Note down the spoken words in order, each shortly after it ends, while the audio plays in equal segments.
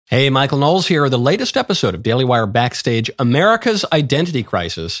Hey, Michael Knowles here. The latest episode of Daily Wire Backstage, America's Identity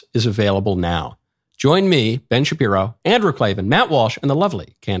Crisis, is available now. Join me, Ben Shapiro, Andrew Klavan, Matt Walsh, and the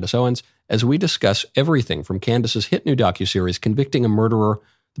lovely Candace Owens as we discuss everything from Candace's hit new docuseries, Convicting a Murderer,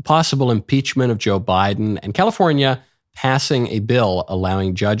 the possible impeachment of Joe Biden, and California passing a bill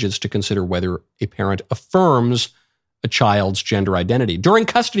allowing judges to consider whether a parent affirms a child's gender identity during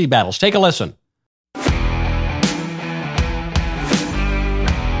custody battles. Take a listen.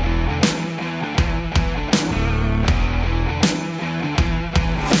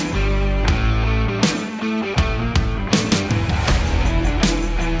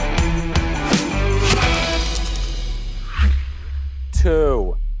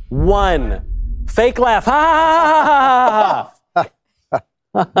 Two, one, fake laugh. Ha ha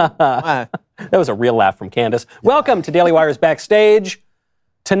ha ha. That was a real laugh from Candace. Welcome to Daily Wire's Backstage.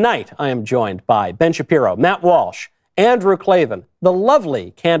 Tonight, I am joined by Ben Shapiro, Matt Walsh, Andrew Klavan, the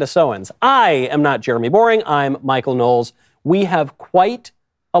lovely Candace Owens. I am not Jeremy Boring. I'm Michael Knowles. We have quite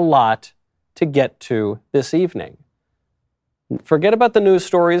a lot to get to this evening. Forget about the news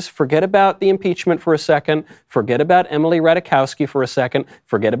stories. Forget about the impeachment for a second. Forget about Emily Ratajkowski for a second.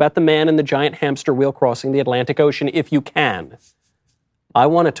 Forget about the man in the giant hamster wheel crossing the Atlantic Ocean, if you can. I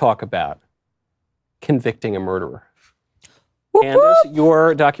want to talk about Convicting a Murderer. Whoop, Candace, whoop.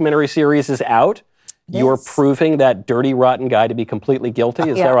 your documentary series is out. Yes. You're proving that dirty, rotten guy to be completely guilty.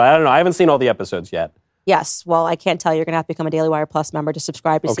 Is that right? I don't know. I haven't seen all the episodes yet. Yes. Well, I can't tell you. You're going to have to become a Daily Wire Plus member to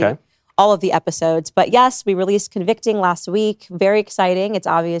subscribe to see Okay. all of the episodes. But yes, we released Convicting last week. Very exciting. It's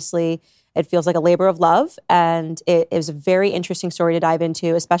obviously, it feels like a labor of love. And it was a very interesting story to dive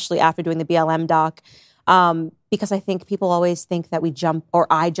into, especially after doing the BLM doc. Because I think people always think that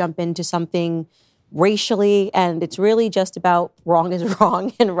I jump into something racially, and it's really just about wrong is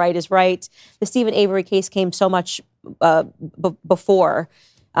wrong and right is right. The Stephen Avery case came so much before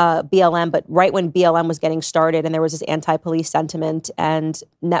BLM, but right when BLM was getting started and there was this anti-police sentiment, and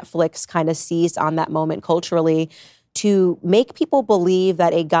Netflix kind of seized on that moment culturally to make people believe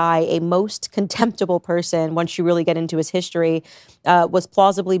that a guy, a most contemptible person, once you really get into his history, was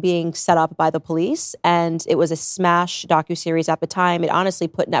plausibly being set up by the police. And it was a smash docuseries at the time. It honestly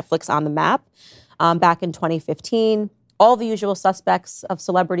put Netflix on the map back in 2015. All the usual suspects of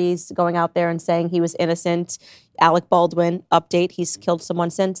celebrities going out there and saying he was innocent. Alec Baldwin, update, he's killed someone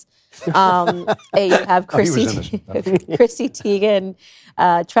since. You have Chrissy Teigen,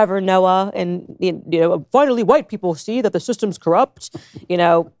 Trevor Noah, and finally white people see that the system's corrupt.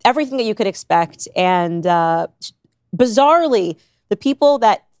 Everything that you could expect. And bizarrely, the people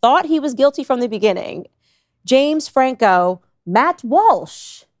that thought he was guilty from the beginning, James Franco, Matt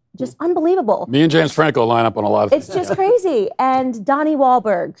Walsh, just unbelievable. Me and James Franco line up on a lot of things. It's just crazy. And Donnie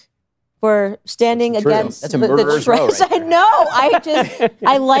Wahlberg for standing against That's a murderer's row right I know.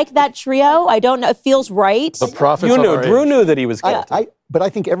 I like that trio. I don't know. It feels right. The prophets Drew knew that he was guilty. But I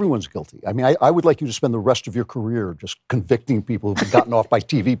think everyone's guilty. I mean, I would like you to spend the rest of your career just convicting people who've gotten off by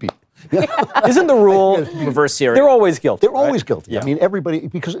TV people. Isn't the rule reverse serial? they're always guilty? They're always guilty. Yeah. I mean, everybody,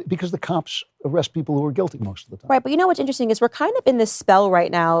 because the cops arrest people who are guilty most of the time. Right, but you know what's interesting is we're kind of in this spell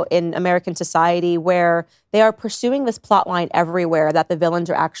right now in American society where they are pursuing this plot line everywhere that the villains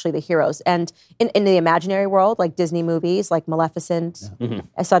are actually the heroes. And in the imaginary world, like Disney movies, like Maleficent,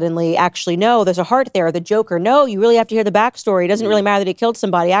 suddenly, actually, no, there's a heart there. The Joker, no, you really have to hear the backstory. It doesn't really matter that he killed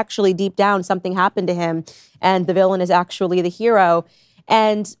somebody. Actually, deep down, something happened to him, and the villain is actually the hero.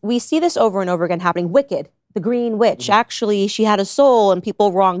 And we see this over and over again happening. Wicked, the Green Witch. Actually, she had a soul and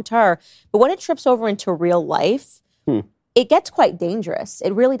people wronged her. But when it trips over into real life, it gets quite dangerous.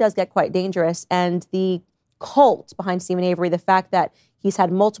 It really does get quite dangerous. And the cult behind Stephen Avery, the fact that he's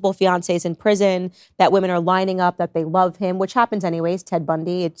had multiple fiancés in prison, that women are lining up, that they love him, which happens anyways. Ted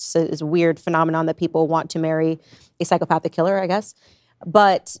Bundy, it's a weird phenomenon that people want to marry a psychopathic killer, I guess.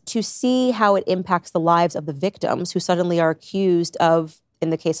 But to see how it impacts the lives of the victims who suddenly are accused of, in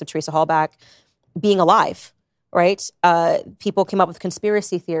the case of Teresa Hallback, being alive, right? People came up with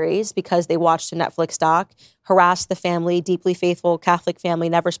conspiracy theories because they watched a Netflix doc, harassed the family, deeply faithful Catholic family,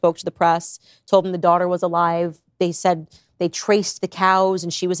 never spoke to the press, told them the daughter was alive. They said they traced the cows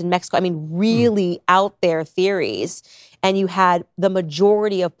and she was in Mexico. I mean, really out there theories. And you had the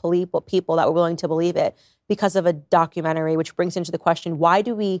majority of people that were willing to believe it because of a documentary, which brings into the question, why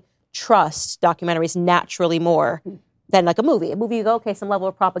do we trust documentaries naturally more than like a movie? A movie, you go, okay, some level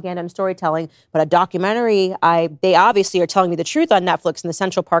of propaganda and storytelling, but a documentary, they obviously are telling me the truth on Netflix, and the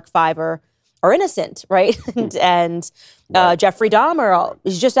Central Park Five are innocent, right? and Jeffrey Dahmer,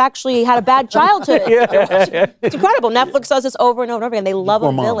 he's just actually had a bad childhood. It's incredible. Netflix does this over and over and over again. They love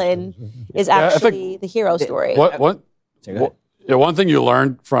a villain is actually the hero story. What Yeah, one thing you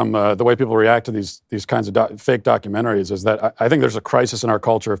learn from the way people react to these kinds of fake documentaries is that I think there's a crisis in our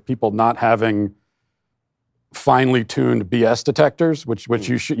culture of people not having finely tuned BS detectors, which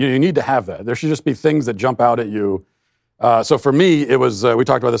you need to have that. There should just be things that jump out at you. So for me, it was we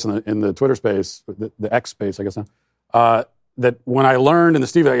talked about this in the Twitter space, the X space, I guess now. That when I learned in the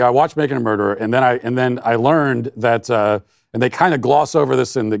Steve, I watched Making a Murderer, and then I learned that, and they kind of gloss over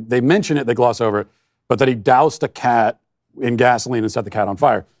this, and they mention it, they gloss over it, but that he doused a cat in gasoline and set the cat on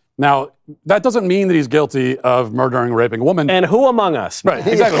fire. Now, that doesn't mean that he's guilty of murdering, raping a woman. And who among us? Right,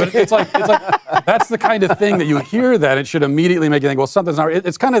 exactly. But it's like that's the kind of thing that you hear that it should immediately make you think, well, something's not.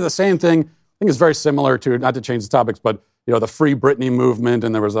 It's kind of the same thing. I think it's very similar to, not to change the topics, but the Free Britney movement,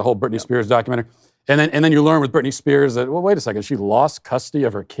 and there was the whole Britney Spears documentary. And then you learn with Britney Spears that, well, wait a second, she lost custody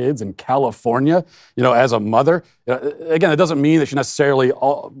of her kids in California, as a mother. Again, it doesn't mean that she necessarily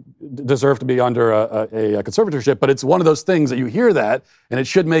deserve to be under a conservatorship, but it's one of those things that you hear that, and it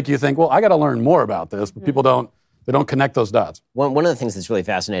should make you think, well, I got to learn more about this. But people don't connect those dots. One of the things that's really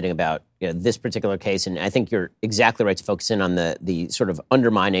fascinating about this particular case, and I think you're exactly right to focus in on the sort of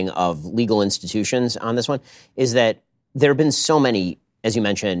undermining of legal institutions on this one, is that there have been so many, as you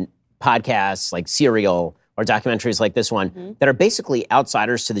mentioned, podcasts like Serial or documentaries like this one that are basically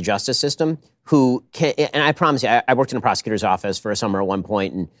outsiders to the justice system who can, and I promise you, I worked in a prosecutor's office for a summer at one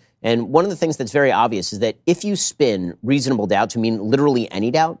point, and one of the things that's very obvious is that if you spin reasonable doubt to mean literally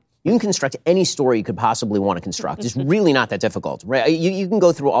any doubt, you can construct any story you could possibly want to construct. It's really not that difficult, right? You can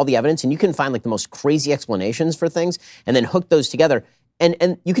go through all the evidence and you can find like the most crazy explanations for things and then hook those together.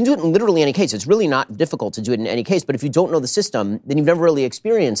 And you can do it in literally any case. It's really not difficult to do it in any case. But if you don't know the system, then you've never really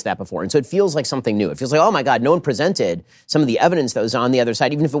experienced that before. And so it feels like something new. It feels like, oh my God, no one presented some of the evidence that was on the other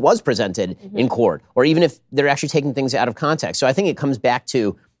side, even if it was presented in court, or even if they're actually taking things out of context. So I think it comes back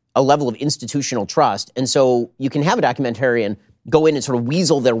to a level of institutional trust. And so you can have a documentarian go in and sort of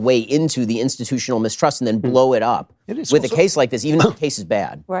weasel their way into the institutional mistrust and then blow it up with a case like this, even if the case is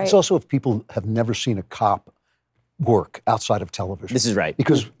bad. Right. It's also if people have never seen a cop work outside of television. This is right.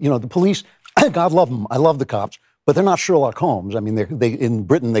 Because, the police, God love them, I love the cops, but they're not Sherlock Holmes. I mean, they in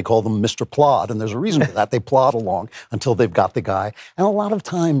Britain, they call them Mr. Plod, and there's a reason for that. They plod along until they've got the guy. And a lot of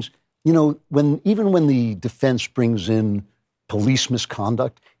times, when the defense brings in police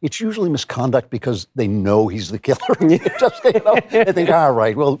misconduct, it's usually misconduct because they know he's the killer. They think, all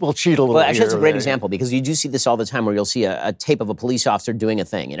right, we'll cheat a little. Well, actually, it's a great example because you do see this all the time where you'll see a tape of a police officer doing a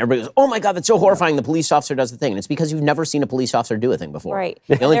thing, and everybody goes, oh my God, that's so horrifying, the police officer does the thing. And it's because you've never seen a police officer do a thing before. Right.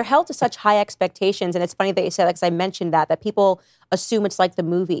 They're held to such high expectations, and it's funny that you said that because I mentioned that people assume it's like the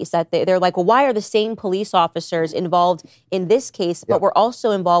movies, that they're like, well, why are the same police officers involved in this case, but we're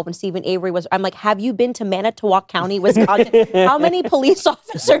also involved when Stephen Avery was, I'm like, have you been to Manitowoc County, Wisconsin? How many police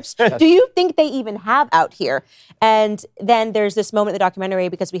officers do you think they even have out here? And then there's this moment in the documentary,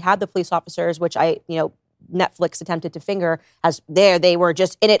 because we had the police officers, which Netflix attempted to finger as they were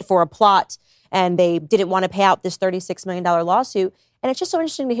just in it for a plot, and they didn't want to pay out this $36 million lawsuit. And it's just so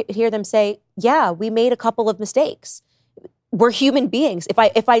interesting to hear them say, yeah, we made a couple of mistakes. We're human beings.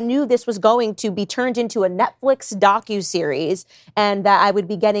 If I knew this was going to be turned into a Netflix docuseries and that I would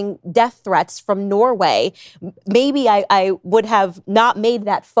be getting death threats from Norway, maybe I would have not made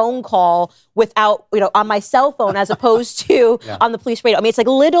that phone call without, on my cell phone as opposed to on the police radio. I mean, it's like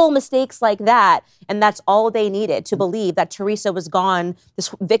little mistakes like that. And that's all they needed to believe that Teresa was gone,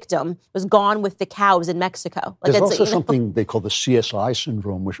 this victim was gone with the cows in Mexico. There's also something they call the CSI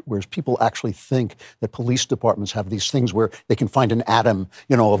syndrome, where people actually think that police departments have these things where they can find an atom,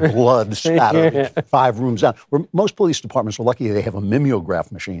 of blood spattered 5 rooms down. Where most police departments are lucky they have a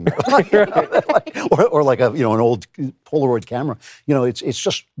mimeograph machine, or like an old Polaroid camera. It's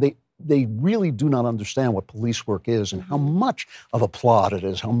just they really do not understand what police work is and how much of a plot it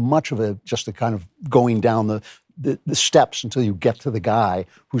is, how much of just a kind of going down the steps until you get to the guy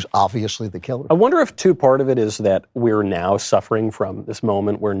who's obviously the killer. I wonder if part of it is that we're now suffering from this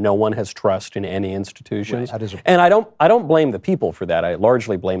moment where no one has trust in any institutions. Right. And I don't blame the people for that. I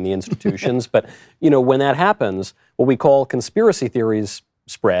largely blame the institutions. But, when that happens, what we call conspiracy theories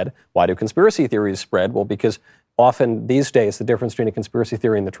spread. Why do conspiracy theories spread? Well, because often these days, the difference between a conspiracy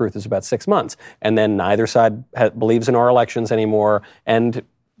theory and the truth is about 6 months. And then neither side believes in our elections anymore. And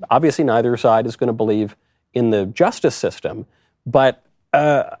obviously neither side is going to believe in the justice system. But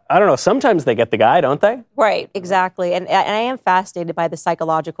I don't know, sometimes they get the guy, don't they? Right, exactly. And I am fascinated by the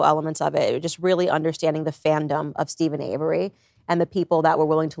psychological elements of it, just really understanding the fandom of Stephen Avery and the people that were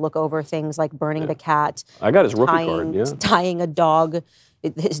willing to look over things like burning the cat. I got his rookie card, tying a dog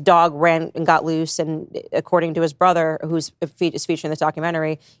his dog ran and got loose, and according to his brother, who's featured in this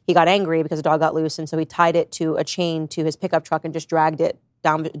documentary, he got angry because the dog got loose, and so he tied it to a chain to his pickup truck and just drove it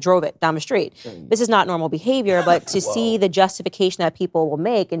down the street. This is not normal behavior, but to see the justification that people will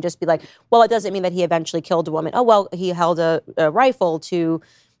make and just be like, well, it doesn't mean that he eventually killed a woman. Oh, well, he held a rifle to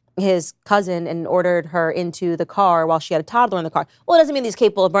his cousin and ordered her into the car while she had a toddler in the car. Well, it doesn't mean he's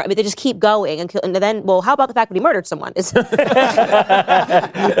capable of murder. I mean, they just keep going. And then, well, how about the fact that he murdered someone? I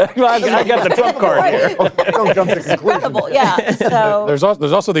got the trump card here. Don't jump to conclusions. Incredible, yeah. So There's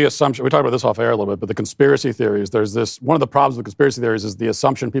also the assumption, we talked about this off air a little bit, but the conspiracy theories, one of the problems with conspiracy theories is the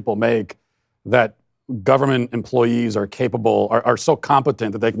assumption people make that government employees are capable, are so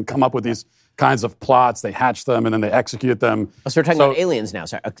competent that they can come up with these kinds of plots, they hatch them, and then they execute them. So we're talking about aliens now.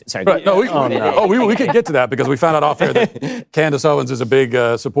 Sorry. Right, we could get to that because we found out off air that Candace Owens is a big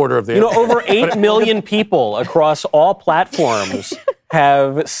supporter of the... over 8 million people across all platforms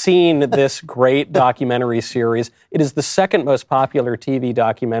have seen this great documentary series. It is the second most popular TV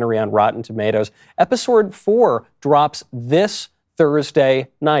documentary on Rotten Tomatoes. Episode 4 drops this Thursday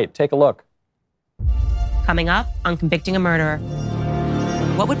night. Take a look. Coming up on Convicting a Murderer.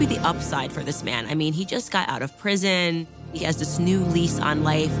 What would be the upside for this man? I mean, he just got out of prison. He has this new lease on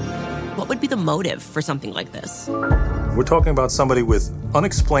life. What would be the motive for something like this? We're talking about somebody with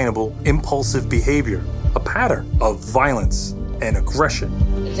unexplainable, impulsive behavior, a pattern of violence and aggression.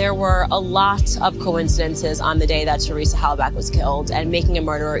 There were a lot of coincidences on the day that Teresa Halbach was killed, and Making a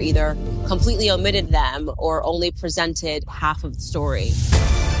Murderer either completely omitted them or only presented half of the story.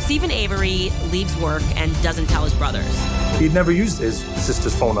 Stephen Avery leaves work and doesn't tell his brothers. He'd never used his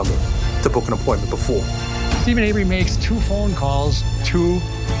sister's phone number to book an appointment before. Stephen Avery makes 2 phone calls to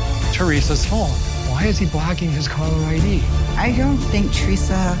Teresa's phone. Why is he blocking his caller ID? I don't think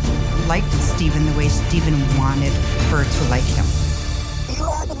Teresa liked Stephen the way Stephen wanted her to like him. You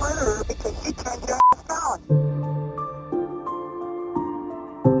are the murderer because she can't get off the phone.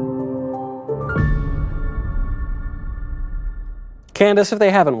 Candace, if they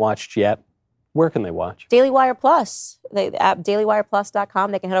haven't watched yet, where can they watch? Daily Wire Plus. The app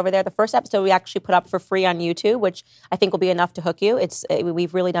dailywireplus.com. They can head over there. The first episode we actually put up for free on YouTube, which I think will be enough to hook you.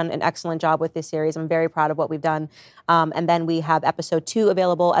 We've really done an excellent job with this series. I'm very proud of what we've done. And then we have episode 2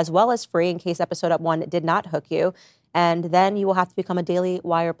 available as well as free in case episode 1 did not hook you. And then you will have to become a Daily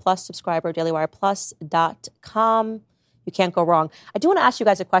Wire Plus subscriber, dailywireplus.com. You can't go wrong. I do want to ask you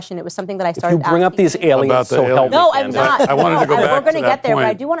guys a question. It was something that I started asking. You bring up these aliens, so help me. No, I'm not. I wanted to go back We're going to get there, point. but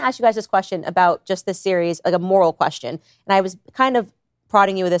I do want to ask you guys this question about just this series, like a moral question. And I was kind of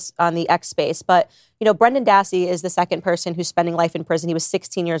prodding you with this on the X space, but Brendan Dassey is the second person who's spending life in prison. He was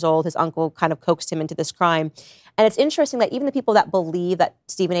 16 years old. His uncle kind of coaxed him into this crime. And it's interesting that even the people that believe that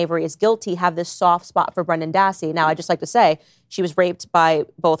Stephen Avery is guilty have this soft spot for Brendan Dassey. Now, I'd just like to say, she was raped by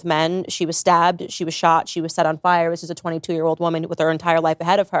both men. She was stabbed. She was shot. She was set on fire. This is a 22-year-old woman with her entire life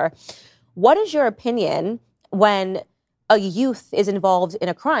ahead of her. What is your opinion when a youth is involved in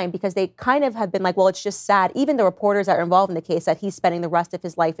a crime? Because they kind of have been like, well, it's just sad. Even the reporters that are involved in the case said he's spending the rest of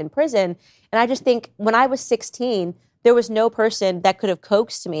his life in prison. And I just think when I was 16, there was no person that could have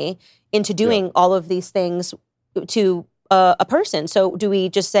coaxed me into doing all of these things to a person. So do we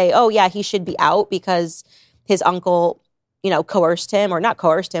just say, oh, yeah, he should be out because his uncle, coerced him, or not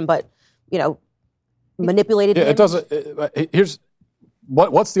coerced him, but, manipulated him? It doesn't. Here's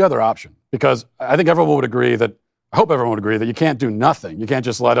what's the other option? Because I think everyone would agree that, I hope everyone would agree that you can't do nothing. You can't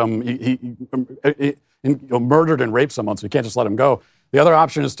just let him, he murdered and raped someone, so you can't just let him go. The other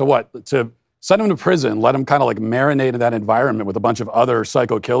option is to what? To send him to prison, let him kind of like marinate in that environment with a bunch of other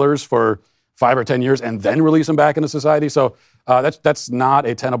psycho killers for 5 or 10 years, and then release him back into society. So that's not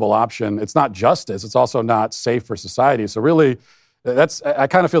a tenable option. It's not justice. It's also not safe for society. So really, I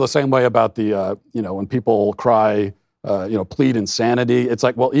kind of feel the same way about the, when people cry, plead insanity. It's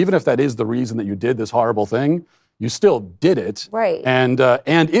like, well, even if that is the reason that you did this horrible thing, you still did it. Right. And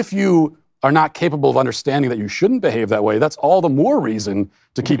if you are not capable of understanding that you shouldn't behave that way, that's all the more reason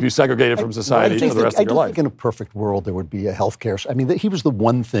to keep you segregated from society for the rest of your life. I think in a perfect world there would be a healthcare. I mean, he was the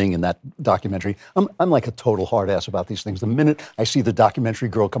one thing in that documentary. I'm like a total hard ass about these things. The minute I see the documentary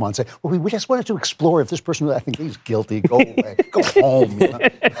girl come on and say, well, we just wanted to explore if this person, I think he's guilty, go away, go home.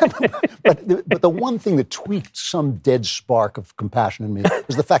 But the one thing that tweaked some dead spark of compassion in me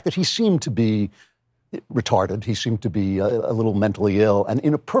was the fact that he seemed to be retarded. He seemed to be a little mentally ill. And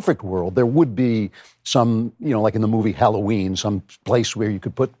in a perfect world, there would be some, like in the movie Halloween, some place where you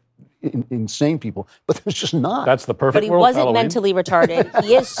could put insane people, but there's just not. That's the perfect But he world. wasn't Halloween. mentally retarded.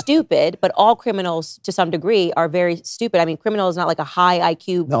 He is stupid, but all criminals, to some degree, are very stupid. I mean, criminal is not like a high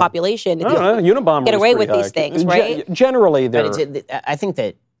IQ population. I don't know. Unabomber Get was away pretty with these high. things, right? Generally, they're... But I think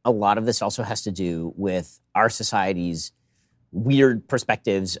that a lot of this also has to do with our society's weird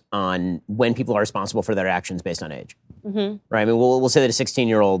perspectives on when people are responsible for their actions based on age. Mm-hmm. Right? I mean, we'll say that a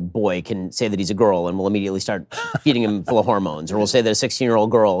 16-year-old boy can say that he's a girl and we'll immediately start feeding him full of hormones. Or we'll say that a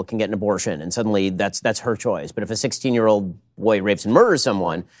 16-year-old girl can get an abortion and suddenly that's her choice. But if a 16-year-old boy rapes and murders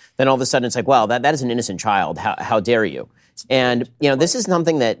someone, then all of a sudden it's like, wow, that is an innocent child. How dare you? And, this is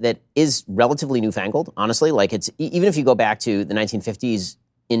something that is relatively newfangled, honestly. Like, it's even if you go back to the 1950s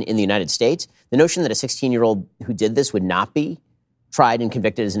in the United States, the notion that a 16-year-old who did this would not be tried and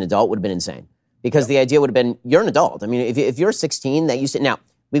convicted as an adult would have been insane. Because the idea would have been, you're an adult. I mean, if you're 16, that used to... Now,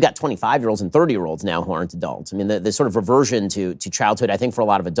 we've got 25-year-olds and 30-year-olds now who aren't adults. I mean, the sort of reversion to childhood, I think, for a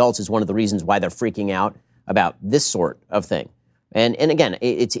lot of adults is one of the reasons why they're freaking out about this sort of thing. And again,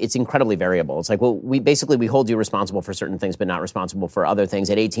 it's incredibly variable. It's like, well, we hold you responsible for certain things, but not responsible for other things.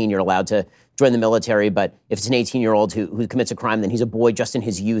 At 18, you're allowed to join the military, but if it's an 18-year-old who commits a crime, then he's a boy just in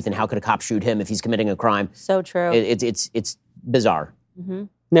his youth, and how could a cop shoot him if he's committing a crime? So true. It's bizarre. Mm-hmm.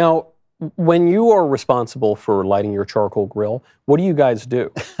 Now, when you are responsible for lighting your charcoal grill, what do you guys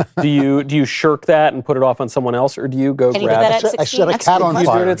do? Do you shirk that and put it off on someone else, or do you go Can you grab? do that at I 16? set a cat on You do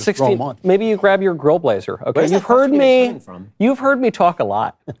fire. it at just 16. throw 'em on. Maybe you grab your grill blazer. Okay, Where's you've that heard question me. coming from? You've heard me talk a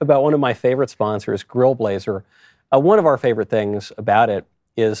lot about one of my favorite sponsors, Grill Blazer. One of our favorite things about it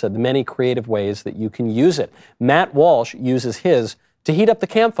is the many creative ways that you can use it. Matt Walsh uses his to heat up the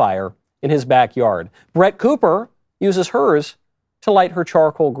campfire in his backyard. Brett Cooper uses hers to light her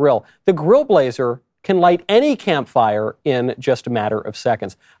charcoal grill. The Grill Blazer can light any campfire in just a matter of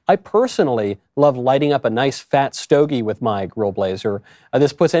seconds. I personally love lighting up a nice fat stogie with my Grill Blazer.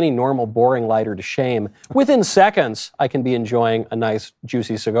 This puts any normal boring lighter to shame. Within seconds, I can be enjoying a nice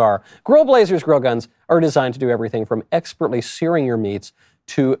juicy cigar. Grill Blazer's grill guns are designed to do everything from expertly searing your meats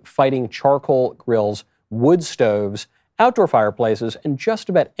to fighting charcoal grills, wood stoves, outdoor fireplaces, and just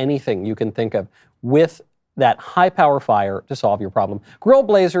about anything you can think of with that high-power fire to solve your problem. Grill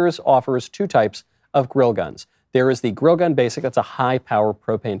Blazers offers two types of grill guns. There is the Grill Gun Basic. That's a high-power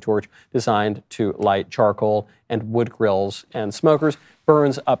propane torch designed to light charcoal and wood grills and smokers.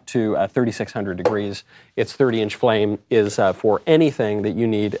 Burns up to 3,600 degrees. Its 30-inch flame is for anything that you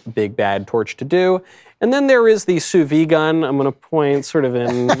need a big, bad torch to do. And then there is the sous vide gun. I'm going to point sort of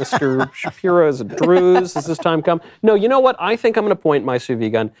in Mr. Shapiro's Drew's. Has this time come? No, you know what? I think I'm going to point my sous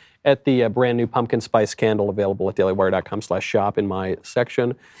vide gun at the brand new pumpkin spice candle available at dailywire.com/shop in my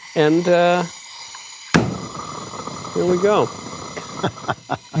section. And here we go.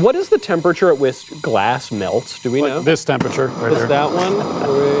 What is the temperature at which glass melts? Do we know? This temperature right Is there. that one?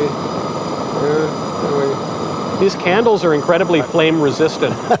 These candles are incredibly flame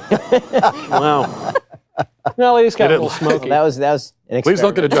resistant. Wow. Well, these got a little smoky. That was an experiment. Please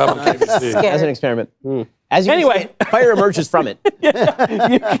don't get a job on KBC. That was an experiment. As you Anyway. can see, fire emerges from it. You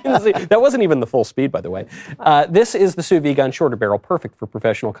can see. That wasn't even the full speed, by the way. This is the sous vide gun, shorter barrel, perfect for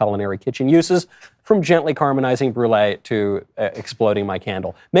professional culinary kitchen uses, from gently caramelizing brulee to exploding my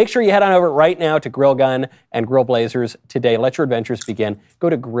candle. Make sure you head on over right now to Grill Gun and Grill Blazers today. Let your adventures begin. Go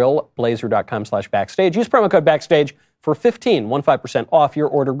to grillblazer.com/backstage. Use promo code Backstage for 15% off your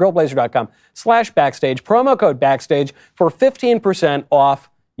order. Grillblazer.com/backstage. Promo code Backstage for 15% off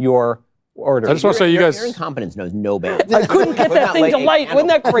your order. I just want to say you guys. Your incompetence knows no bounds. I couldn't get that thing to light. Wasn't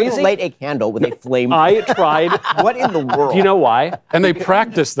that crazy? Light a candle with a flame. I tried. What in the world? Do you know why? And they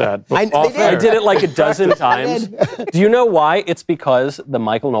practiced that. I did it like a dozen times. Do you know why? It's because the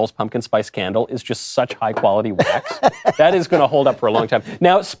Michael Knowles pumpkin spice candle is just such high quality wax. That is going to hold up for a long time.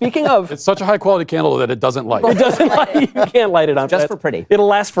 Now, speaking of... It's such a high quality candle that it doesn't light. It doesn't light. You can't light it on. Just for pretty. It'll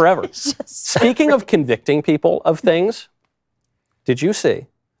last forever. Speaking of convicting people of things, did you see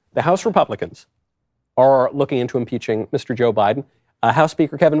the House Republicans are looking into impeaching Mr. Joe Biden? House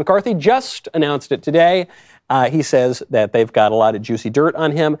Speaker Kevin McCarthy just announced it today. He says that they've got a lot of juicy dirt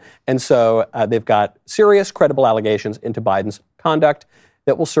on him, and so they've got serious, credible allegations into Biden's conduct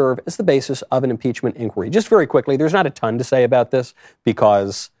that will serve as the basis of an impeachment inquiry. Just very quickly, there's not a ton to say about this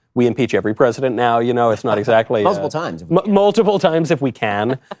because we impeach every president now. You know, it's not exactly... Multiple times. Multiple times if we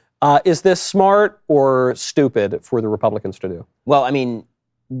can. Is this smart or stupid for the Republicans to do? Well, I mean,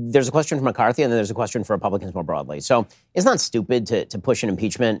 there's a question for McCarthy, and then there's a question for Republicans more broadly. So it's not stupid to push an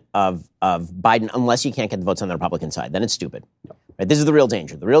impeachment of Biden unless you can't get the votes on the Republican side. Then it's stupid. Right? This is the real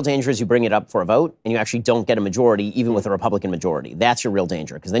danger. The real danger is you bring it up for a vote, and you actually don't get a majority, even with a Republican majority. That's your real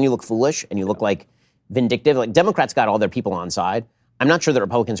danger, because then you look foolish, and you look like vindictive. Like, Democrats got all their people on side. I'm not sure that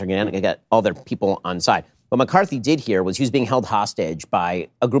Republicans are going to get all their people on side. What McCarthy did here was he was being held hostage by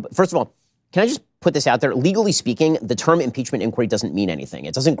a group. First of all, can I just put this out there? Legally speaking, the term impeachment inquiry doesn't mean anything.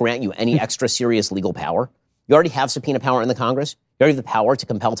 It doesn't grant you any extra serious legal power. You already have subpoena power in the Congress. You already have the power to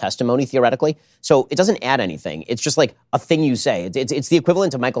compel testimony, theoretically. So it doesn't add anything. It's just like a thing you say. It's the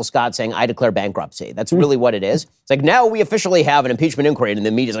equivalent of Michael Scott saying, I declare bankruptcy. That's really what it is. It's like, now we officially have an impeachment inquiry. And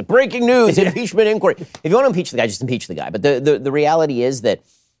the media's like, breaking news, impeachment inquiry. If you want to impeach the guy, just impeach the guy. But the reality is that,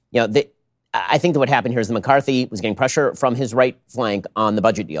 I think that what happened here is that McCarthy was getting pressure from his right flank on the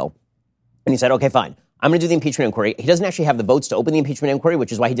budget deal. And he said, okay, fine. I'm going to do the impeachment inquiry. He doesn't actually have the votes to open the impeachment inquiry,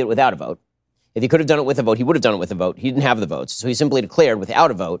 which is why he did it without a vote. If he could have done it with a vote, he would have done it with a vote. He didn't have the votes. So he simply declared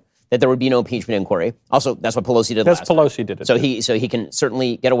without a vote that there would be no impeachment inquiry. Also, that's what Pelosi did last time. Pelosi did it. So he can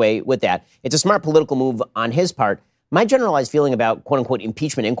certainly get away with that. It's a smart political move on his part. My generalized feeling about quote-unquote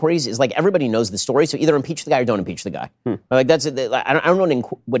impeachment inquiries is like everybody knows the story, so either impeach the guy or don't impeach the guy. Like I don't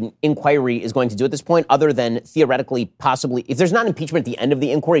know what an inquiry is going to do at this point, other than theoretically, possibly, if there's not impeachment at the end of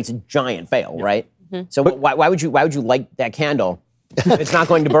the inquiry, it's a giant fail, right? So why would you light that candle? It's not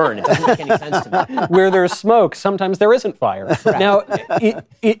going to burn. It doesn't make any sense to me. Where there's smoke, sometimes there isn't fire. Now,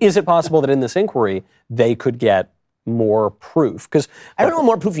 is it possible that in this inquiry they could get more proof? Because I don't know what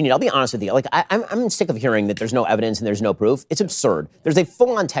more proof you need. I'll be honest with you. Like I'm sick of hearing that there's no evidence and there's no proof. It's absurd. There's a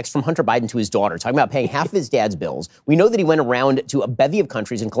full-on text from Hunter Biden to his daughter talking about paying half of his dad's bills. We know that he went around to a bevy of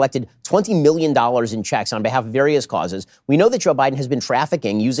countries and collected $20 million in checks on behalf of various causes. We know that Joe Biden has been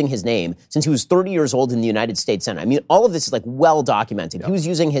trafficking using his name since he was 30 years old in the United States Senate. I mean, all of this is like well documented. Yep. He was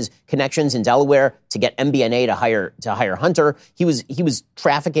using his connections in Delaware to get MBNA to hire Hunter. He was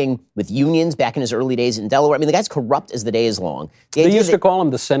trafficking with unions back in his early days in Delaware. I mean, the guy's corrupt as the day is long. They used to call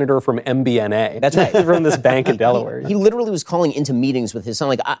him the senator from MBNA. That's right. From this bank in Delaware. He literally was calling into meetings with his son.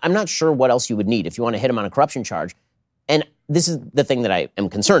 Like, I'm not sure what else you would need if you want to hit him on a corruption charge. And this is the thing that I am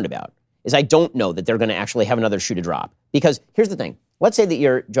concerned about, is I don't know that they're going to actually have another shoe to drop. Because here's the thing. Let's say that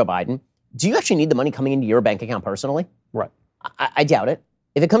you're Joe Biden. Do you actually need the money coming into your bank account personally? Right. I doubt it.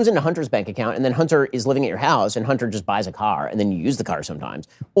 If it comes into Hunter's bank account and then Hunter is living at your house and Hunter just buys a car and then you use the car sometimes.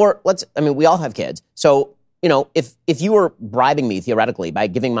 Or we all have kids. So, if you were bribing me theoretically by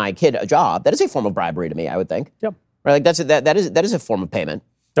giving my kid a job, that is a form of bribery to me, I would think. Yep. Right? Like that is a form of payment.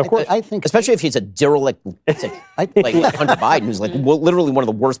 Of course. I think, especially if he's a derelict, like Hunter Biden, who's like literally one of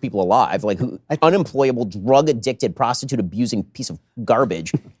the worst people alive, like unemployable, drug-addicted, prostitute-abusing piece of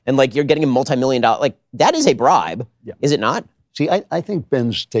garbage, and like you're getting a multi-million-dollar, like that is a bribe, is it not? See, I think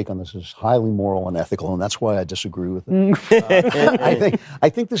Ben's take on this is highly moral and ethical, and that's why I disagree with it. I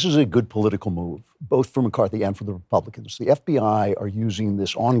think this is a good political move, both for McCarthy and for the Republicans. The FBI are using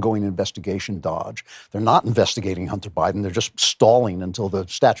this ongoing investigation dodge. They're not investigating Hunter Biden. They're just stalling until the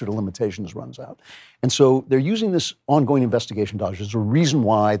statute of limitations runs out. And so they're using this ongoing investigation dodge as a reason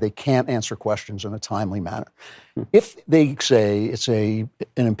why they can't answer questions in a timely manner. If they say it's an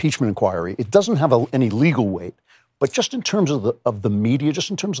impeachment inquiry, it doesn't have any legal weight. But just in terms of the media,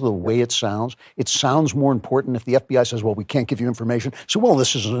 just in terms of the way it sounds more important if the FBI says, well, we can't give you information. So, well,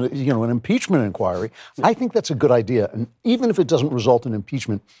 this is an impeachment inquiry. I think that's a good idea. And even if it doesn't result in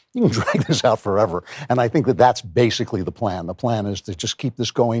impeachment, you can drag this out forever. And I think that that's basically the plan. The plan is to just keep this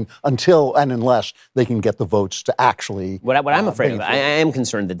going until and unless they can get the votes to actually. What I'm afraid of, I am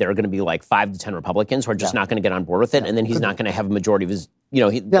concerned that there are going to be like 5 to 10 Republicans who are just not going to get on board with it. And then he's not going to have a majority of his,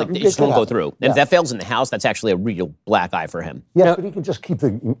 it just won't go through. And if that fails in the House, that's actually a real black eye for him. Yeah, but he can just keep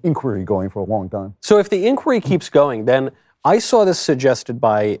the inquiry going for a long time. So if the inquiry keeps going, then I saw this suggested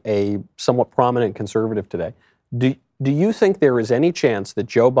by a somewhat prominent conservative today. Do you think there is any chance that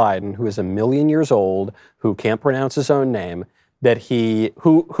Joe Biden, who is 1 million years old, who can't pronounce his own name, that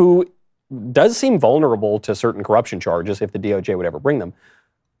who does seem vulnerable to certain corruption charges if the DOJ would ever bring them,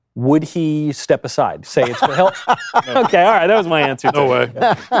 would he step aside? Say it's for help? Okay, all right, that was my answer. No way.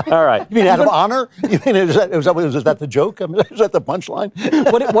 All right. You mean out of honor? You mean is that the joke? I mean, is that the punchline?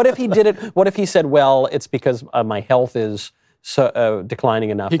 What if he did it? What if he said, "Well, it's because my health is declining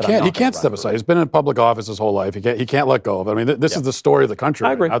enough"? He can't step aside. He's been in public office his whole life. He can't let go of it. I mean, this is the story of the country.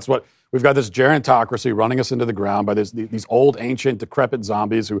 I agree. That's what we've got. This gerontocracy running us into the ground by these old, ancient, decrepit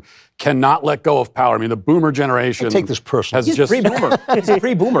zombies who cannot let go of power. I mean, the boomer generation. I take this personally. He's pre-boomer. He's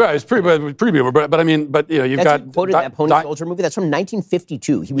pre-boomer. Right, he's pre-boomer. But I mean, you've got quoted that Pony Soldier movie. That's from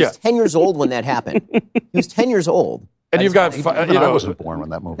 1952. He was 10 years old when that happened. He was 10 years old. And you've got, I wasn't born when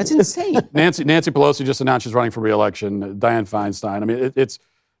that movie. That's insane. Nancy Pelosi just announced she's running for re-election. Dianne Feinstein. I mean, it's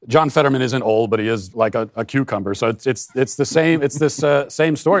John Fetterman isn't old, but he is like a cucumber. So it's the same. It's this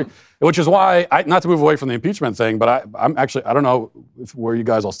same story, which is why not to move away from the impeachment thing, but I'm actually I don't know where you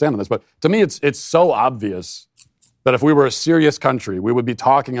guys all stand on this, but to me it's so obvious that if we were a serious country, we would be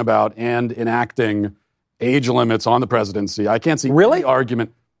talking about and enacting age limits on the presidency. I can't see any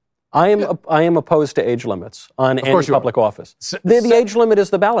argument. I am opposed to age limits on any public office. The age limit is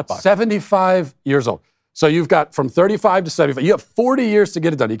the ballot box. 75 years old. So you've got from 35 to 75. You have 40 years to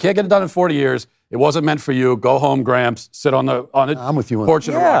get it done. You can't get it done in 40 years. It wasn't meant for you. Go home, Gramps. Sit on it. I'm with you. Porch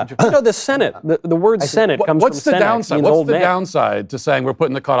of the Senate. The word Senate comes what's from the Senate. downside? What's the downside to saying we're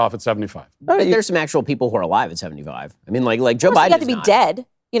putting the cutoff at 75? There's some actual people who are alive at 75. I mean, like Joe Biden. You have to be dead.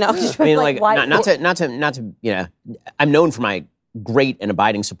 You know. I mean, like not to. You know, I'm known for my great and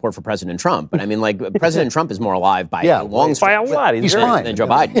abiding support for President Trump, but I mean, like President Trump is more alive by a long by a lot. He's fine than Joe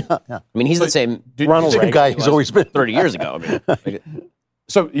Biden. I mean, he's the same Ronald Reagan guy he's always been 30 years ago. I mean,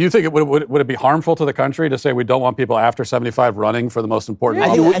 so you think would it be harmful to the country to say we don't want people after 75 running for the most important?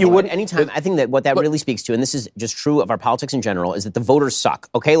 I think that what that really speaks to, and this is just true of our politics in general, is that the voters suck.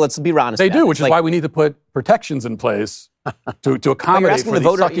 Okay, let's be honest. They do, which is why we need to put protections in place to accommodate for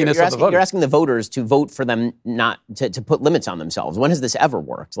the suckiness of the voters. You're asking the voters to vote for them not to put limits on themselves. When has this ever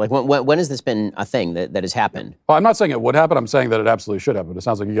worked? Like when has this been a thing that has happened? Well, I'm not saying it would happen. I'm saying that it absolutely should happen. It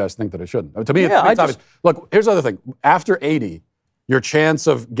sounds like you guys think that it shouldn't. To me, it's obvious. Look, here's the other thing. After 80, your chance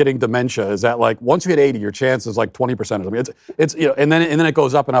of getting dementia is at like once you hit 80, your chance is like 20% or something. It's and then it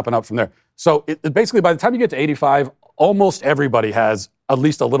goes up and up and up from there. So it basically by the time you get to 85, almost everybody has at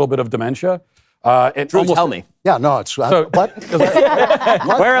least a little bit of dementia. And Drew, tell me. Yeah, no, it's what?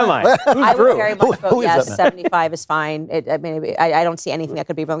 Where am I? I would very much vote who is yes. that 75 is fine. I don't see anything that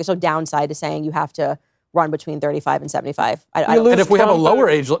could be wrong. There's no downside to saying you have to run between 35 and 75. And if we have a lower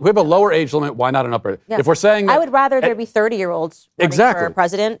age limit, why not an upper? Yeah. If we're saying that, I would rather there be 30-year-olds running for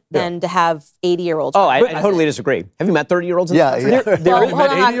president than to have 80-year-olds. Oh, I totally disagree. Have you met 30-year-olds? Yeah.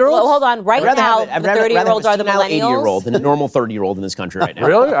 Hold on. Right now, the 30-year-olds are the millennials. 80-year-old than a normal 30-year-old in this country right now.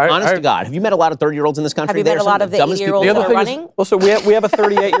 Really? Honest to God, have you met a lot of 30-year-olds in this country? Have you met a lot of the 80-year-olds that are running? Well, so we have a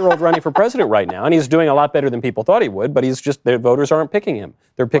 38-year-old running for president right now, and he's doing a lot better than people thought he would. But their voters aren't picking him.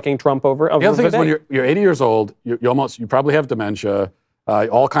 They're picking Trump over. The other thing is when you're 80 years old, you probably have dementia,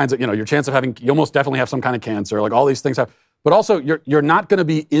 all kinds of, your chance of having, you almost definitely have some kind of cancer, like all these things have. But also, you're not going to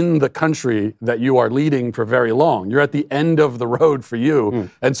be in the country that you are leading for very long. You're at the end of the road for you.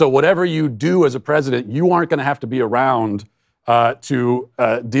 And so whatever you do as a president, you aren't going to have to be around to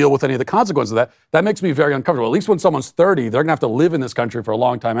deal with any of the consequences of that. That makes me very uncomfortable. At least when someone's 30, they're going to have to live in this country for a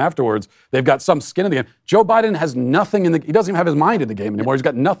long time afterwards. They've got some skin in the game. Joe Biden has nothing he doesn't even have his mind in the game anymore. He's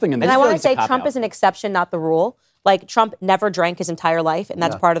got nothing in the game. And I want to say Trump is an exception, not the rule. Like, Trump never drank his entire life, and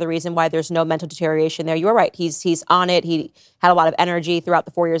that's part of the reason why there's no mental deterioration there. You are right. He's on it. He had a lot of energy throughout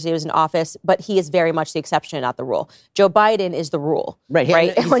the 4 years he was in office, but he is very much the exception, not the rule. Joe Biden is the rule. Right.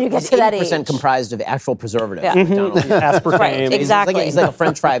 When you get to that age. 80% comprised of actual preservatives. Yeah. Aspartame. Right, exactly. He's like a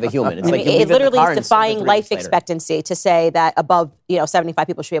French fry of a human. It's like it literally is defying life expectancy to say that above 75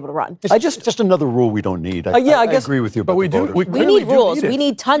 people should be able to run. It's just another rule we don't need. I guess, agree with you. But we do. We We need rules. We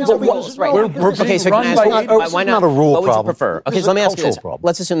need tons of rules right now. Okay, so can I ask why not? Not a rule what would problem. you prefer? Okay, This is so let me a ask you this. cultural problem.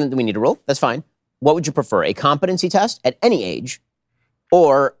 Let's assume that we need a rule. That's fine. What would you prefer? A competency test at any age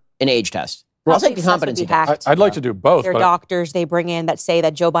or an age test? I'll take the competency test. I'd like to do both. There are doctors they bring in that say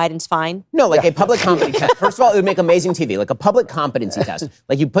that Joe Biden's fine. No, like a public competency test. First of all, it would make amazing TV, like a public competency test.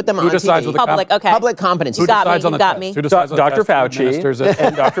 Like you put them on decides TV. what the Public, okay. Public competency Who test. decides on the got test? me. Who decides on the Dr. test? Who administers Fauci it?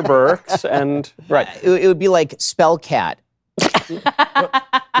 and Dr. Birx and right. It would be like spell cat.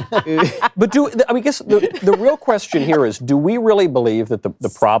 But I guess the real question here is: do we really believe that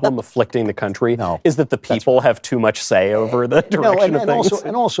the problem afflicting the country is that the people have too much say over the direction of things?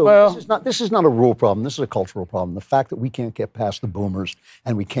 Also, this is not a rule problem. This is a cultural problem. The fact that we can't get past the boomers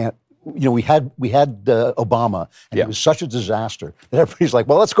and we can't. We had Obama, and he was such a disaster that everybody's like,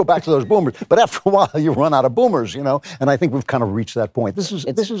 well, let's go back to those boomers. But after a while, you run out of boomers, And I think we've kind of reached that point. There's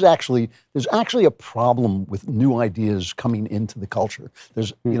actually a problem with new ideas coming into the culture.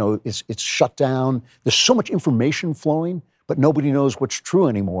 There's, it's shut down. There's so much information flowing, but nobody knows what's true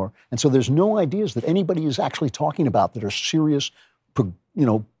anymore. And so there's no ideas that anybody is actually talking about that are serious,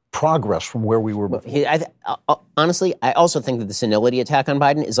 progress from where we were before. Honestly, I also think that the senility attack on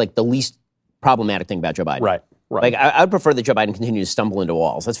Biden is like the least problematic thing about Joe Biden. Right. Like I would prefer that Joe Biden continue to stumble into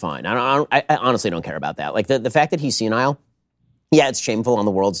walls. That's fine. I honestly don't care about that. Like the fact that he's senile, yeah, it's shameful on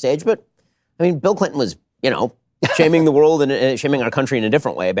the world stage, but I mean, Bill Clinton was, shaming the world and shaming our country in a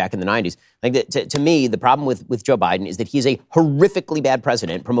different way back in the 90s. Like to me, the problem with Joe Biden is that he's a horrifically bad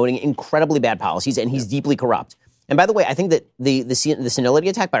president promoting incredibly bad policies, and he's deeply corrupt. And by the way, I think that the senility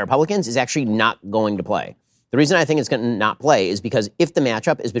attack by Republicans is actually not going to play. The reason I think it's going to not play is because if the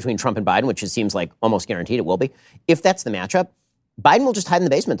matchup is between Trump and Biden, which it seems like almost guaranteed it will be, if that's the matchup, Biden will just hide in the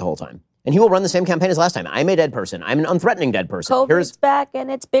basement the whole time. And he will run the same campaign as last time. I'm a dead person. I'm an unthreatening dead person. COVID's back and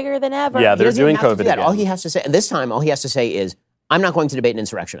it's bigger than ever. Yeah, they're doing have to COVID do that. again. All he has to say, this time, all he has to say is, I'm not going to debate an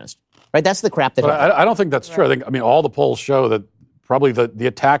insurrectionist. Right? That's the crap that I don't think that's true. I mean, all the polls show that probably the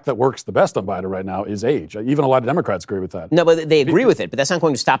attack that works the best on Biden right now is age. Even a lot of Democrats agree with that. No, but they agree with it, but that's not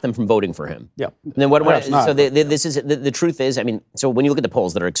going to stop them from voting for him. Yeah. And then what? Perhaps not. So this is the truth is, I mean, so when you look at the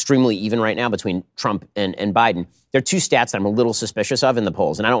polls that are extremely even right now between Trump and Biden, there are two stats that I'm a little suspicious of in the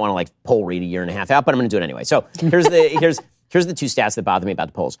polls, and I don't want to poll read a year and a half out, but I'm going to do it anyway. So here's the two stats that bother me about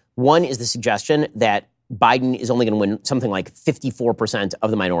the polls. One is the suggestion that Biden is only going to win something like 54%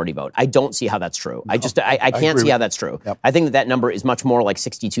 of the minority vote. I don't see how that's true. I can't see how that's true. Yep. I think that number is much more like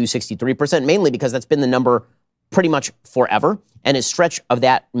 62, 63%, mainly because that's been the number pretty much forever. And a stretch of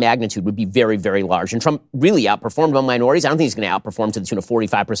that magnitude would be very, very large. And Trump really outperformed among minorities. I don't think he's going to outperform to the tune of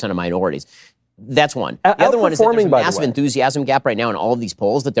 45% of minorities. That's one. The other one is that there's a massive enthusiasm gap right now in all of these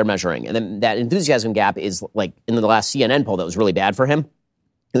polls that they're measuring. And then that enthusiasm gap is like in the last CNN poll that was really bad for him.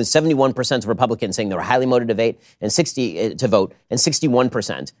 It was 71% of Republicans saying they were highly motivated to vote, and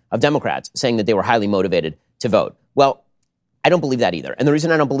 61% of Democrats saying that they were highly motivated to vote. Well, I don't believe that either. And the reason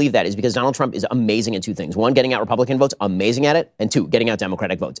I don't believe that is because Donald Trump is amazing at two things. One, getting out Republican votes, amazing at it. And two, getting out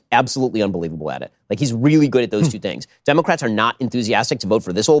Democratic votes, absolutely unbelievable at it. Like, he's really good at those two things. Democrats are not enthusiastic to vote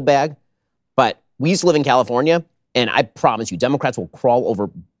for this old bag, but we used to live in California, and I promise you, Democrats will crawl over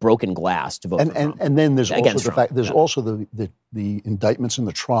broken glass to vote for Trump. And then there's also Against the Trump. fact there's also the indictments in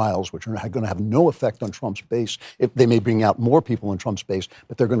the trials, which are going to have no effect on Trump's base. If they may bring out more people in Trump's base,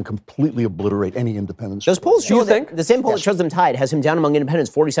 but they're going to completely obliterate any independence. Those polls show you think? the same poll that shows them tied has him down among independents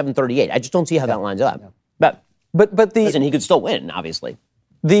 47-38. I just don't see how that lines up. But the Listen, he could still win, obviously.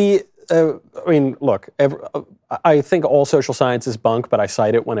 I mean, look, I think all social science is bunk, but I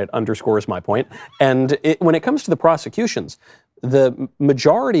cite it when it underscores my point. And when it comes to the prosecutions, the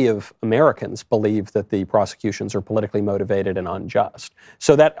majority of Americans believe that the prosecutions are politically motivated and unjust.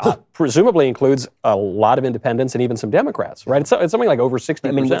 So that presumably includes a lot of independents and even some Democrats, right? It's something like over 60%.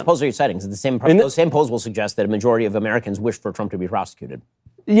 I mean, which polls are you citing? Those same polls will suggest that a majority of Americans wish for Trump to be prosecuted.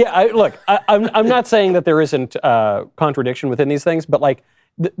 Yeah, I'm not saying that there isn't contradiction within these things, but like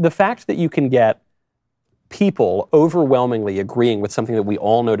the fact that you can get people overwhelmingly agreeing with something that we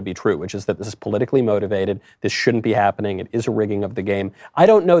all know to be true, which is that this is politically motivated, this shouldn't be happening, it is a rigging of the game. I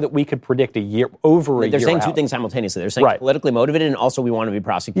don't know that we could predict a year They're saying two things simultaneously. They're saying it's politically motivated and also we want to be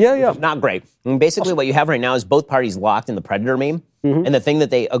prosecuted. Yeah. Which is not great. I mean, basically what you have right now is both parties locked in the Predator meme, and the thing that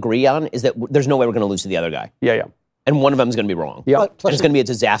they agree on is that there's no way we're going to lose to the other guy. Yeah. And one of them is going to be wrong. Yeah. And it's going to be a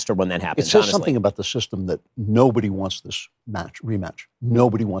disaster when that happens, It says honestly. something about the system that nobody wants this rematch.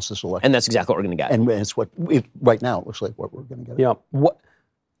 Nobody wants this election. And that's exactly what we're going to get. And it's right now it looks like what we're going to get. Yeah.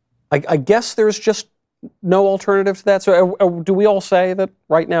 I guess there's just no alternative to that. So do we all say that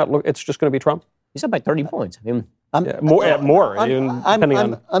right now it's just going to be Trump? He's up by 30 points. I mean, I'm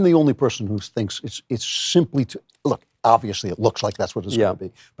the only person who thinks it's simply to look. Obviously, it looks like that's what it's going to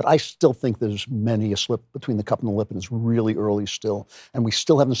be. But I still think there's many a slip between the cup and the lip, and it's really early still. And we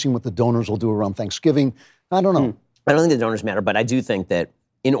still haven't seen what the donors will do around Thanksgiving. I don't know. I don't think the donors matter, but I do think that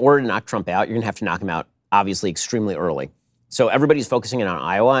in order to knock Trump out, you're going to have to knock him out, obviously, extremely early. So everybody's focusing in on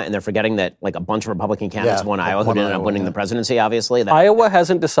Iowa, and they're forgetting that like a bunch of Republican candidates won Iowa who ended up winning the presidency, obviously. Iowa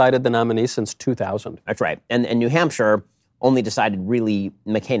hasn't decided the nominee since 2000. That's right. And New Hampshire only decided really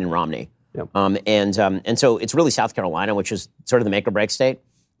McCain and Romney. Yep. And so it's really South Carolina, which is sort of the make or break state.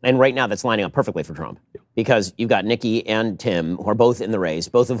 And right now that's lining up perfectly for Trump because you've got Nikki and Tim who are both in the race,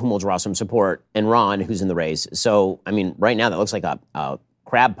 both of whom will draw some support, and Ron who's in the race. So, I mean, right now that looks like a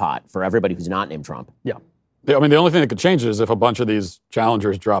crab pot for everybody who's not named Trump. Yeah. I mean, the only thing that could change it is if a bunch of these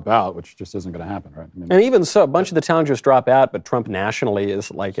challengers drop out, which just isn't going to happen, right? I mean, and even so, a bunch of the challengers drop out, but Trump nationally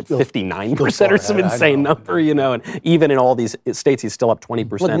is like at 59% or some insane number, and even in all these states, he's still up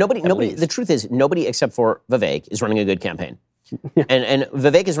 20%. Look, nobody. The truth is, nobody except for Vivek is running a good campaign. And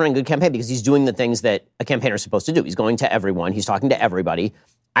Vivek is running a good campaign because he's doing the things that a campaigner is supposed to do. He's going to everyone. He's talking to everybody.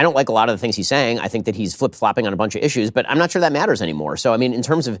 I don't like a lot of the things he's saying. I think that he's flip-flopping on a bunch of issues, but I'm not sure that matters anymore. So, I mean, in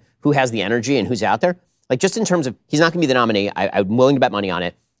terms of who has the energy and who's out there, like just in terms of he's not going to be the nominee, I'm willing to bet money on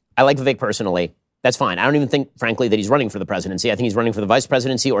it. I like Vivek personally. That's fine. I don't even think, frankly, that he's running for the presidency. I think he's running for the vice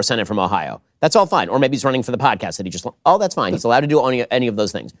presidency or Senate from Ohio. That's all fine. Or maybe he's running for the podcast that he just... Oh, that's fine. He's allowed to do any of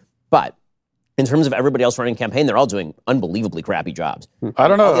those things. But in terms of everybody else running a campaign, they're all doing unbelievably crappy jobs. I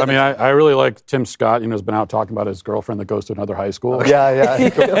don't know. I mean, I really like Tim Scott, has been out talking about his girlfriend that goes to another high school. Yeah.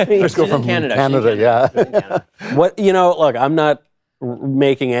 She's in Canada. Yeah. Look, I'm not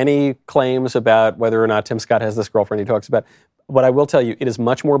making any claims about whether or not Tim Scott has this girlfriend he talks about. But I will tell you, it is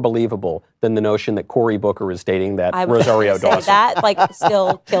much more believable than the notion that Cory Booker is dating that Rosario Dawson. That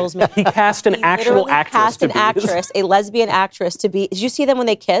still kills me. He cast an actual actress a lesbian actress to be. Did you see them when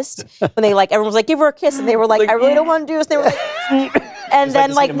they kissed? When they everyone was like, give her a kiss, and they were like, I really don't want to do this. And they were like, and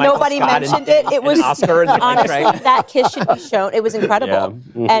then nobody mentioned it. It was Oscar honestly that kiss should be shown. It was incredible,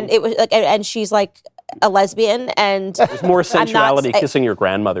 and it was and she's like a lesbian, and there's more sensuality kissing your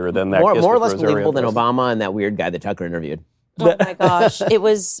grandmother than that. More kiss or with less Rosario believable than Dawson. Obama and that weird guy that Tucker interviewed. Oh my gosh, it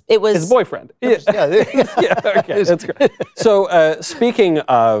was his boyfriend. Okay, that's great. So speaking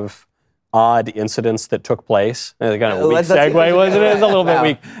of odd incidents that took place, kind of a weak segue, wasn't it? It's a little bit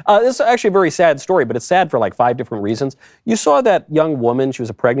weak. This is actually a very sad story, but it's sad for 5 different reasons. You saw that young woman; she was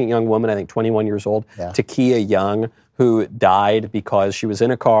a pregnant young woman, I think 21 years old, Takia Young, who died because she was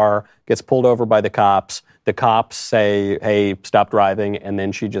in a car, gets pulled over by the cops. The cops say, "Hey, stop driving," and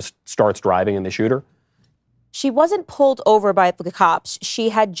then she just starts driving, and they shoot her. She wasn't pulled over by the cops. She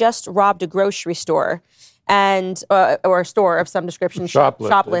had just robbed a grocery store, and or a store of some description,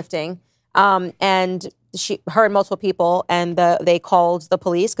 shoplifting. And her and multiple people, and they called the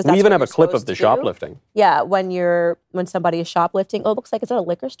police because we even have a clip of the shoplifting. Yeah, when somebody is shoplifting. Oh, it looks like it's at a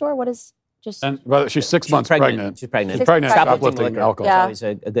liquor store. What is just? And she's 6 months pregnant. She's pregnant. She's pregnant. Shoplifting alcohol. Yeah. It's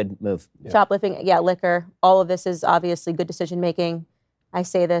always a good move. Shoplifting, liquor. All of this is obviously good decision making. I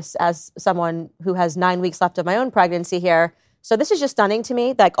say this as someone who has 9 weeks left of my own pregnancy here. So this is just stunning to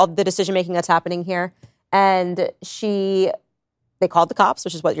me, all the decision making that's happening here. And they called the cops,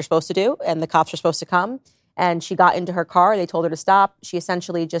 which is what you're supposed to do, and the cops are supposed to come. And she got into her car. They told her to stop. She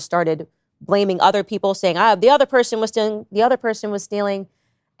essentially just started blaming other people, saying, the other person was stealing. The other person was stealing.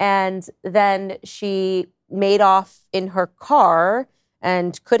 And then she made off in her car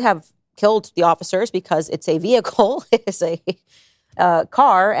and could have killed the officers because it's a vehicle. It's a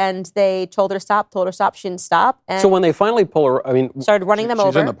car, and they told her to stop. She didn't stop. And so when they finally pull her, started running them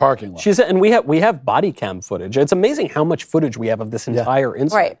over. She's in the parking lot. And we have body cam footage. It's amazing how much footage we have of this entire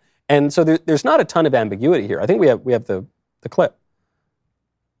incident. Right. And so there's not a ton of ambiguity here. I think we have the clip.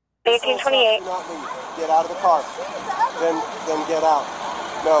 1828. Get out of the car. Then get out.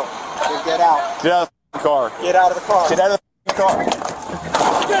 No. Then get out. Get out of the car. Get out of the car. Get out of the car.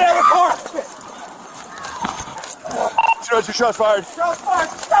 Get out of the car. Shots fired. Shots fired.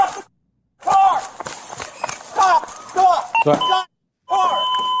 Stop the car. Stop. Stop. Stop the car.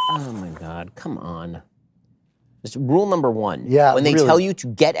 Oh my God! Come on. Just rule number one. Yeah, when they really. tell you to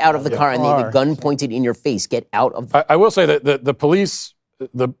get out of the car and they have a gun pointed in your face, get out of. I will say that the police,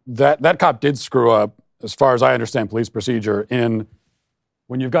 that cop did screw up, as far as I understand police procedure.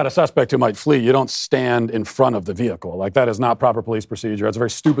 When you've got a suspect who might flee, you don't stand in front of the vehicle. That is not proper police procedure. It's a very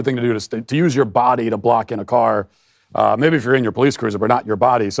stupid thing to do to use your body to block in a car. Maybe if you're in your police cruiser, but not your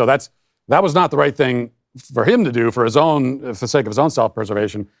body. So that was not the right thing for him to do for the sake of his own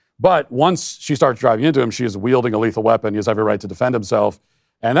self-preservation. But once she starts driving into him, she is wielding a lethal weapon. He has every right to defend himself.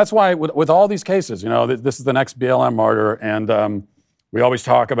 And that's why with all these cases, this is the next BLM martyr. And we always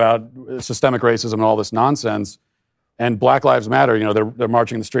talk about systemic racism and all this nonsense. And Black Lives Matter, they're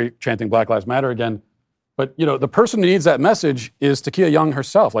marching in the street chanting Black Lives Matter again. But, the person who needs that message is Takia Young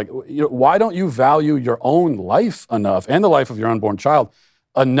herself. Why don't you value your own life enough, and the life of your unborn child,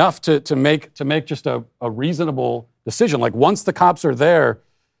 enough to make just a reasonable decision? Once the cops are there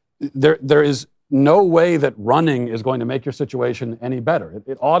is no way that running is going to make your situation any better.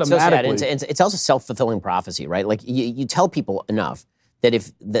 It automatically... So sad. It's also self-fulfilling prophecy, right? You tell people enough that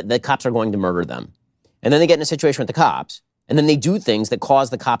if the cops are going to murder them, and then they get in a situation with the cops, and then they do things that cause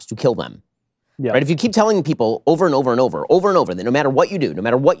the cops to kill them. Yeah. Right? If you keep telling people over and over and over that no matter what you do,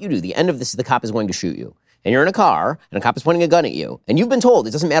 the end of this is the cop is going to shoot you. And you're in a car, and a cop is pointing a gun at you, and you've been told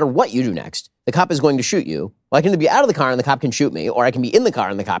it doesn't matter what you do next, the cop is going to shoot you. Well, I can either be out of the car and the cop can shoot me, or I can be in the car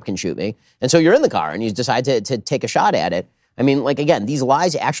and the cop can shoot me. And so you're in the car and you decide to take a shot at it. Again, these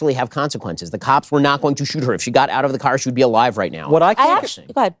lies actually have consequences. The cops were not going to shoot her. If she got out of the car, she would be alive right now. What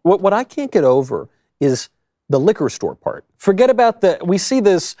I can't get over is the liquor store part. Forget about we see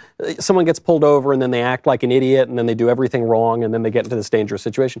this, someone gets pulled over and then they act like an idiot and then they do everything wrong and then they get into this dangerous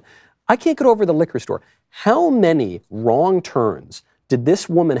situation. I can't get over the liquor store. How many wrong turns did this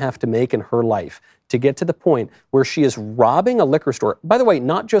woman have to make in her life to get to the point where she is robbing a liquor store? By the way,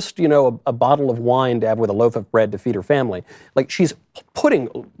 not just, a bottle of wine to have with a loaf of bread to feed her family. She's putting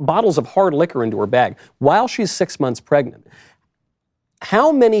bottles of hard liquor into her bag while she's 6 months pregnant.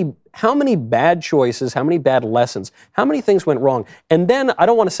 How many bad choices, how many bad lessons, how many things went wrong? And then, I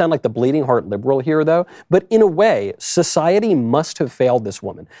don't want to sound like the bleeding heart liberal here, though, but in a way, society must have failed this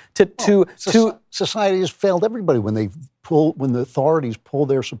woman. Society has failed everybody when the authorities pull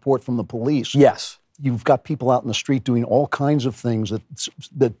their support from the police. Yes. you've got people out in the street doing all kinds of things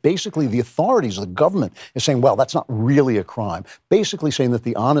that basically the authorities, the government, is saying, well, that's not really a crime. Basically saying that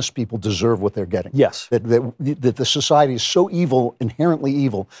the honest people deserve what they're getting. Yes. That the society is so evil, inherently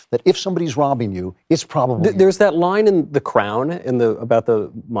evil, that if somebody's robbing you, it's probably There's that line in The Crown about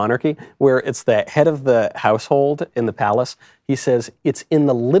the monarchy where it's the head of the household in the palace. He says, it's in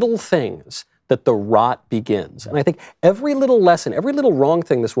the little things that the rot begins. And I think every little lesson, every little wrong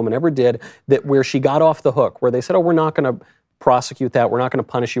thing this woman ever did, that where she got off the hook, where they said, oh, we're not going to prosecute that, we're not going to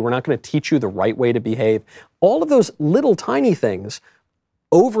punish you, we're not going to teach you the right way to behave. All of those little tiny things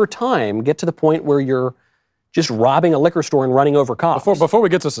over time get to the point where you're just robbing a liquor store and running over cops. Before we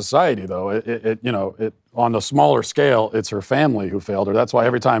get to society, though, it on the smaller scale, it's her family who failed her. That's why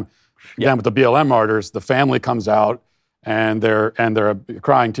every time, again, with the BLM martyrs, the family comes out and they're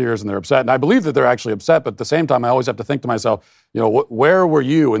crying tears and they're upset. And I believe that they're actually upset, but at the same time, I always have to think to myself, where were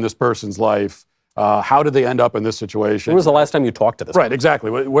you in this person's life? How did they end up in this situation? When was the last time you talked to this Right, person?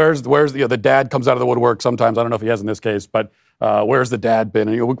 exactly. Where's the dad comes out of the woodwork sometimes. I don't know if he has in this case, but where's the dad been?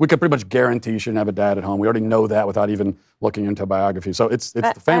 And, we could pretty much guarantee she didn't have a dad at home. We already know that without even looking into a biography. So it's the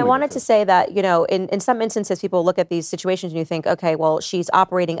family. I wanted to say that, in some instances, people look at these situations and you think, okay, well, she's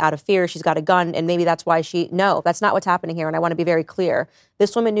operating out of fear. She's got a gun, and maybe that's why no, that's not what's happening here. And I want to be very clear.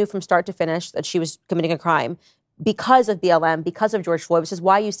 This woman knew from start to finish that she was committing a crime. Because of BLM, because of George Floyd, which is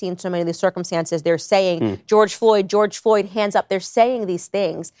why you see in so many of these circumstances, they're saying, George Floyd, hands up. They're saying these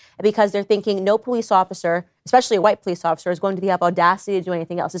things because they're thinking no police officer, especially a white police officer, is going to have audacity to do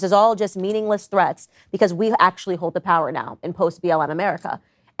anything else. This is all just meaningless threats because we actually hold the power now in post-BLM America.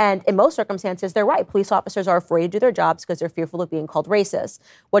 And in most circumstances, they're right. Police officers are afraid to do their jobs because they're fearful of being called racist.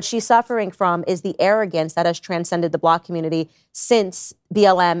 What she's suffering from is the arrogance that has transcended the Black community since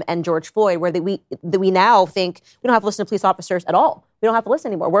BLM and George Floyd, where we now think we don't have to listen to police officers at all. We don't have to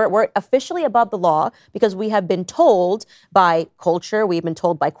listen anymore. We're officially above the law because we have been told by culture, we've been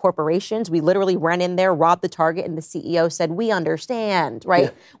told by corporations. We literally ran in there, robbed the Target, and the CEO said, we understand, right? Yeah.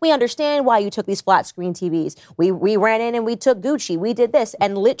 We understand why you took these flat screen TVs. We ran in and we took Gucci. We did this.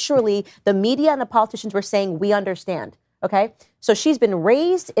 And literally the media and the politicians were saying, we understand. Okay? So she's been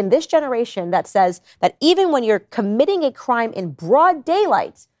raised in this generation that says that even when you're committing a crime in broad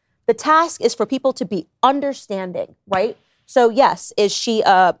daylight, the task is for people to be understanding, right? So yes, is she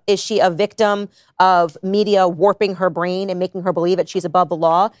a victim of media warping her brain and making her believe that she's above the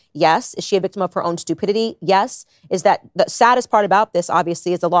law? Yes. Is she a victim of her own stupidity? Yes. Is that the saddest part about this,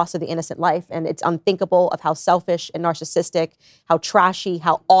 obviously, is the loss of the innocent life. And it's unthinkable of how selfish and narcissistic, how trashy,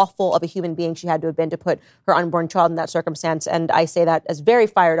 how awful of a human being she had to have been to put her unborn child in that circumstance. And I say that as very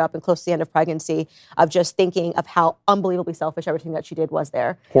fired up and close to the end of pregnancy of just thinking of how unbelievably selfish everything that she did was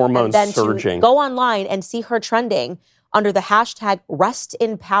there. Hormones and then surging. To go online and see her trending under the hashtag rest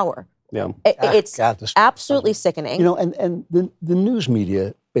in power. Yeah. It's absolutely sickening. And the news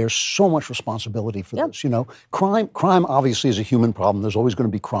media bears so much responsibility for this. Crime obviously is a human problem. There's always going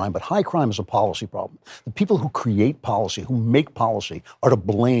to be crime, but high crime is a policy problem. The people who create policy, who make policy, are to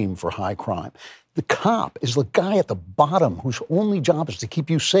blame for high crime. The cop is the guy at the bottom whose only job is to keep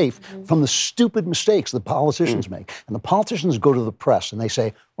you safe from the stupid mistakes that politicians make. And the politicians go to the press and they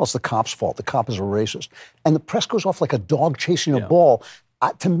say, well, it's the cop's fault. The cop is a racist. And the press goes off like a dog chasing a ball.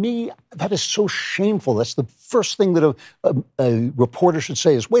 To me, that is so shameful. That's the first thing that a reporter should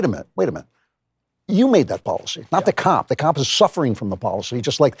say is, wait a minute. You made that policy, not the cop. The cop is suffering from the policy,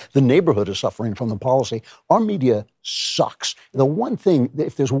 just like the neighborhood is suffering from the policy. Our media sucks.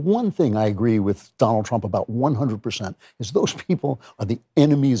 If there's one thing I agree with Donald Trump about 100%, is those people are the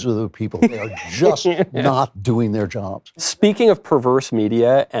enemies of the people. They are just not doing their jobs. Speaking of perverse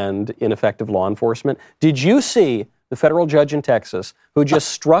media and ineffective law enforcement, did you see the federal judge in Texas who just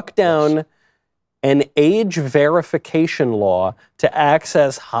struck down an age verification law to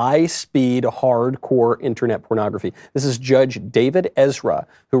access high-speed, hardcore internet pornography? This is Judge David Ezra,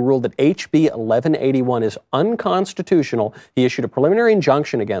 who ruled that HB 1181 is unconstitutional. He issued a preliminary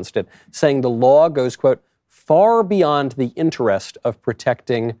injunction against it, saying the law goes, quote, far beyond the interest of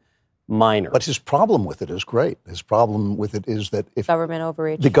protecting minors. But his problem with it is great. His problem with it is that if government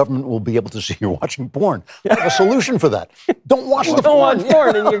overreach, the government will be able to see you're watching porn. I have a solution for that. Don't watch the porn. Don't watch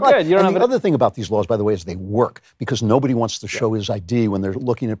porn and you're good. You don't and the other thing about these laws, by the way, is they work because nobody wants to show his ID when they're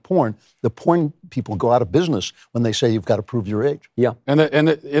looking at porn. The porn people go out of business when they say you've got to prove your age. Yeah. And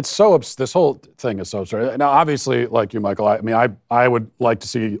it's so, this whole thing is so absurd. Now, obviously, like you, Michael, I would like to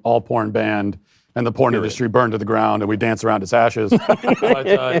see all porn banned and the porn industry burned to the ground and we dance around its ashes. But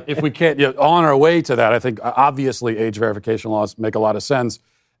if we can't, on our way to that, I think obviously age verification laws make a lot of sense.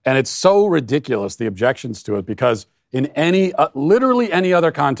 And it's so ridiculous, the objections to it, because in literally any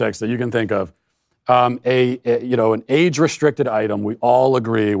other context that you can think of, an age-restricted item, we all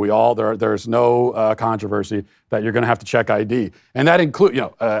agree, there's no controversy that you're going to have to check ID, and that includes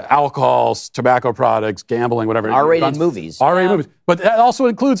alcohol, tobacco products, gambling, whatever. R-rated movies. R-rated movies, but that also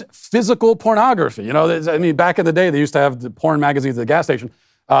includes physical pornography. Back in the day, they used to have the porn magazines at the gas station,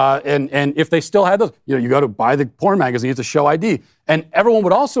 and if they still had those, you go to buy the porn magazines to show ID, and everyone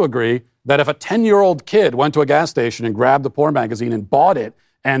would also agree that if a 10-year-old kid went to a gas station and grabbed the porn magazine and bought it,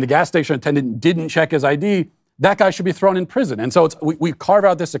 and the gas station attendant didn't check his ID, that guy should be thrown in prison. And so we carve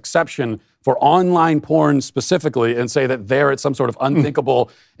out this exception for online porn specifically and say that there it's some sort of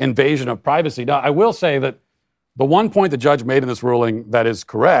unthinkable invasion of privacy. Now, I will say that the one point the judge made in this ruling that is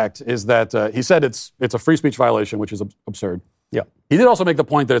correct is that he said it's a free speech violation, which is absurd. Yeah. He did also make the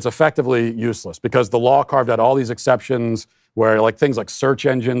point that it's effectively useless because the law carved out all these exceptions where things like search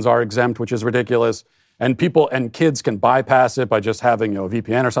engines are exempt, which is ridiculous. And people and kids can bypass it by just having a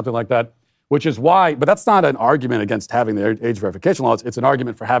VPN or something like that, which is why, but that's not an argument against having the age verification laws. It's an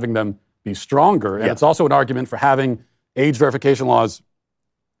argument for having them be stronger. And it's also an argument for having age verification laws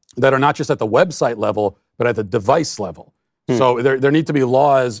that are not just at the website level, but at the device level. So there need to be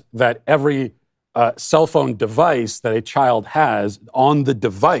laws that every cell phone device that a child has on the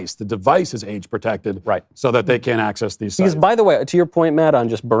device is age protected, right? So that they can't access these sites. Because, by the way, to your point, Matt, on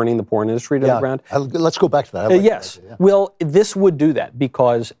just burning the porn industry to the ground. Let's go back to that. Yes. That idea, Well, this would do that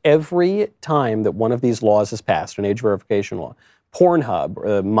because every time that one of these laws is passed, an age verification law, Pornhub,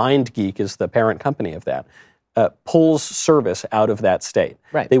 MindGeek is the parent company of that, pulls service out of that state.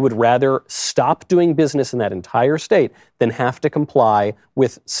 Right. They would rather stop doing business in that entire state than have to comply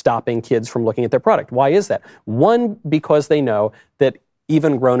with stopping kids from looking at their product. Why is that? One, because they know that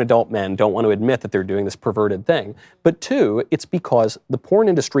even grown adult men don't want to admit that they're doing this perverted thing. But two, it's because the porn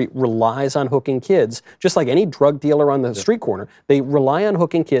industry relies on hooking kids, just like any drug dealer on the street corner. They rely on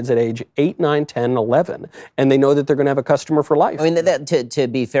hooking kids at age 8, 9, 10, 11, and they know that they're going to have a customer for life. I mean, to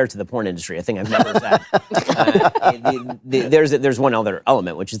be fair to the porn industry, I think I've never said there's one other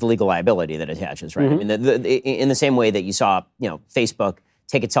element, which is the legal liability that attaches, right? Mm-hmm. I mean, in the same way that you saw, Facebook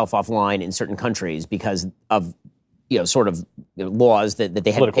take itself offline in certain countries because of laws that they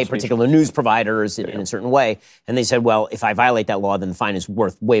had to pay particular news providers in a certain way. And they said, well, if I violate that law, then the fine is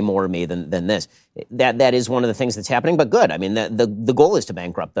worth way more to me than this. That is one of the things that's happening, but good. I mean, the goal is to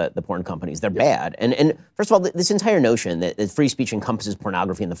bankrupt the porn companies. They're bad. And first of all, this entire notion that free speech encompasses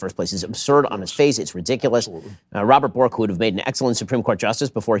pornography in the first place is absurd on its face. It's ridiculous. Robert Bork, who would have made an excellent Supreme Court justice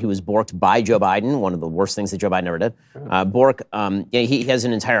before he was borked by Joe Biden, one of the worst things that Joe Biden ever did. Bork, he has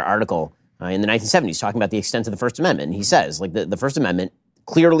an entire article in the 1970s talking about the extent of the First Amendment. And he says, the First Amendment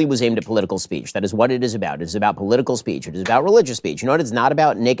clearly was aimed at political speech. That is what it is about. It is about political speech. It is about religious speech. You know what? It's not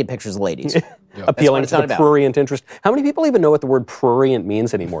about naked pictures of ladies. Appealing to the prurient interest. How many people even know what the word prurient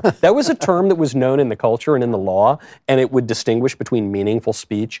means anymore? That was a term that was known in the culture and in the law, and it would distinguish between meaningful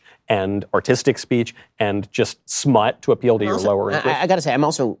speech and artistic speech and just smut to appeal to your lower interest. I got to say, I'm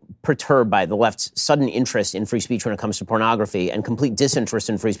also perturbed by the left's sudden interest in free speech when it comes to pornography and complete disinterest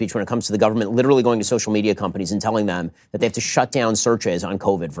in free speech when it comes to the government literally going to social media companies and telling them that they have to shut down searches on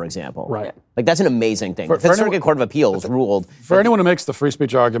COVID, for example. Right. That's an amazing thing. The Fifth Circuit Court of Appeals ruled. For anyone who makes the free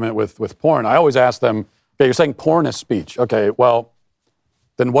speech argument with porn, I always ask them, okay, you're saying porn is speech. Okay, well,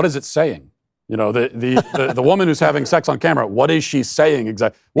 then what is it saying? The woman who's having sex on camera, what is she saying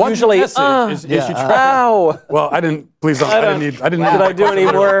exactly? What usually, message is she trying? Ow! Well, I didn't. Please don't. I didn't need. Did I do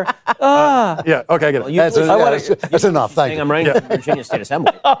any more? Yeah. Okay. I get it. That's enough. Thank you. I'm running for Virginia State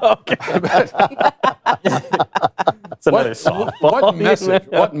Assembly. Okay. That's another softball.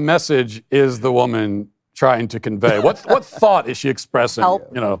 What message is the woman trying to convey? What thought is she expressing?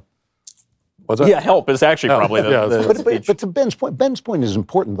 Help. What's that? Yeah, help is actually probably the speech. But to Ben's point is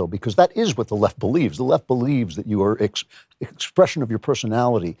important, though, because that is what the left believes. The left believes that your expression of your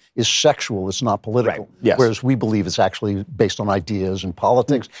personality is sexual, it's not political. Right. Yes. Whereas we believe it's actually based on ideas and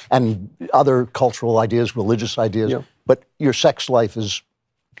politics and other cultural ideas, religious ideas. Yeah. But your sex life is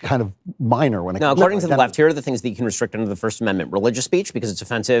kind of minor when it comes to according to the left, here are the things that you can restrict under the First Amendment. Religious speech, because it's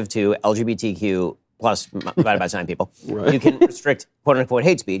offensive to LGBTQ plus divided by 9 people. Right. You can restrict quote-unquote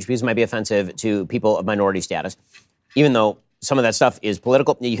hate speech because it might be offensive to people of minority status. Even though some of that stuff is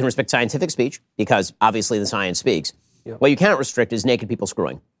political, you can restrict scientific speech because obviously the science speaks. Yeah. What you cannot restrict is naked people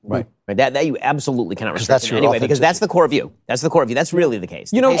screwing. Right. That you absolutely cannot restrict in any way because that's the core of you. That's the core of you. That's really the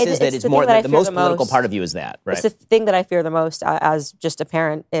case. The case is that it's more the most political part of you is that. Right? It's the thing that I fear the most as just a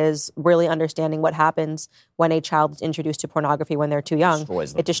parent is really understanding what happens when a child is introduced to pornography when they're too young.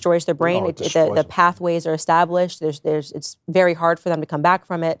 It destroys their brain. The pathways are established. It's very hard for them to come back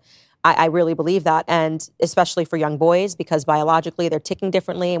from it. I really believe that. And especially for young boys, because biologically they're ticking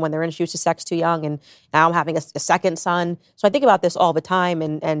differently. And when they're introduced to sex too young, and now I'm having a second son. So I think about this all the time,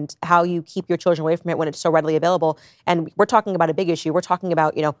 and how you keep your children away from it when it's so readily available. And we're talking about a big issue. We're talking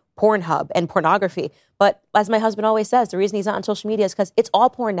about, Pornhub and pornography. But as my husband always says, the reason he's not on social media is because it's all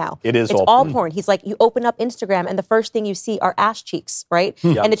porn now. It's all porn. He's like, you open up Instagram and the first thing you see are ass cheeks, right?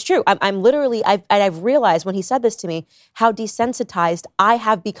 Yeah. And it's true. I'm literally, I've realized when he said this to me, how desensitized I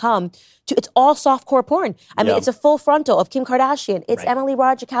have become to, it's all softcore porn. I mean, it's a full frontal of Kim Kardashian. It's Emily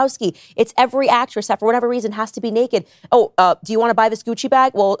Ratajkowski. It's every actress that for whatever reason has to be naked. Oh, do you want to buy this Gucci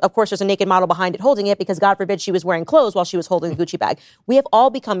bag? Well, of course there's a naked model behind it holding it, because God forbid she was wearing clothes while she was holding the Gucci bag. We have all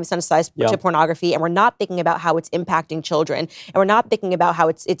become desensitized to pornography, and we're not thinking about how it's impacting children, and we're not thinking about how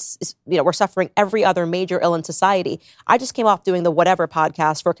it's we're suffering every other major ill in society. I just came off doing the Whatever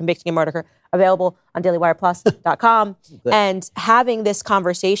podcast for Convicting a Murderer, available on dailywireplus.com, and having this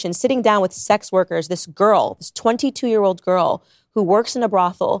conversation, sitting down with sex workers, this 22-year-old girl who works in a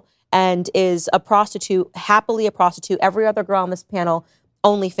brothel and is a prostitute, happily a prostitute. Every other girl on this panel,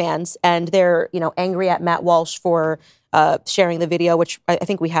 OnlyFans, and they're, angry at Matt Walsh for sharing the video, which I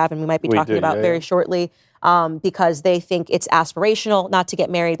think we have and we might be talking about very shortly. Because they think it's aspirational not to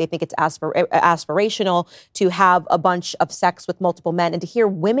get married. They think it's aspirational to have a bunch of sex with multiple men. And to hear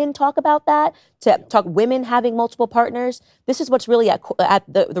women talk about that, to talk women having multiple partners, this is what's really at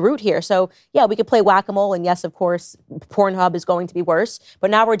the root here. So, yeah, we could play whack-a-mole. And yes, of course, Pornhub is going to be worse. But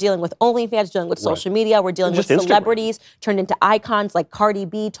now we're dealing with OnlyFans, dealing with social media. We're dealing with celebrities turned into icons like Cardi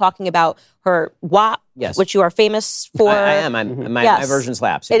B talking about her WAP, which you are famous for. I am. My version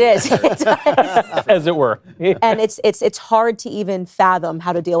slaps. It is. As it were. And it's hard to even fathom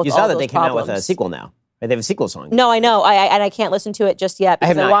how to deal with all those problems. You saw that they came out with a sequel now. They have a sequel song. No, I know. I can't listen to it just yet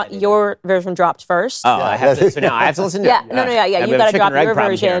because I want your version dropped first. Oh, I have to. So now I have to listen to it. Yeah. You got to drop your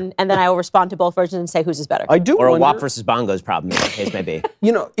version, and then I will respond to both versions and say whose is better. I do. Or wonder, a WAP versus Bongos problem, as the case may be.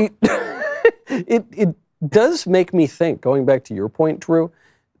 It does make me think, going back to your point, Drew,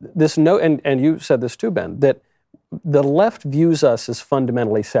 this and you said this too, Ben, that the left views us as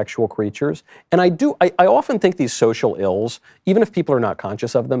fundamentally sexual creatures. And I often think these social ills, even if people are not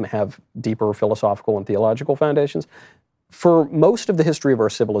conscious of them, have deeper philosophical and theological foundations. For most of the history of our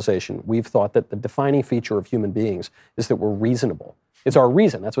civilization, we've thought that the defining feature of human beings is that we're reasonable. It's our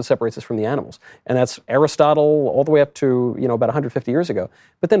reason. That's what separates us from the animals. And that's Aristotle all the way up to, about 150 years ago.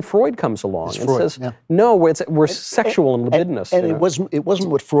 But then Freud comes along and says, no, we're sexual and libidinous. And it wasn't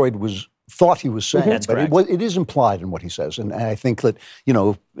what Freud thought he was saying, That's but correct. it is implied in what he says. And I think that,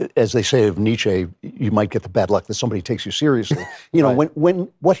 as they say of Nietzsche, you might get the bad luck that somebody takes you seriously. When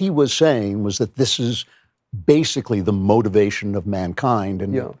what he was saying was that this is basically the motivation of mankind,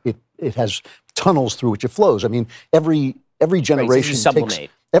 and it has tunnels through which it flows. I mean, every generation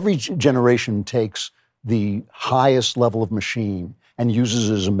takes the highest level of machine and uses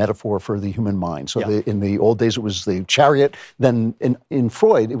it as a metaphor for the human mind. So in the old days, it was the chariot. Then in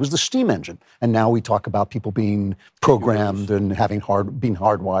Freud, it was the steam engine. And now we talk about people being programmed and being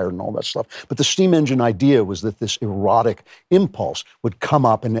hardwired and all that stuff. But the steam engine idea was that this erotic impulse would come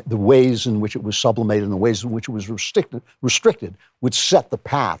up, and the ways in which it was sublimated and the ways in which it was restricted would set the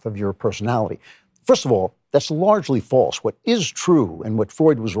path of your personality. First of all, that's largely false. What is true, and what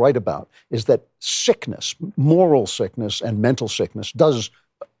Freud was right about, is that sickness, moral sickness and mental sickness, does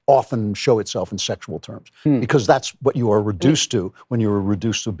often show itself in sexual terms, because that's what you are reduced to when you are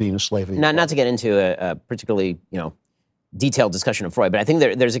reduced to being a slave of your Not to get into a particularly detailed discussion of Freud, but I think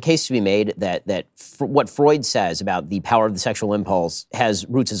there's a case to be made that what Freud says about the power of the sexual impulse has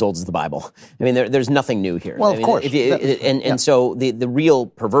roots as old as the Bible. I mean, there's nothing new here. Well, of course. So the real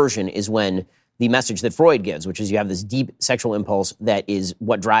perversion is when the message that Freud gives, which is you have this deep sexual impulse that is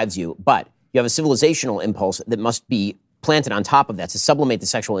what drives you, but you have a civilizational impulse that must be planted on top of that to sublimate the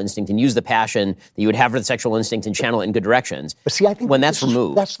sexual instinct and use the passion that you would have for the sexual instinct and channel it in good directions. But see, I think when that's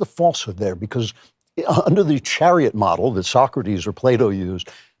removed, that's the falsehood there, because under the chariot model that Socrates or Plato used,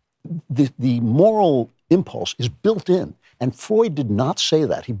 the moral impulse is built in. And Freud did not say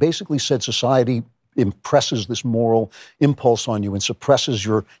that. He basically said society impresses this moral impulse on you and suppresses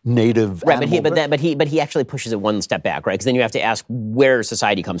your native animal. But he actually pushes it one step back, right? Because then you have to ask where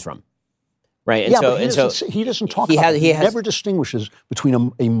society comes from, right? And he doesn't talk about it. He never distinguishes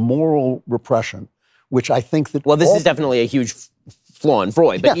between a moral repression, which I think that... Well, this is definitely a huge flaw in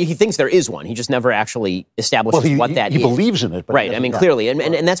Freud, but he thinks there is one. He just never actually establishes what that is. He believes in it. But right, I mean, clearly.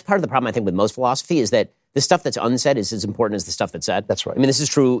 And that's part of the problem, I think, with most philosophy is that the stuff that's unsaid is as important as the stuff that's said. That's right. I mean, this is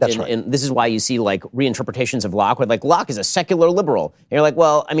true. And this is why you see, like, reinterpretations of Locke, where, like, Locke is a secular liberal. And you're like,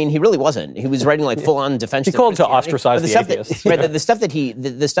 well, I mean, he really wasn't. He was writing, like, full-on defense. He called to ostracize the atheists.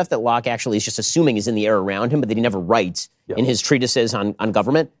 The stuff that Locke actually is just assuming is in the air around him, but that he never writes in his treatises on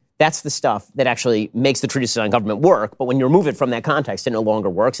government. That's the stuff that actually makes the treatises on government work. But when you remove it from that context, it no longer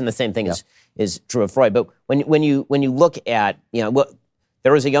works. And the same thing is true of Freud. But when you look at,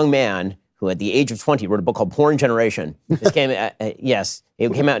 there was a young man who at the age of 20 wrote a book called Porn Generation. This came,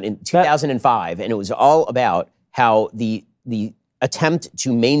 it came out in 2005, and it was all about how the attempt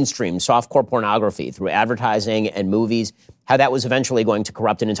to mainstream softcore pornography through advertising and movies, how that was eventually going to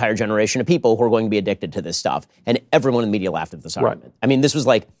corrupt an entire generation of people who are going to be addicted to this stuff. And everyone in the media laughed at this argument. Right. I mean, this was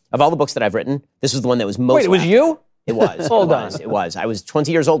like, of all the books that I've written, this was the one that was most Wait, it was you? It was. Hold on. It was. I was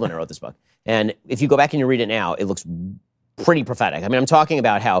 20 years old when I wrote this book. And if you go back and you read it now, it looks pretty prophetic. I mean, I'm talking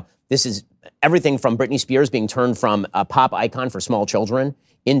about how this is everything from Britney Spears being turned from a pop icon for small children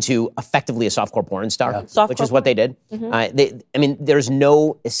into effectively a softcore porn star, which is what they did. Mm-hmm. There's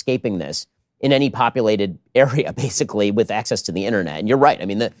no escaping this in any populated area, basically, with access to the internet. And you're right. I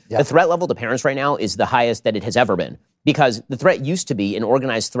mean, the threat level to parents right now is the highest that it has ever been, because the threat used to be an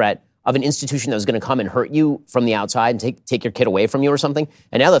organized threat of an institution that was going to come and hurt you from the outside and take your kid away from you or something.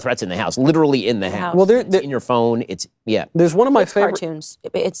 And now the threat's in the house, literally in the house. Well, it's in your phone. There's one of my favorite cartoons.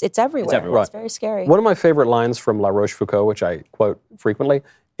 It's everywhere. It's very scary. One of my favorite lines from La Rochefoucauld, which I quote frequently,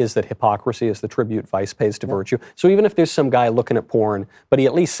 is that hypocrisy is the tribute vice pays to virtue. So even if there's some guy looking at porn, but he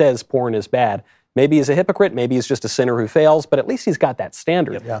at least says porn is bad, maybe he's a hypocrite, maybe he's just a sinner who fails, but at least he's got that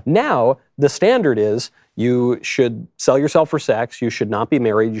standard. Now, the standard is you should sell yourself for sex, you should not be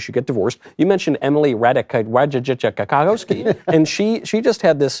married, you should get divorced. You mentioned Emily Ratajkowski, and she just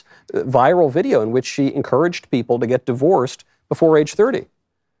had this viral video in which she encouraged people to get divorced before age 30.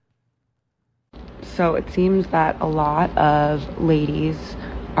 So it seems that a lot of ladies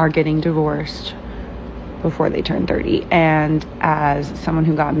are getting divorced before they turn 30. And as someone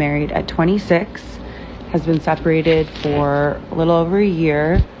who got married at 26, has been separated for a little over a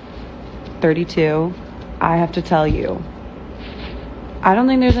year, 32, I have to tell you, I don't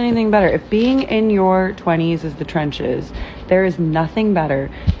think there's anything better. If being in your 20s is the trenches, there is nothing better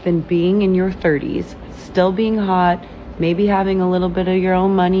than being in your 30s, still being hot, maybe having a little bit of your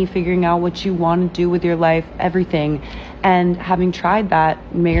own money, figuring out what you want to do with your life, everything, and having tried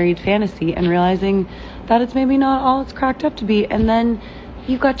that married fantasy and realizing that it's maybe not all it's cracked up to be, and then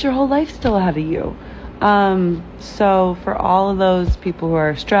you've got your whole life still ahead of you. So for all of those people who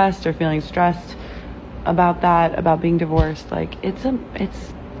are stressed or feeling stressed about that, about being divorced, like it's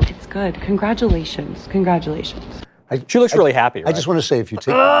good. Congratulations. She looks really happy, right? I just want to say, if you take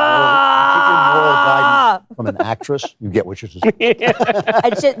your moral guidance from an actress, you get what you're deserve.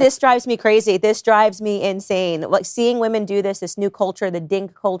 This drives me crazy. This drives me insane. Like seeing women do this new culture, the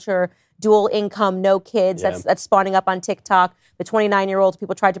dink culture, dual income, no kids, that's spawning up on TikTok. The 29-year-old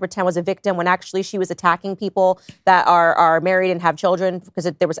people tried to pretend was a victim when actually she was attacking people that are married and have children, because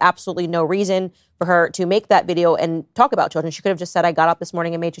there was absolutely no reason for her to make that video and talk about children. She could have just said, I got up this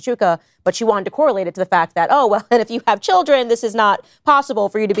morning and made shakshuka, but she wanted to correlate it to the fact that, and if you have children, this is not possible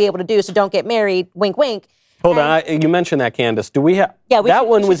for you to be able to do, so don't get married, wink, wink. Hold on, you mentioned that, Candace. Do we have... that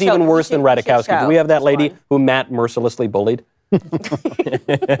one was even worse than Ratajkowski. Do we have that lady who Matt mercilessly bullied?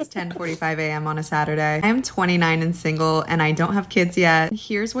 It's 10:45 a.m. on a Saturday. I am 29 and single, and I don't have kids yet.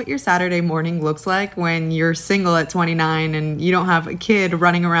 Here's what your Saturday morning looks like when you're single at 29 and you don't have a kid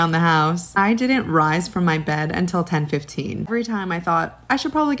running around the house. I didn't rise from my bed until 10:15. Every time I thought, I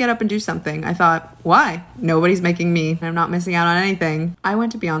should probably get up and do something. I thought, why? Nobody's making me. I'm not missing out on anything. I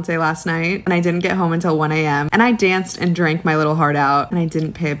went to Beyonce last night, and I didn't get home until 1 a.m. And I danced and drank my little heart out, and I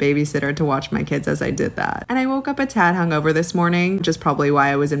didn't pay a babysitter to watch my kids as I did that. And I woke up a tad hungover this morning, which is probably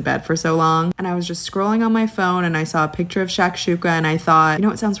why I was in bed for so long. And I was just scrolling on my phone, and I saw a picture of shakshuka, and I thought, you know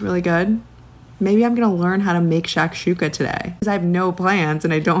what sounds really good? Maybe I'm gonna learn how to make shakshuka today. Because I have no plans,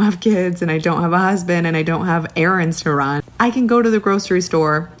 and I don't have kids, and I don't have a husband, and I don't have errands to run. I can go to the grocery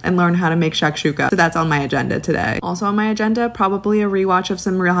store and learn how to make shakshuka. So that's on my agenda today. Also on my agenda, probably a rewatch of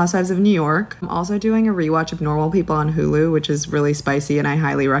some Real Housewives of New York. I'm also doing a rewatch of Normal People on Hulu, which is really spicy and I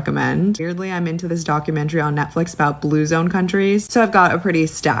highly recommend. Weirdly, I'm into this documentary on Netflix about blue zone countries. So I've got a pretty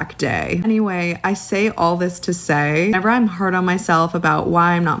stacked day. Anyway, I say all this to say, whenever I'm hard on myself about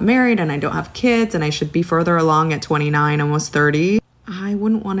why I'm not married and I don't have kids and I should be further along at 29, almost 30, I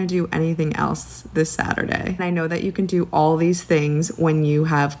wouldn't want to do anything else this Saturday. And I know that you can do all these things when you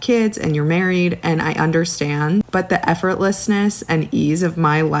have kids and you're married, and I understand, but the effortlessness and ease of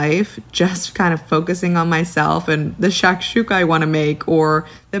my life, just kind of focusing on myself and the shakshuka I want to make or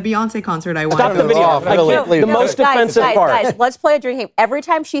the Beyonce concert I want to go to. Stop the video. The most offensive part. Guys, let's play a drinking game. Every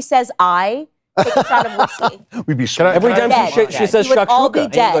time she says I, take a shot of whiskey. We'd be every time she says we would all be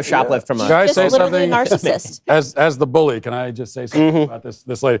shakshuka. dead. Go shoplift from a... Can I Just say literally something? a narcissist. As the bully, can I just say something about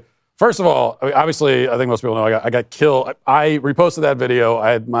this lady? First of all, I mean, obviously, I think most people know I got killed. I reposted that video.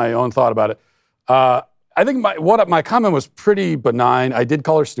 I had my own thought about it. I think my comment was pretty benign. I did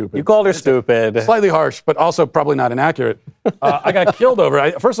call her stupid. You called her stupid. Slightly harsh, but also probably not inaccurate. I got killed over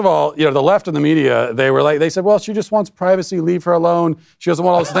it. First of all, the left and the media, they said, well, she just wants privacy, leave her alone. She doesn't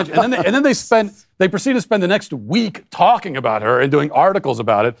want all this attention. And then they proceeded to spend the next week talking about her and doing articles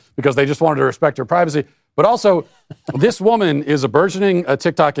about it because they just wanted to respect her privacy. But also, this woman is a burgeoning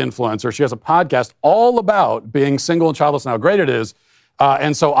TikTok influencer. She has a podcast all about being single and childless and how great it is.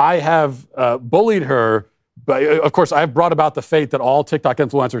 And so I have bullied her. But of course, I've brought about the fate that all TikTok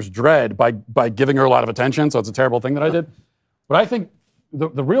influencers dread by giving her a lot of attention. So it's a terrible thing that I did. But I think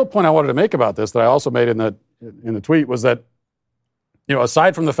the real point I wanted to make about this that I also made in the tweet was that,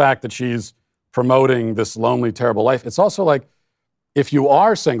 aside from the fact that she's promoting this lonely, terrible life, it's also like if you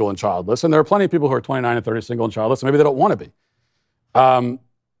are single and childless, and there are plenty of people who are 29 and 30 single and childless, and maybe they don't want to be,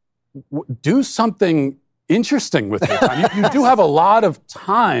 do something interesting with your time. You do have a lot of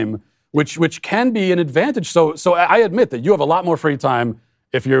time, which can be an advantage. So I admit that you have a lot more free time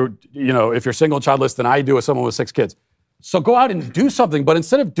if you're single and childless than I do as someone with 6 kids. So go out and do something, but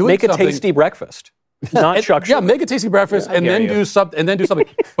instead of doing Make something, a tasty breakfast. Not shakshuka. Yeah, make a tasty breakfast and then do something.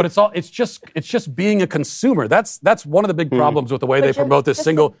 But it's just being a consumer. That's one of the big problems with the way they promote this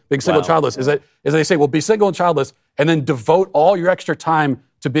being single and childless is that they say, well, be single and childless and then devote all your extra time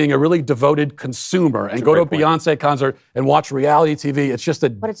to being a really devoted consumer and go to a Beyonce concert and watch reality TV. It's just a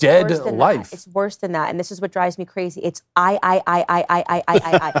dead life. It's worse than that. And this is what drives me crazy. It's I.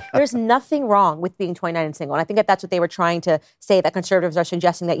 There's nothing wrong with being 29 and single. And I think that's what they were trying to say, that conservatives are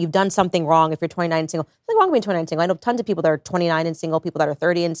suggesting that you've done something wrong if you're 29 and single. There's nothing wrong with being 29 and single. I know tons of people that are 29 and single, people that are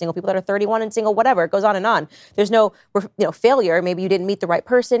 30 and single, people that are 31 and single, whatever. It goes on and on. There's no failure. Maybe you didn't meet the right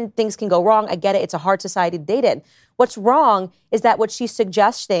person. Things can go wrong. I get it. It's a hard society to date in. What's wrong is that what she's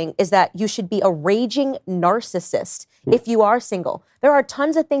suggesting is that you should be a raging narcissist if you are single. There are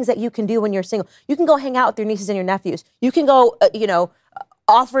tons of things that you can do when you're single. You can go hang out with your nieces and your nephews. You can go,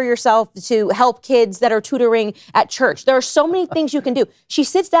 offer yourself to help kids that are tutoring at church. There are so many things you can do. She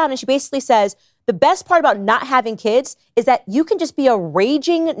sits down and she basically says, the best part about not having kids is that you can just be a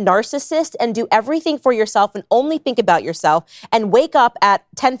raging narcissist and do everything for yourself and only think about yourself and wake up at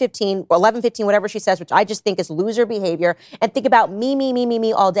 10:15 or 11:15, whatever she says, which I just think is loser behavior, and think about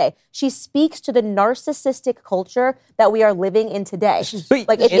me all day. She speaks to the narcissistic culture that we are living in today. It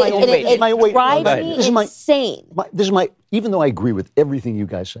drives me insane. Even though I agree with everything you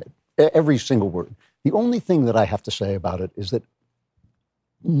guys said, every single word, the only thing that I have to say about it is that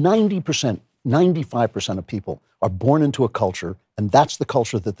 95% of people are born into a culture, and that's the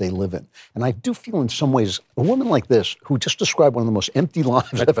culture that they live in. And I do feel in some ways, a woman like this, who just described one of the most empty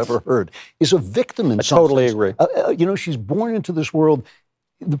lives I've ever heard, is a victim in some totally sense. agree. She's born into this world.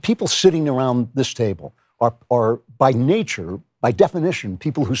 The people sitting around this table are by nature, by definition,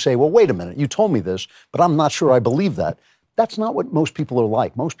 people who say, well, wait a minute, you told me this, but I'm not sure I believe that. That's not what most people are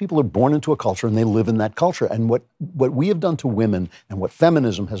like. Most people are born into a culture and they live in that culture. And what we have done to women and what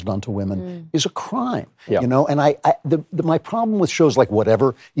feminism has done to women is a crime. Yeah. And my problem with shows like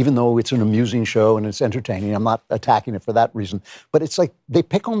Whatever, even though it's an amusing show and it's entertaining, I'm not attacking it for that reason. But it's like they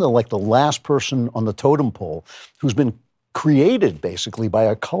pick on the last person on the totem pole who's been created basically by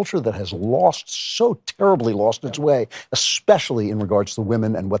a culture that has so terribly lost its way, especially in regards to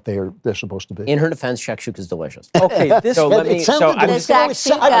women and what they're supposed to be. In her defense, shakshuka is delicious. Okay, I've never had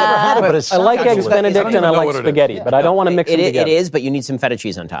it, but I like eggs Benedict and I like spaghetti, but I don't want to mix them together. It is, but you need some feta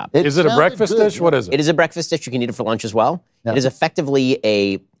cheese on top. Is it a breakfast dish? What is it? It is a breakfast dish. You can eat it for lunch as well. Yeah. It is effectively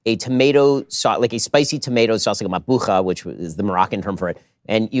a tomato sauce, like a spicy tomato sauce, like a mabucha, which is the Moroccan term for it.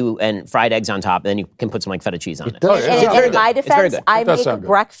 And fried eggs on top, and then you can put some feta cheese on it. In my defense, I make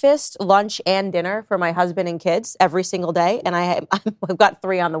breakfast, lunch, and dinner for my husband and kids every single day, and I've got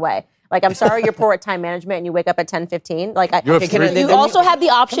 3 on the way. Like, I'm sorry you're poor at time management and you wake up at 10:15. Like, you also have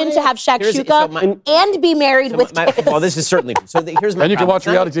the option to have shakshuka and be married with kids. Well, this is certainly true. So here's my And you can watch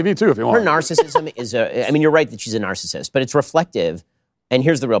reality TV too if you want. Her narcissism is you're right that she's a narcissist, but it's reflective. And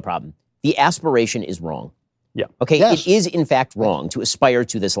here's the real problem. The aspiration is wrong. Yeah. Okay, Yes. it is in fact wrong to aspire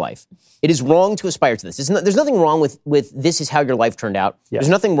to this life. It is wrong to aspire to this. There's nothing wrong with this is how your life turned out. Yeah. There's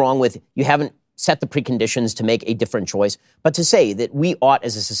nothing wrong with you haven't set the preconditions to make a different choice. But to say that we ought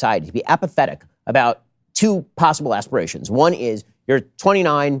as a society to be apathetic about two possible aspirations. One is you're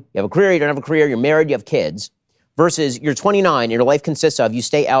 29, you have a career, you don't have a career, you're married, you have kids, versus you're 29 and your life consists of you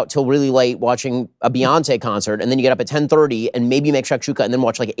stay out till really late watching a Beyonce concert and then you get up at 10:30 and maybe you make shakshuka and then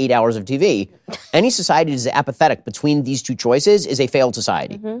watch like 8 hours of TV. Any society that is apathetic between these two choices is a failed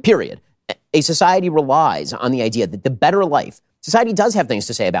society, period. A society relies on the idea that the better life, society does have things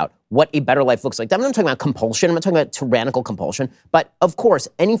to say about what a better life looks like. I'm not talking about compulsion, I'm not talking about tyrannical compulsion, but of course,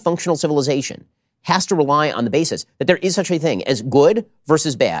 any functional civilization has to rely on the basis that there is such a thing as good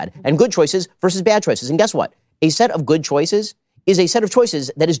versus bad and good choices versus bad choices. And guess what? A set of good choices is a set of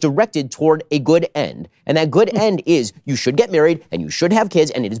choices that is directed toward a good end. And that good end is you should get married and you should have kids,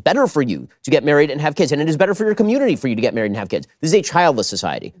 and it is better for you to get married and have kids, and it is better for your community for you to get married and have kids. This is a childless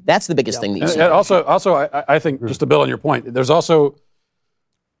society. That's the biggest thing that you see. And also, I think, just to build on your point, there's also,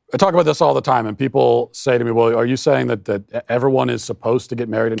 I talk about this all the time, and people say to me, well, are you saying that everyone is supposed to get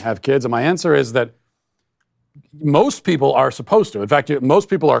married and have kids? And my answer is that most people are supposed to. In fact, most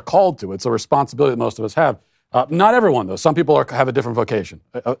people are called to. It's a responsibility that most of us have. Not everyone, though. Some people have a different vocation.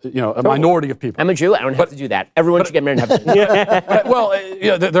 A minority of people. I'm a Jew. I don't have to do that. Everyone should get married and have kids. Well,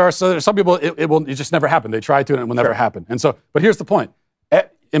 there's some people. It just never happen. They try to, and it will never happen. And so, but here's the point.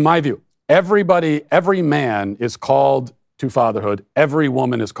 In my view, every man is called to fatherhood. Every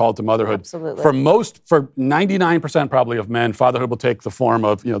woman is called to motherhood. Absolutely. For 99% probably of men, fatherhood will take the form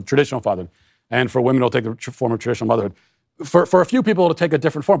of traditional fatherhood, and for women, it'll take the form of traditional motherhood. For a few people, it'll take a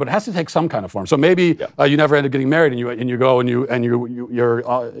different form, but it has to take some kind of form. So maybe you never end up getting married, and you go and you're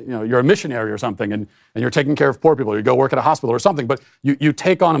a missionary or something, and you're taking care of poor people. Or you go work at a hospital or something, but you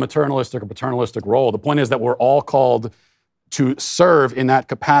take on a maternalistic or paternalistic role. The point is that we're all called to serve in that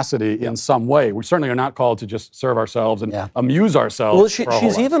capacity in some way. We certainly are not called to just serve ourselves and amuse ourselves. Well, for our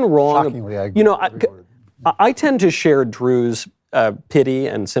she's whole even lives. wrong. Shockingly, I agree. I tend to share Drew's pity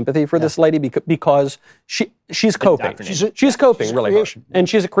and sympathy for this lady because she's coping. She's coping, really. And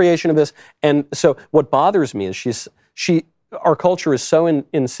she's a creation of this. And so what bothers me is our culture is so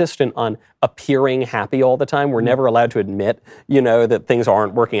insistent on appearing happy all the time. We're never allowed to admit, that things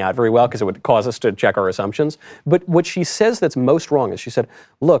aren't working out very well because it would cause us to check our assumptions. But what she says that's most wrong is she said,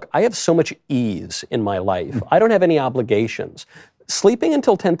 look, I have so much ease in my life. I don't have any obligations. Sleeping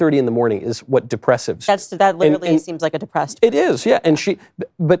until 10:30 in the morning is what depressives do. That literally seems like a depressed It is, yeah.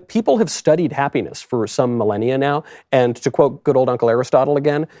 But people have studied happiness for some millennia now. And to quote good old Uncle Aristotle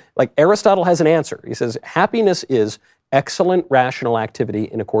again, like Aristotle has an answer. He says, happiness is excellent rational activity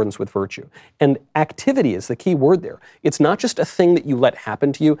in accordance with virtue. And activity is the key word there. It's not just a thing that you let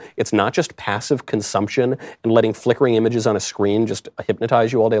happen to you. It's not just passive consumption and letting flickering images on a screen just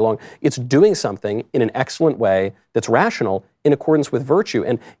hypnotize you all day long. It's doing something in an excellent way that's rational in accordance with virtue.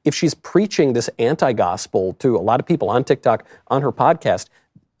 And if she's preaching this anti-gospel to a lot of people on TikTok, on her podcast,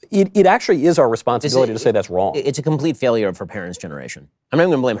 it actually is our responsibility to say that's wrong. It's a complete failure of her parents' generation. I'm not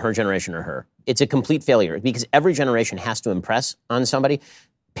even going to blame her generation or her. It's a complete failure because every generation has to impress on somebody.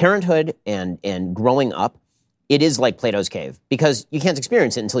 Parenthood and growing up, it is like Plato's cave because you can't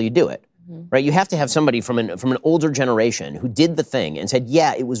experience it until you do it. Right? You have to have somebody from an older generation who did the thing and said,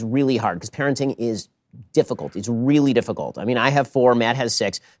 yeah, it was really hard because parenting is difficult. It's really difficult. I mean, I have 4, Matt has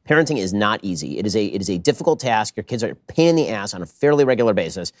 6. Parenting is not easy. It is a difficult task. Your kids are a pain in the ass on a fairly regular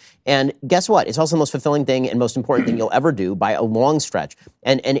basis. And guess what? It's also the most fulfilling thing and most important thing you'll ever do by a long stretch.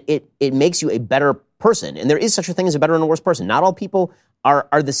 And it makes you a better person. And there is such a thing as a better and a worse person. Not all people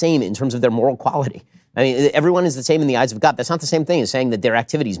are the same in terms of their moral quality. I mean, everyone is the same in the eyes of God. That's not the same thing as saying that their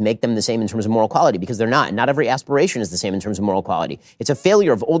activities make them the same in terms of moral quality, because they're not. And not every aspiration is the same in terms of moral quality. It's a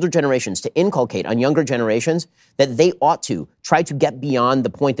failure of older generations to inculcate on younger generations that they ought to try to get beyond the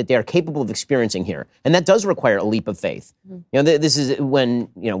point that they are capable of experiencing here. And that does require a leap of faith. This is when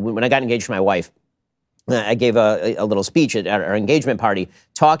I got engaged to my wife, I gave a little speech at our engagement party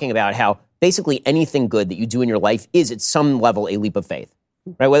talking about how basically anything good that you do in your life is at some level a leap of faith.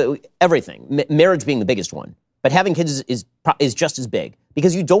 Right, everything, marriage being the biggest one, but having kids is just as big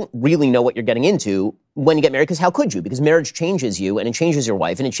because you don't really know what you're getting into when you get married. Because how could you? Because marriage changes you and it changes your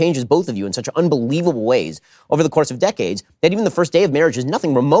wife and it changes both of you in such unbelievable ways over the course of decades that even the first day of marriage is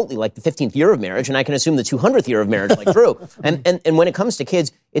nothing remotely like the 15th year of marriage, and I can assume the 200th year of marriage like Drew. And when it comes to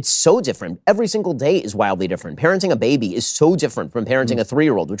kids, it's so different. Every single day is wildly different. Parenting a baby is so different from parenting a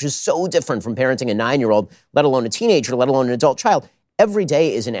 3-year-old, which is so different from parenting a 9-year-old, let alone a teenager, let alone an adult child. Every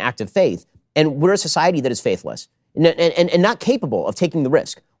day is an act of faith, and we're a society that is faithless. and not capable of taking the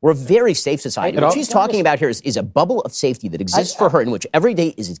risk. We're a very safe society. What she's talking about here is a bubble of safety that exists for her in which every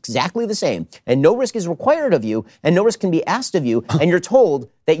day is exactly the same, and no risk is required of you, and no risk can be asked of you, and you're told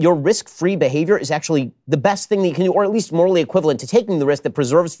that your risk-free behavior is actually the best thing that you can do, or at least morally equivalent to taking the risk that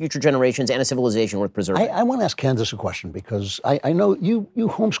preserves future generations and a civilization worth preserving. I want to ask Candace a question because I know you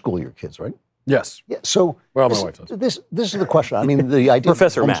homeschool your kids, right? Yes. Yeah. So, well, my wife does. This is the question. I mean, the idea.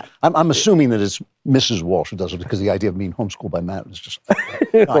 Professor Matt. I'm assuming that it's Mrs. Walsh who does it because the idea of being homeschooled by Matt is just.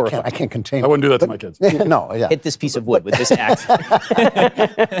 No, I can't contain. I wouldn't do that to my kids. No. Yeah. Hit this piece of wood with this axe.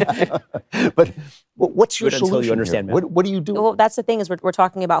 But what's your solution? Until you understand, here? What do you do? Well, that's the thing is we're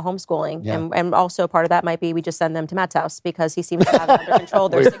talking about homeschooling, and also part of that might be we just send them to Matt's house because he seems to have it under control.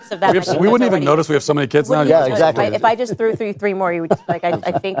 There's 6 of them. We wouldn't even notice we have so many kids now. Yeah, exactly. If I just threw 3 more, you would just like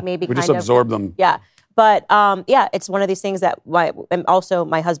I think maybe we kind just of absorb them. Yeah. But it's one of these things that and also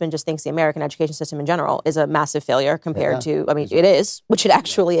my husband just thinks the American education system in general is a massive failure compared to, I mean, it is, which it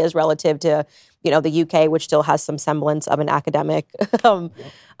actually is relative to, the UK, which still has some semblance of an academic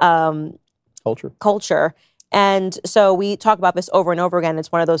culture. And so we talk about this over and over again.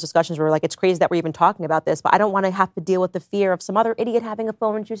 It's one of those discussions where we're like, it's crazy that we're even talking about this, but I don't want to have to deal with the fear of some other idiot having a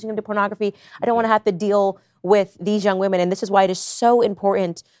phone and introducing him to pornography. I don't want to have to deal with these young women. And this is why it is so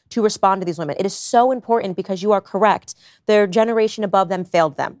important to respond to these women. It is so important because you are correct. Their generation above them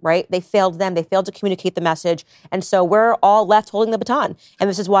failed them, right? They failed them. They failed to communicate the message. And so we're all left holding the baton. And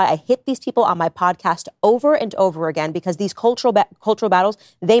this is why I hit these people on my podcast over and over again, because these cultural battles,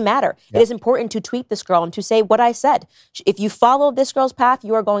 they matter. Yeah. It is important to tweet this girl and to say what I said. If you follow this girl's path,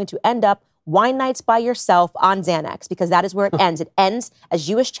 you are going to end up wine nights by yourself on Xanax, because that is where it ends. It ends as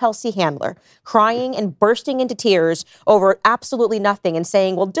you as Chelsea Handler, crying and bursting into tears over absolutely nothing and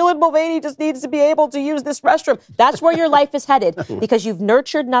saying, well, Dylan Mulvaney just needs to be able to use this restroom. That's where your life is headed, because you've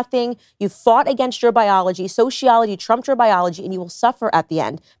nurtured nothing. You've fought against your biology. Sociology trumped your biology, and you will suffer at the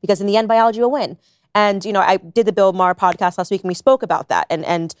end, because in the end, biology will win. And, I did the Bill Maher podcast last week, and we spoke about that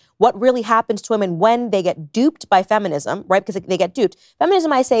and what really happens to women when they get duped by feminism, right? Because they get duped.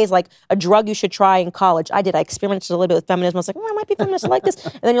 Feminism, I say, is like a drug you should try in college. I experimented a little bit with feminism. I was like, I might be feminist like this.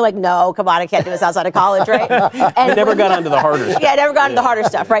 And then you're like, no, come on, I can't do this outside of college, right? And you never got onto the harder stuff. Yeah, I never got into the harder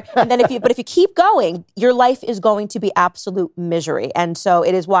stuff, right? And then if you keep going, your life is going to be absolute misery. And so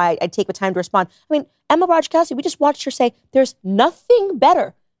it is why I take the time to respond. I mean, Emma Ratajkowski, we just watched her say, there's nothing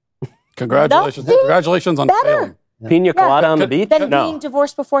better. Congratulations. Congratulations on failing. Pina colada on the beach? Than being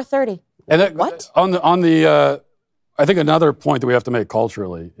divorced before 30. And what? On the I think another point that we have to make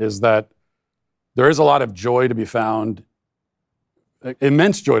culturally is that there is a lot of joy to be found,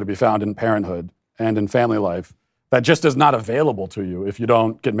 immense joy to be found in parenthood and in family life that just is not available to you if you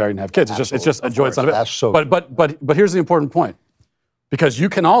don't get married and have kids. It's just a joy. It's not available. But here's the important point. Because you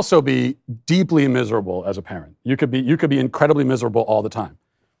can also be deeply miserable as a parent. You could be incredibly miserable all the time.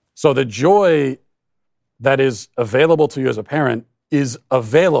 So the joy that is available to you as a parent is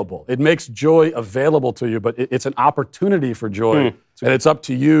available. It makes joy available to you, but it's an opportunity for joy, and it's up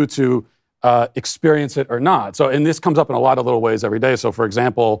to you to experience it or not. So, and this comes up in a lot of little ways every day. So, for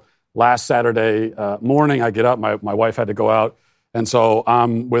example, last Saturday morning, I get up. My wife had to go out, and so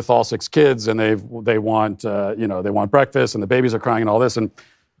I'm with all 6 kids, and they want breakfast, and the babies are crying and all this, and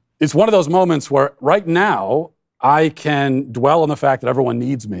it's one of those moments where right now, I can dwell on the fact that everyone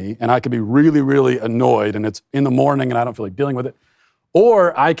needs me, and I can be really, really annoyed, and it's in the morning, and I don't feel like dealing with it.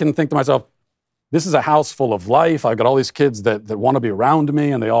 Or I can think to myself, this is a house full of life. I've got all these kids that want to be around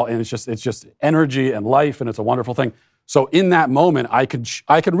me, and it's just energy and life, and it's a wonderful thing. So in that moment, I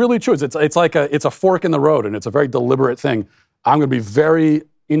could really choose. It's like it's a fork in the road, and it's a very deliberate thing. I'm going to be very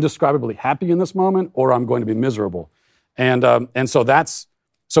indescribably happy in this moment, or I'm going to be miserable, and so that's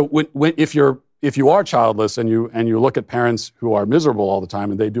so when if you are childless and you look at parents who are miserable all the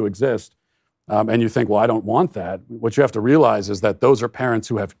time, and they do exist, and you think, well, I don't want that, what you have to realize is that those are parents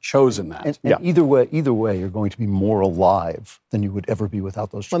who have chosen that. And either way, you're going to be more alive than you would ever be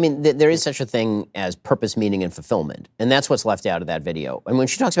without those children. Well, I mean, there is such a thing as purpose, meaning, and fulfillment, and that's what's left out of that video. And when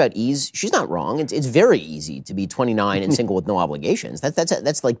she talks about ease, she's not wrong. It's very easy to be 29 and single with no obligations.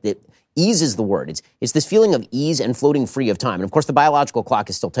 That's like the ease is the word. It's this feeling of ease and floating free of time. And of course, the biological clock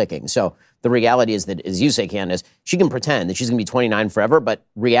is still ticking. So the reality is that, as you say, Candace, she can pretend that she's going to be 29 forever, but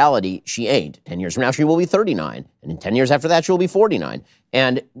reality, she ain't. 10 years from now, she will be 39. And in 10 years after that, she will be 49.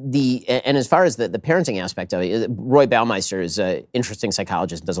 And as far as the parenting aspect of it, Roy Baumeister is an interesting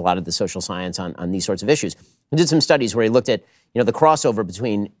psychologist and does a lot of the social science on these sorts of issues. He did some studies where he looked at, the crossover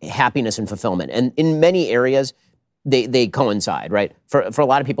between happiness and fulfillment. And in many areas, they coincide, right? For a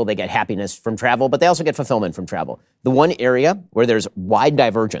lot of people, they get happiness from travel, but they also get fulfillment from travel. The one area where there's wide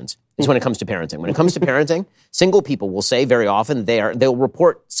divergence is when it comes to parenting. When it comes to parenting, single people will say very often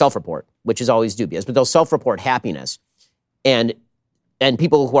they'll self-report, which is always dubious, but they'll self-report happiness. And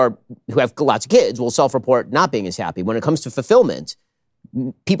people who have lots of kids will self-report not being as happy. When it comes to fulfillment,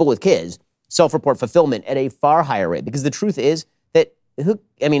 people with kids self-report fulfillment at a far higher rate, because the truth is that who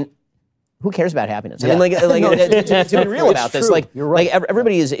cares about happiness? Yeah. I mean, to be real about this, You're right.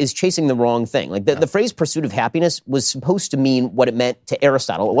 everybody is chasing the wrong thing. The phrase "pursuit of happiness" was supposed to mean what it meant to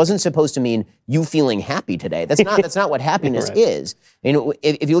Aristotle. It wasn't supposed to mean you feeling happy today. That's not what happiness Right. is.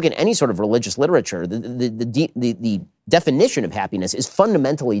 If you look at any sort of religious literature, the definition of happiness is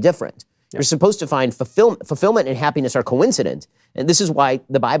fundamentally different. Yep. You're supposed to find fulfillment and happiness are coincident, and this is why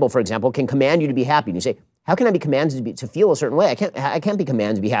the Bible, for example, can command you to be happy. And you say, how can I be commanded to feel a certain way? I can't be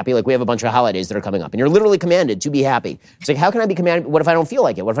commanded to be happy. Like, we have a bunch of holidays that are coming up, and you're literally commanded to be happy. It's like, how can I be commanded? What if I don't feel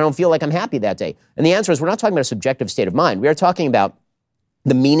like it? What if I don't feel like I'm happy that day? And the answer is, we're not talking about a subjective state of mind. We are talking about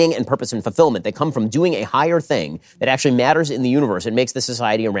the meaning and purpose and fulfillment that come from doing a higher thing that actually matters in the universe and makes the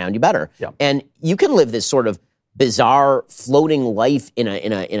society around you better. Yep. And you can live this sort of bizarre floating life in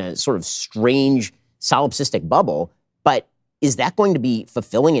a sort of strange solipsistic bubble, but is that going to be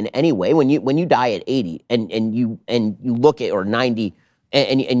fulfilling in any way when you die at 80 and you look at, or 90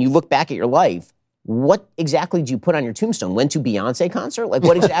 and you look back at your life? What exactly do you put on your tombstone? Went to Beyonce concert? Like,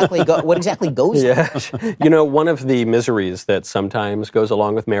 what exactly goes there? Yeah. One of the miseries that sometimes goes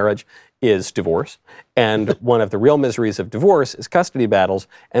along with marriage is divorce. And one of the real miseries of divorce is custody battles.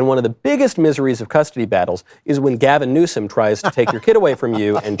 And one of the biggest miseries of custody battles is when Gavin Newsom tries to take your kid away from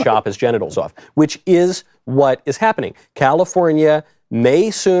you and chop his genitals off, which is what is happening. California may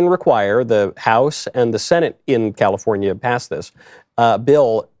soon require, the House and the Senate in California pass this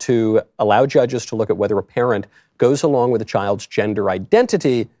bill to allow judges to look at whether a parent goes along with a child's gender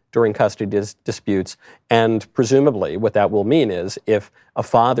identity during custody disputes. And presumably what that will mean is, if a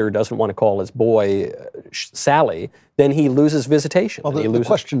father doesn't want to call his boy Sally, then he loses visitation. Well, the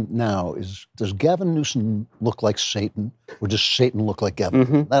question now is, does Gavin Newsom look like Satan, or does Satan look like Gavin?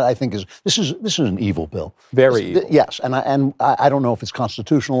 Mm-hmm. That, I think, this is an evil bill. Very evil. Yes, and I don't know if it's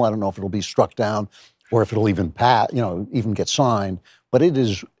constitutional. I don't know if it'll be struck down, or if it'll even pass, even get signed. But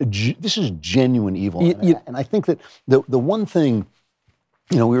this is genuine evil, and I think that the one thing,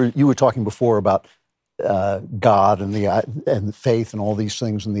 you were talking before about God and the faith and all these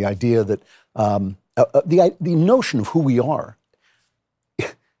things, and the idea that the notion of who we are.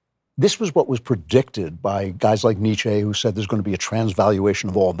 This was what was predicted by guys like Nietzsche, who said there's going to be a transvaluation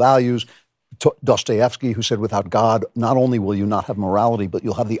of all values. Dostoevsky, who said without God, not only will you not have morality, but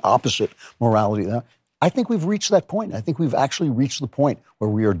you'll have the opposite morality. I think we've reached that point. I think we've actually reached the point where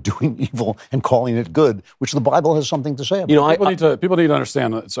we are doing evil and calling it good, which the Bible has something to say about. People need to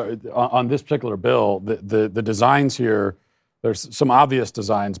understand. Sorry, on this particular bill, the designs here. There's some obvious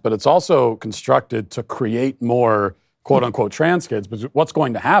designs, but it's also constructed to create more "quote unquote" trans kids. But what's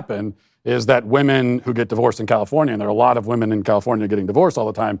going to happen is that women who get divorced in California, and there are a lot of women in California getting divorced all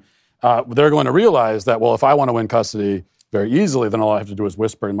the time, they're going to realize that, well, if I want to win custody very easily, then all I have to do is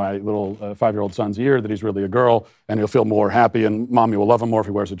whisper in my little 5-year-old son's ear that he's really a girl, and he'll feel more happy, and mommy will love him more if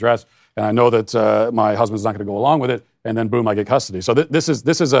he wears a dress. And I know that my husband's not going to go along with it, and then boom, I get custody. So this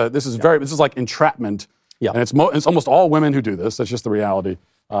is like entrapment, and it's almost all women who do this. That's just the reality.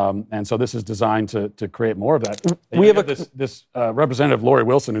 And so this is designed to create more of that. We have this Representative Lori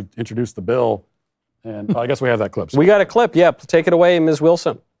Wilson who introduced the bill, and I guess we have that clip. So. We got a clip. Yeah, take it away, Ms.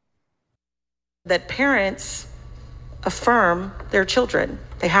 Wilson. That parents affirm their children.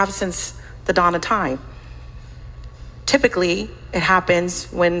 They have since the dawn of time. Typically, it happens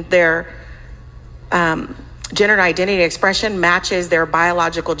when their gender identity expression matches their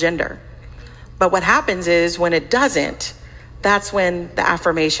biological gender. But what happens is when it doesn't, that's when the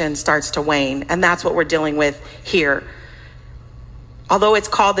affirmation starts to wane. And that's what we're dealing with here. Although it's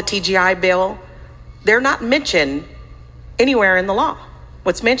called the TGI bill, they're not mentioned anywhere in the law.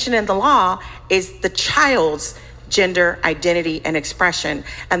 What's mentioned in the law is the child's gender identity and expression,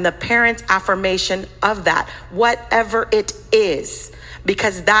 and the parent's affirmation of that, whatever it is,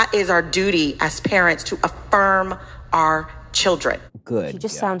 because that is our duty as parents, to affirm our children. Good. He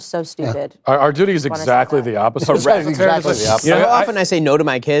just sounds so stupid. Our duty is exactly the opposite. Exactly the opposite. How often I say no to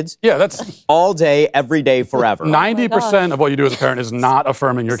my kids? Yeah, that's all day, every day, forever. 90% of what you do as a parent is not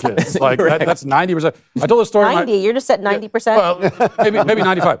affirming your kids. Like that's 90%. I told a story. 90. You're just at 90%. Well, maybe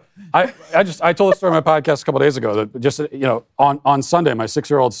 95. I told a story on my podcast a couple of days ago that just on Sunday, my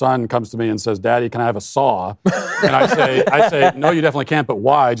 6-year-old son comes to me and says, "Daddy, can I have a saw?" And I say, "No, you definitely can't. But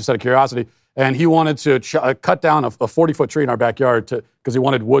why?" Just out of curiosity. and he wanted to cut down a 40-foot tree in our backyard because he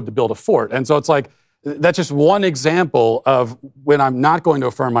wanted wood to build a fort. And so it's like, that's just one example of when I'm not going to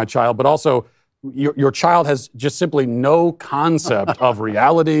affirm my child, but also your child has just simply no concept of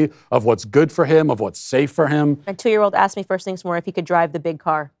reality, of what's good for him, of what's safe for him. My 2-year-old asked me first things more if he could drive the big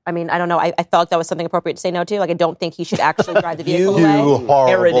car. I mean, I don't know. I felt like that was something appropriate to say no to. Like, I don't think he should actually drive the vehicle away. You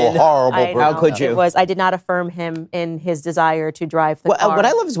horrible person. How could you? I did not affirm him in his desire to drive the car. What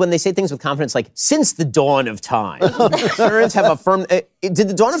I love is when they say things with confidence, like, since the dawn of time. Parents have affirmed. Did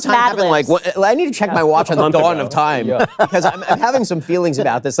the dawn of time happen? Like, I need to check my watch on the dawn of time because I'm having some feelings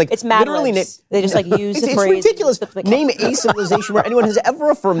about this. Like, it's Mad Libs. They just use the phrase. It's ridiculous. Name a civilization where anyone has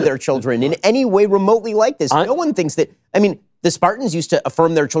ever affirmed their children in any way remotely like this. No one thinks that. I mean, the Spartans used to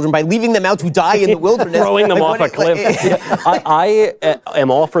affirm their children by leaving them out to die in the wilderness. Throwing them off a cliff. I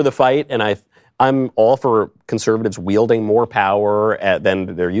am all for the fight, and I'm all for conservatives wielding more power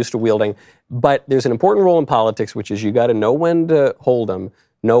than they're used to wielding. But there's an important role in politics, which is you got to know when to hold them,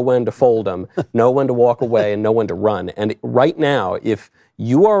 know when to fold them, know when to walk away, and know when to run. And right now, if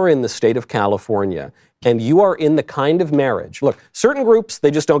you are in the state of California and you are in the kind of marriage, look, certain groups,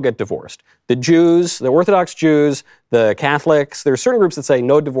 they just don't get divorced. The Jews, the Orthodox Jews, the Catholics, there are certain groups that say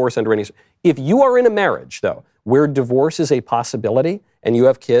no divorce under any. If you are in a marriage, though, where divorce is a possibility and you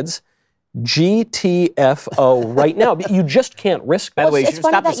have kids, GTFO right now. You just can't risk that. By the way, you should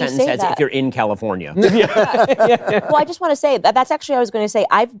stop the sentence as if you're in California. Well, I just want to say that's actually what I was going to say.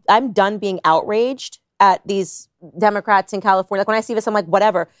 I'm done being outraged at these Democrats in California. Like when I see this, I'm like,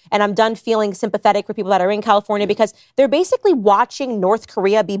 whatever. And I'm done feeling sympathetic for people that are in California because they're basically watching North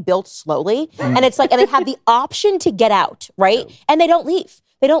Korea be built slowly. And it's like, and they have the option to get out, right? And they don't leave.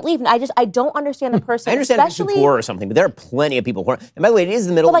 They don't leave. And I don't understand the person. I understand if you're poor or something, but there are plenty of people who are. And by the way, it is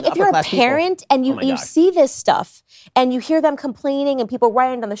the middle of the if you're a parent people. and you see this stuff and you hear them complaining and people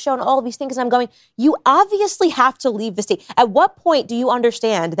writing on the show and all of these things, I'm going, you obviously have to leave the state. At what point do you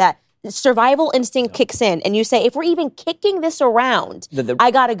understand that survival instinct kicks in and you say, if we're even kicking this around,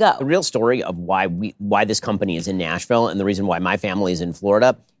 I gotta go. The real story of why this company is in Nashville and the reason why my family is in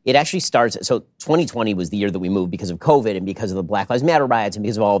Florida, it actually starts, so 2020 was the year that we moved because of COVID and because of the Black Lives Matter riots and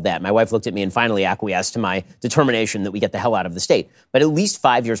because of all of that. My wife looked at me and finally acquiesced to my determination that we get the hell out of the state. But at least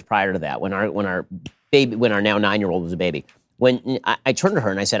 5 years prior to that, when our now 9-year-old was a baby, when I turned to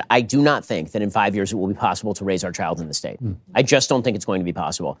her and I said, I do not think that in 5 years it will be possible to raise our child in the state. I just don't think it's going to be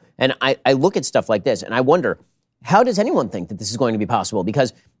possible. And I look at stuff like this and I wonder, how does anyone think that this is going to be possible?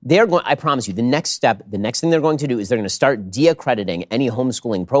 Because I promise you, the next thing they're going to do is they're going to start de-accrediting any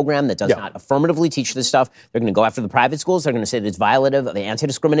homeschooling program that does not affirmatively teach this stuff. They're going to go after the private schools. They're going to say that it's violative of the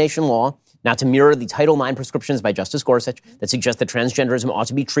anti-discrimination law, not to mirror the Title IX prescriptions by Justice Gorsuch that suggest that transgenderism ought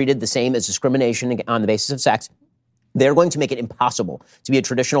to be treated the same as discrimination on the basis of sex. They're going to make it impossible to be a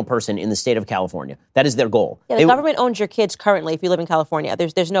traditional person in the state of California. That is their goal. Yeah, the government owns your kids currently if you live in California.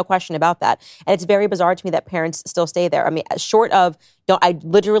 There's no question about that. And it's very bizarre to me that parents still stay there. I mean, short of, I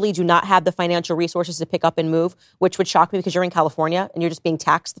literally do not have the financial resources to pick up and move, which would shock me because you're in California and you're just being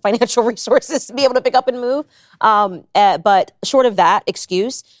taxed the financial resources to be able to pick up and move. But short of that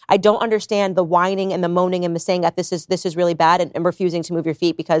excuse, I don't understand the whining and the moaning and the saying that this is really bad and refusing to move your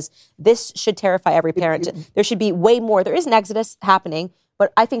feet because this should terrify every parent. There should be way more. There is an exodus happening,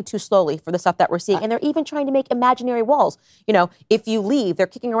 but I think too slowly for the stuff that we're seeing. And they're even trying to make imaginary walls. You know, if you leave, they're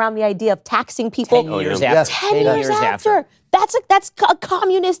kicking around the idea of taxing people 10 years after. 10 years after. That's a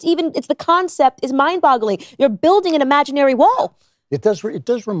communist, even, it's the concept is mind-boggling. You're building an imaginary wall. It does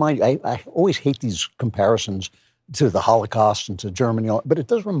remind you, I always hate these comparisons to the Holocaust and to Germany, but it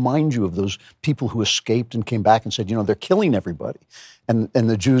does remind you of those people who escaped and came back and said, they're killing everybody. And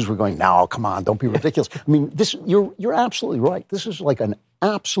the Jews were going, no, come on, don't be ridiculous. I mean, you're absolutely right. This is like an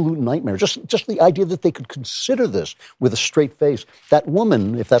absolute nightmare. Just the idea that they could consider this with a straight face. That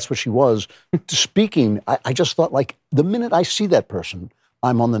woman, if that's what she was, speaking, I just thought, like, the minute I see that person,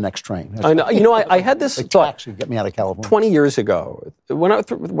 I'm on the next train. I know. I had this thought. Taxi, get me out of California. 20 years ago,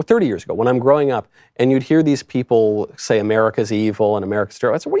 30 years ago, when I'm growing up, and you'd hear these people say America's evil and America's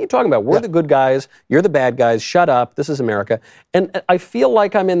terrible. I said, what are you talking about? We're the good guys. You're the bad guys. Shut up. This is America. And I feel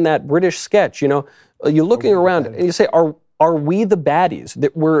like I'm in that British sketch. You're looking around and you say, are we the baddies?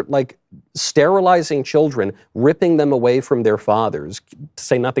 That we're like sterilizing children, ripping them away from their fathers, to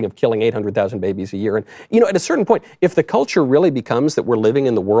say nothing of killing 800,000 babies a year. And, at a certain point, if the culture really becomes that we're living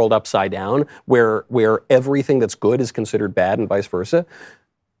in the world upside down, where everything that's good is considered bad and vice versa,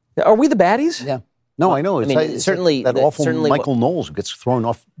 are we the baddies? Yeah. No, I know. It's certainly that awful Michael Knowles who gets thrown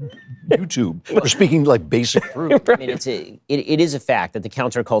off YouTube for speaking like basic truth. I mean, it is a fact that the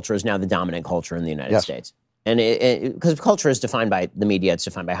counterculture is now the dominant culture in the United States. And because culture is defined by the media, it's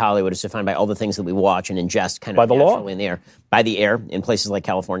defined by Hollywood, it's defined by all the things that we watch and ingest kind of by the law in the air, by the air in places like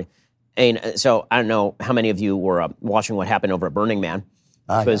California. And so I don't know how many of you were watching what happened over at Burning Man,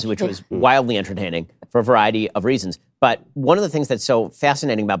 which was wildly entertaining for a variety of reasons. But one of the things that's so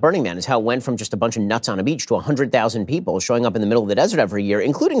fascinating about Burning Man is how it went from just a bunch of nuts on a beach to 100,000 people showing up in the middle of the desert every year,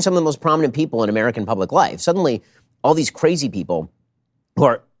 including some of the most prominent people in American public life. Suddenly, all these crazy people who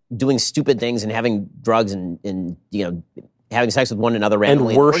are doing stupid things and having drugs and having sex with one another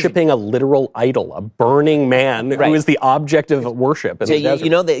randomly. And worshiping a literal idol, a burning man who is the object of worship in the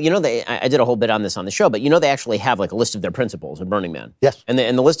desert. I did a whole bit on this on the show, but they actually have like a list of their principles in Burning Man. Yes. And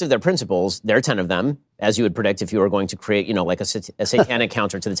the list of their principles, there are 10 of them, as you would predict if you were going to create, like a satanic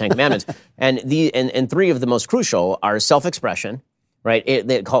counter to the 10 Commandments. And 3 of the most crucial are self-expression, right?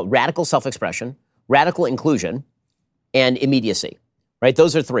 They call it radical self-expression, radical inclusion, and immediacy. Right,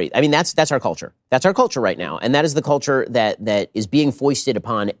 those are 3. I mean, that's our culture. That's our culture right now, and that is the culture that is being foisted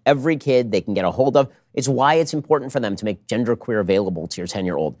upon every kid they can get a hold of. It's why it's important for them to make genderqueer available to your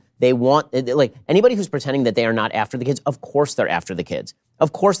 10-year-old. They want, like, anybody who's pretending that they are not after the kids. Of course, they're after the kids.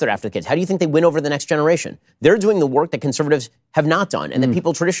 Of course, they're after the kids. How do you think they win over the next generation? They're doing the work that conservatives have not done, and that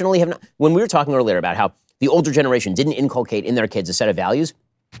people traditionally have not. When we were talking earlier about how the older generation didn't inculcate in their kids a set of values.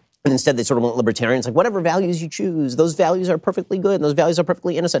 And instead, they sort of went libertarian. It's like, whatever values you choose, those values are perfectly good, and those values are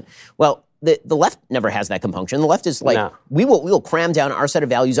perfectly innocent. Well, the left never has that compunction. The left is like, we will cram down our set of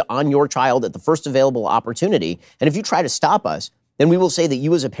values on your child at the first available opportunity. And if you try to stop us, then we will say that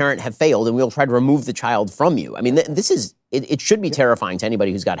you as a parent have failed, and we will try to remove the child from you. I mean, it should be terrifying to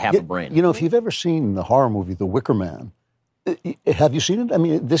anybody who's got half a brain. If you've ever seen the horror movie The Wicker Man, have you seen it? I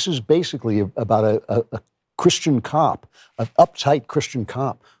mean, this is basically about a Christian cop, an uptight Christian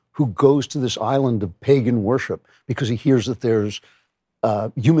cop, who goes to this island of pagan worship because he hears that there's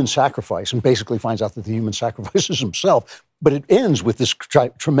human sacrifice and basically finds out that the human sacrifice is himself. But it ends with this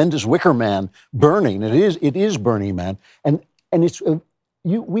tremendous wicker man burning. It is Burning Man. And it's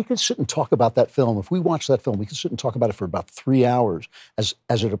we could sit and talk about that film. If we watch that film, we could sit and talk about it for about 3 hours as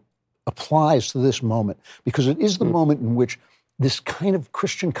it applies to this moment, because it is the moment in which this kind of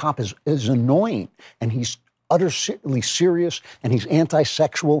Christian cop is annoying, and he's utterly serious, and he's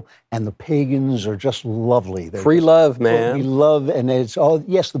anti-sexual, and the pagans are just lovely. They're free love, man. Free love, and it's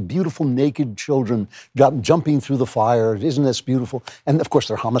the beautiful naked children jumping through the fire. Isn't this beautiful? And of course,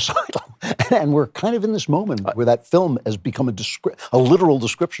 they're homicidal. And we're kind of in this moment where that film has become a literal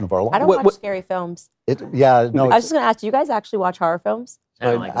description of our life. I don't watch scary films. I was just going to ask, do you guys actually watch horror films?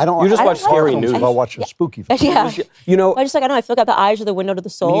 I don't. You just watch scary news. I'll watch a spooky film. Yeah. I just I feel like the eyes are the window to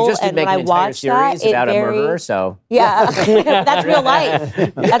the soul. You just did make an entire series about a murderer, so. Yeah. That's real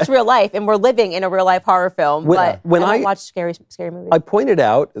life. That's real life. And we're living in a real life horror film. When I don't watch scary movies. I pointed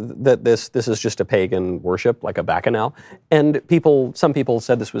out that this is just a pagan worship, like a bacchanal. And some people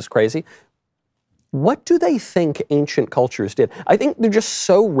said this was crazy. What do they think ancient cultures did? I think they're just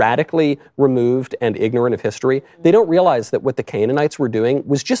so radically removed and ignorant of history. They don't realize that what the Canaanites were doing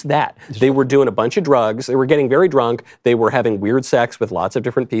was just that. They were doing a bunch of drugs. They were getting very drunk. They were having weird sex with lots of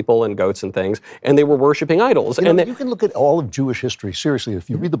different people and goats and things. And they were worshiping idols. You can look at all of Jewish history. Seriously, if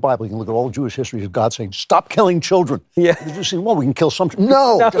you read the Bible, you can look at all of Jewish history as God saying, stop killing children. Yeah. You're just saying, well, we can kill some.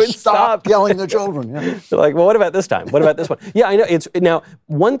 No, just stop killing the children. Yeah. They're like, well, what about this time? What about this one? Yeah, I know. Now,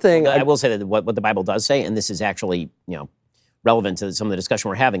 one thing. I will say that what the Bible does say, and this is actually, relevant to some of the discussion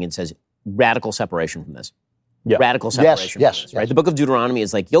we're having, it says radical separation from this. Yeah. Radical separation from this, right? The book of Deuteronomy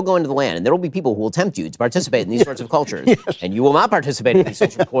is like, you'll go into the land, and there will be people who will tempt you to participate in these sorts of cultures, and you will not participate in these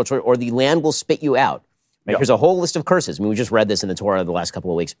sorts of cultures, or the land will spit you out. Right? Here's a whole list of curses. I mean, we just read this in the Torah the last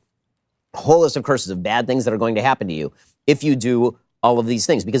couple of weeks. A whole list of curses of bad things that are going to happen to you if you do all of these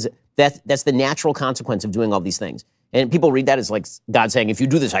things, because that's the natural consequence of doing all these things. And people read that as like God saying, if you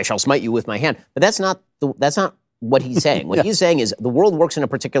do this, I shall smite you with my hand. But that's not what he's saying. What he's saying is the world works in a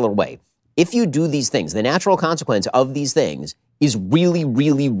particular way. If you do these things, the natural consequence of these things is really,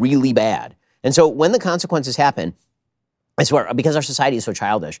 really, really bad. And so when the consequences happen, I swear, because our society is so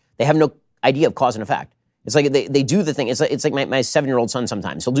childish, they have no idea of cause and effect. It's like they do the thing. It's like my 7-year-old son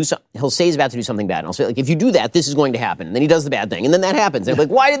sometimes. He'll say he's about to do something bad. And I'll say, like, if you do that, this is going to happen. And then he does the bad thing. And then that happens. And I'm like,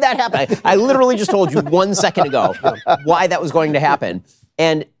 why did that happen? I literally just told you 1 second ago why that was going to happen.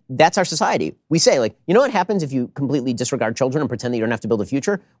 And that's our society. We say, like, you know what happens if you completely disregard children and pretend that you don't have to build a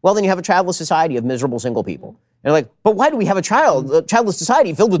future? Well, then you have a childless society of miserable single people. And they're like, but why do we have a childless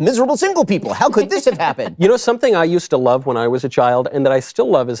society filled with miserable single people? How could this have happened? Something I used to love when I was a child and that I still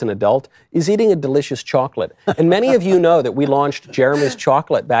love as an adult is eating a delicious chocolate. And many of you know that we launched Jeremy's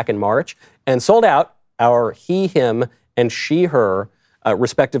Chocolate back in March and sold out our he, him, and she, her,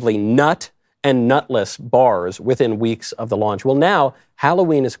 respectively, nut and nutless bars within weeks of the launch. Well, now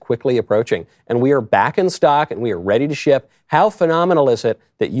Halloween is quickly approaching, and we are back in stock and we are ready to ship. How phenomenal is it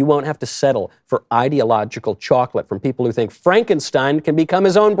that you won't have to settle for ideological chocolate from people who think Frankenstein can become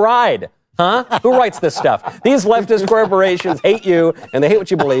his own bride? Huh? Who writes this stuff? These leftist corporations hate you, and they hate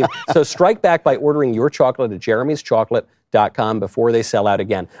what you believe. So strike back by ordering your chocolate at jeremy'schocolate.com before they sell out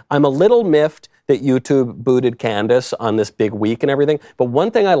again. I'm a little miffed that YouTube booted Candace on this big week and everything, but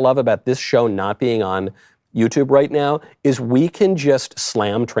one thing I love about this show not being on YouTube right now is we can just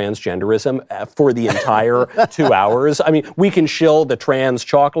slam transgenderism for the entire 2 hours. I mean, we can shill the trans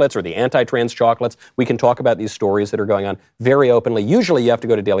chocolates or the anti-trans chocolates. We can talk about these stories that are going on very openly. Usually you have to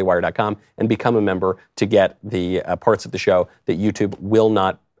go to dailywire.com and become a member to get the parts of the show that YouTube will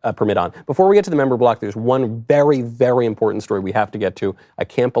not permit on. Before we get to the member block, there's one very, very important story we have to get to. I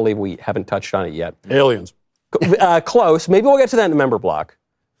can't believe we haven't touched on it yet. Aliens. Close. Maybe we'll get to that in the member block.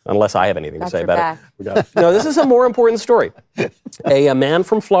 Unless I have anything to say about it. No, this is a more important story. A man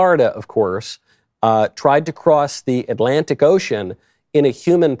from Florida, of course, tried to cross the Atlantic Ocean in a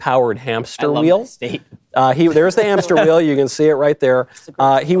human-powered hamster wheel. There's the hamster wheel. You can see it right there.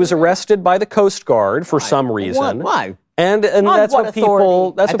 He was arrested by the Coast Guard for some reason. Why? And that's what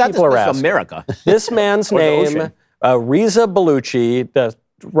people. That's what people are asking. America. This man's name, Reza Baluchi.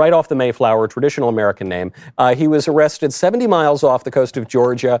 Right off the Mayflower, traditional American name. He was arrested 70 miles off the coast of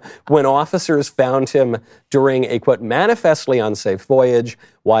Georgia when officers found him during a, quote, manifestly unsafe voyage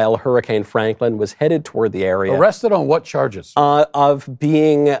while Hurricane Franklin was headed toward the area. Arrested on what charges? Of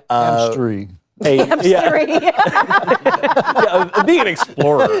being... Hamstery. Being an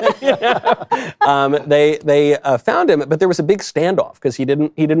explorer. They found him, but there was a big standoff because he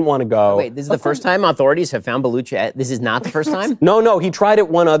didn't want to go. Wait, this is the first time authorities have found Baluchi? This is not the first time? No, he tried it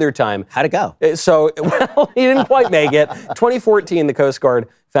one other time. How'd it go? So, he didn't quite make it. 2014, the Coast Guard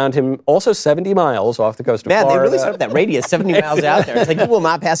found him also 70 miles off the coast of Florida. Man, they really set up that radius, 70 miles out there. It's like, you will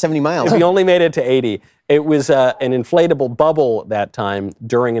not pass 70 miles. He only made it to 80. It was an inflatable bubble that time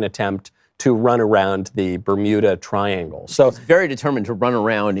during an attempt to run around the Bermuda Triangle. So he's very determined to run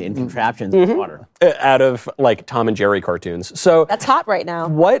around in contraptions in water. Out of like Tom and Jerry cartoons. So that's hot right now.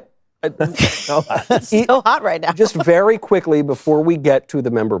 What? So hot right now. Just very quickly before we get to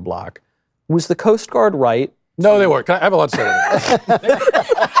the member block, was the Coast Guard right? No, they weren't. I have a lot to say to this.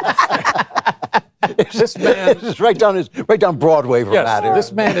 This man is right down Broadway from that.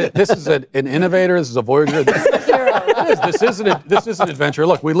 This man, this is an innovator. This is a voyager. This is an adventure.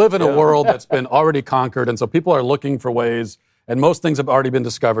 Look, we live in a world that's been already conquered, and so people are looking for ways. And most things have already been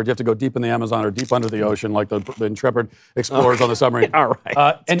discovered. You have to go deep in the Amazon or deep under the ocean, like the intrepid explorers on the submarine. All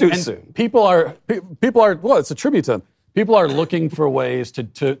right, too soon. People are. Well, it's a tribute to them. People are looking for ways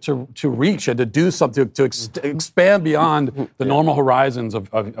to reach and to do something, to expand beyond the normal horizons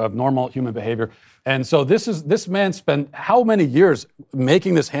of normal human behavior. And so this man spent how many years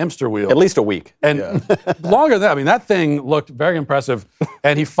making this hamster wheel? At least a week. And longer than that. I mean, that thing looked very impressive.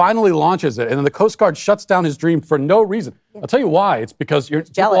 And he finally launches it. And then the Coast Guard shuts down his dream for no reason. I'll tell you why. It's because you're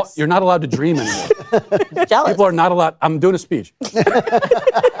not allowed to dream anymore. Jealous. People are not allowed. I'm doing a speech.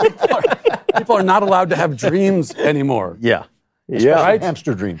 People are not allowed to have dreams anymore. Yeah. Right?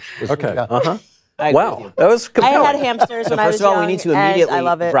 Hamster dreams. Okay. Uh-huh. Wow. That was compelling. I had hamsters when I was First of all, young, we need to and immediately I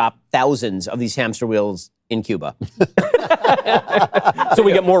love it. drop thousands of these hamster wheels in Cuba. So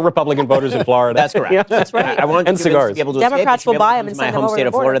we get more Republican voters in Florida. That's correct. Yeah. That's right. I want and Cubans cigars. to be able to Democrats escape. will buy them and my send them home over state the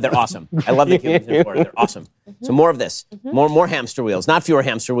of Florida. border. They're awesome. I love the Cubans in Florida. They're awesome. So more of this. More hamster wheels, not fewer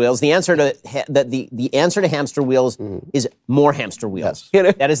hamster wheels. The answer to the answer to hamster wheels is more hamster wheels.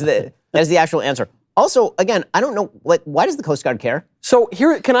 Yes. That is the actual answer. Also, again, I don't know, why does the Coast Guard care? So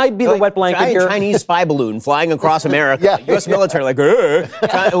here, can I be the wet blanket here? Chinese spy balloon flying across America. U.S. military,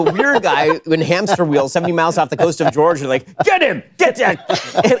 a weird guy in hamster wheels 70 miles off the coast of Georgia, get him! Get that!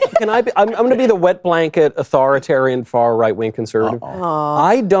 Can I be, I'm going to be the wet blanket, authoritarian, far right-wing conservative.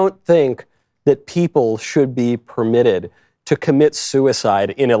 I don't think that people should be permitted to commit suicide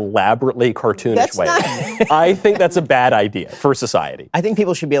in elaborately cartoonish ways. I think that's a bad idea for society. I think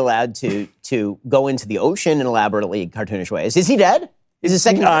people should be allowed to go into the ocean in elaborately cartoonish ways. Is he dead? Is his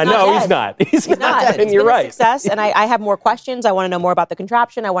second? No, he's not. He's not dead. And you're right. Success, and I have more questions. I want to know more about the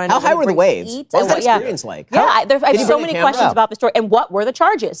contraption. I want to know how high were the waves. What was that experience like? Yeah, I have so many questions about the story. And what were the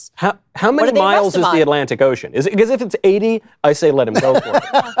charges? How many miles is the Atlantic Ocean? Because if it's 80, I say let him go for it.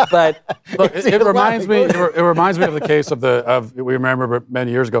 But look, it reminds me. It reminds me of the case of we remember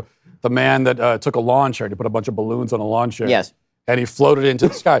many years ago the man that took a lawn chair. He put a bunch of balloons on a lawn chair. Yes. And he floated into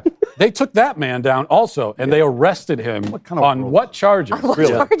the sky. They took that man down also, and they arrested him on what charges? On what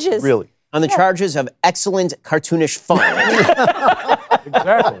charges? Really? On the charges of excellent cartoonish fun.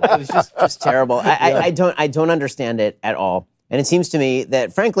 Exactly. It was just terrible. I don't understand it at all. And it seems to me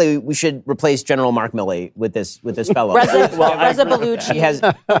that, frankly, we should replace General Mark Milley with this fellow. Reza Bellucci.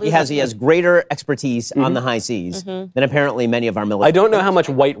 He has greater expertise on the high seas than apparently many of our military. I don't know how much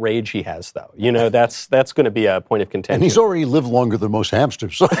white rage he has, though. You know, that's going to be a point of contention. And he's already lived longer than most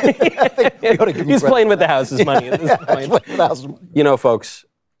hamsters. So he's playing with the house's money at this point. You know, folks,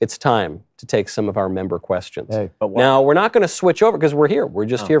 it's time to take some of our member questions. Now, we're not going to switch over because we're here. We're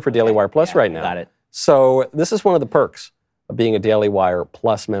just here for Daily Wire Plus right now. Got it. So this is one of the perks of being a Daily Wire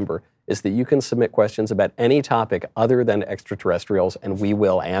Plus member, is that you can submit questions about any topic other than extraterrestrials, and we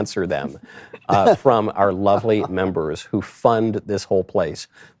will answer them from our lovely members who fund this whole place.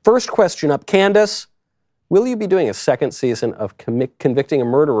 First question up, Candace. Will you be doing a second season of Convicting a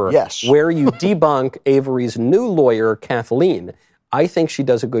Murderer? Yes. Where you debunk Avery's new lawyer, Kathleen? I think she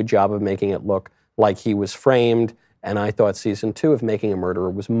does a good job of making it look like he was framed, and I thought season 2 of Making a Murderer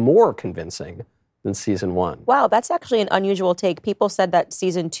was more convincing than season 1. Wow, that's actually an unusual take. People said that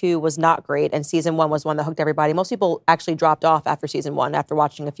season 2 was not great and season 1 was one that hooked everybody. Most people actually dropped off after season 1, after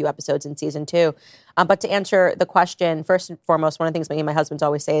watching a few episodes in season 2. But to answer the question, first and foremost, one of the things me and my husband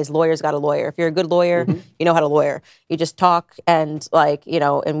always say is lawyers got a lawyer. If you're a good lawyer, you know how to lawyer. You just talk and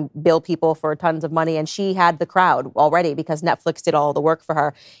and bill people for tons of money. And she had the crowd already because Netflix did all the work for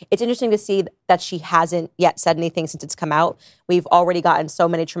her. It's interesting to see that she hasn't yet said anything since it's come out. We've already gotten so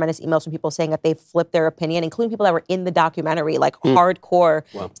many tremendous emails from people saying that they've flipped their opinion, including people that were in the documentary, like hardcore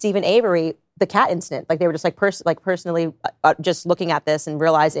Stephen Avery. The cat incident, like they were just personally just looking at this and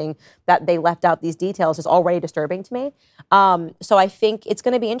realizing that they left out these details is already disturbing to me. So I think it's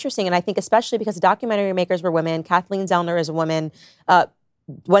going to be interesting, and I think especially because the documentary makers were women. Kathleen Zellner is a woman.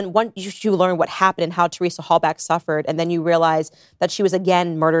 When you learn what happened and how Teresa Hallback suffered, and then you realize that she was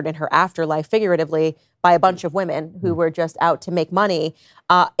again murdered in her afterlife, figuratively, by a bunch of women who were just out to make money,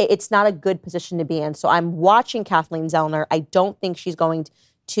 it's not a good position to be in. So I'm watching Kathleen Zellner. I don't think she's going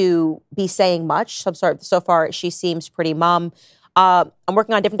to be saying much. So far, she seems pretty mum. I'm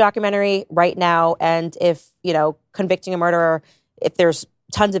working on a different documentary right now, and if, Convicting a Murderer, if there's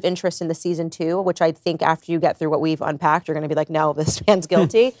tons of interest in the season 2, which I think after you get through what we've unpacked, you're going to be like, no, this man's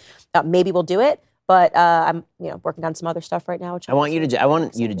guilty. Maybe we'll do it. But I'm, working on some other stuff right now. Which I want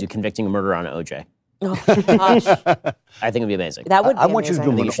you to do Convicting a Murderer on OJ. Oh, gosh. I think it'd be amazing. That would be I want you to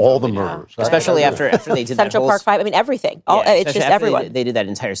do all the murders. Especially after they did Central Park 5. I mean, everything. It's just everyone. They did that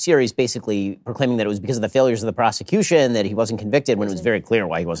entire series basically proclaiming that it was because of the failures of the prosecution that he wasn't convicted when it was very clear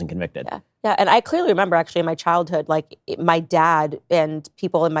why he wasn't convicted. Yeah, and I clearly remember actually in my childhood, like my dad and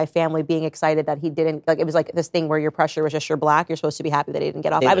people in my family being excited that he didn't, like it was like this thing where your pressure was just you're black, you're supposed to be happy that he didn't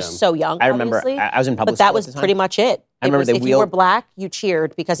get off. I was so young, I remember obviously, I was in public but that school was at the time. pretty much it. If you were black, you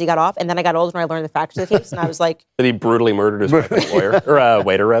cheered because he got off, and then I got older and I learned the facts of the case, and I was like... That he brutally murdered his lawyer, or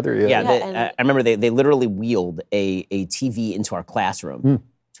waiter rather. I remember they literally wheeled a TV into our classroom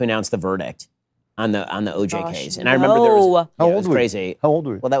to announce the verdict on the OJ case. And I remember there was... How old were you? Crazy. How old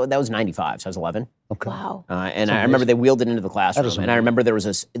were you? Well, that was 95, so I was 11. Okay. Wow. And I remember they wheeled it into the classroom, and I remember there was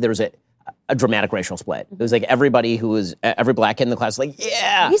a dramatic racial split. It was like every black kid in the class was like,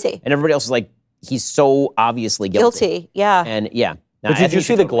 yeah! Easy. And everybody else was like, he's so obviously guilty. Yeah. And yeah. But did you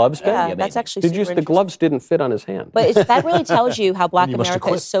see the gloves fit? Yeah, that's actually The gloves didn't fit on his hand. But that really tells you how Black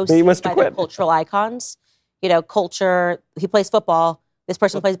America is so seen by the cultural icons. Culture, he plays football, this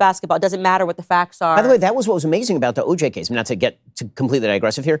person plays basketball. It doesn't matter what the facts are. By the way, that was what was amazing about the OJ case. I mean, not to get completely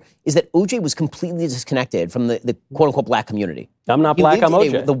digressive here, is that OJ was completely disconnected from the quote-unquote black community. I'm not black, I'm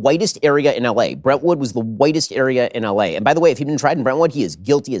OJ. The whitest area in L.A. Brentwood was the whitest area in L.A. And by the way, if he'd been tried in Brentwood, he is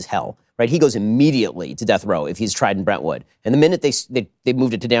guilty as hell, right? He goes immediately to death row if he's tried in Brentwood. And the minute they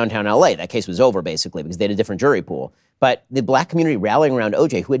moved it to downtown L.A., that case was over, basically, because they had a different jury pool. But the black community rallying around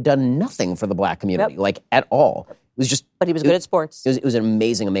OJ, who had done nothing for the black community, at all. It was just... But he was good at sports. It was an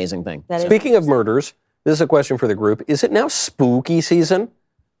amazing, amazing thing. Speaking of murders, this is a question for the group. Is it now spooky season?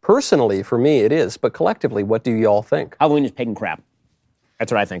 Personally, for me, it is. But collectively, what do you all think? Halloween is pagan crap.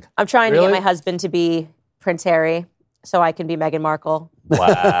 That's what I think. I'm trying to get my husband to be Prince Harry so I can be Meghan Markle.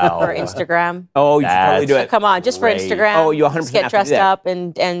 Wow. For Instagram. Oh, you should totally do it. Come on, just for Instagram. Oh, you 100% just get dressed up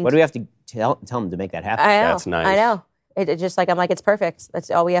and... What do we have to tell him to make that happen? I know. That's nice. I know. It just I'm like, it's perfect. That's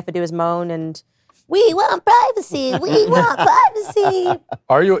all we have to do is moan and... We want privacy. We want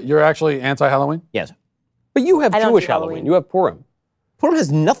privacy. You're actually anti-Halloween? Yes. But you have I don't Jewish do Halloween. Halloween. You have Purim. Purim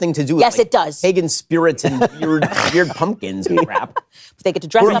has nothing to do with Yes, it does. pagan spirits and weird pumpkins and crap. But they get to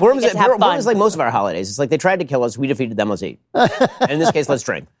dress up and they get to have Purim fun. is like most of our holidays. It's like they tried to kill us, we defeated them, let's eat. And in this case, let's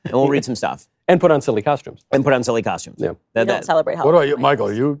drink. And we'll read some stuff. And put on silly costumes. Yeah. We don't celebrate Halloween. What about you, Michael?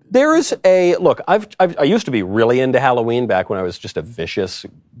 Are you? There's a look. I used to be really into Halloween back when I was just a vicious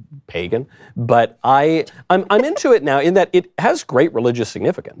pagan, but I'm into it now in that it has great religious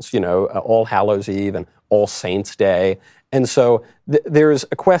significance. All Hallows Eve and All Saints Day, and so there's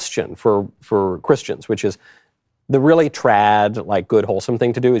a question for Christians, which is the really trad, like good wholesome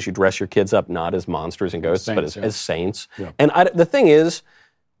thing to do is you dress your kids up not as monsters and ghosts, but as saints. Yeah. And the thing is,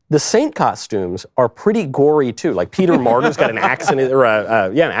 the saint costumes are pretty gory too. Like Peter Martyr's got an axe in his,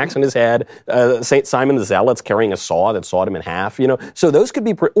 an axe in his head. Saint Simon the Zealot's carrying a saw that sawed him in half. So those could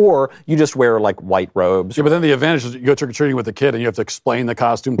be, or you just wear like white robes. Yeah, but then the advantage is you go trick or treating with a kid and you have to explain the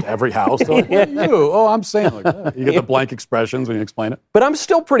costume to every house. Like, what are you? Oh, I'm saying like that. You get the blank expressions when you explain it. But I'm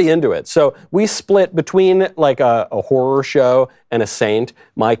still pretty into it. So we split between like a horror show and a saint.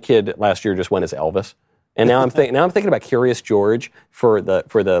 My kid last year just went as Elvis. And now I'm thinking about Curious George for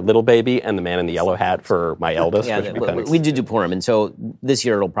the little baby and the man in the yellow hat for my eldest. Yeah, we do Purim, and so this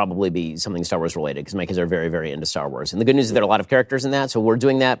year it'll probably be something Star Wars related because my kids are very, very into Star Wars. And the good news is there are a lot of characters in that, so we're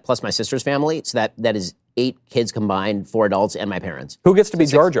doing that plus my sister's family. So that is 8 kids combined, 4 adults and my parents. Who gets to be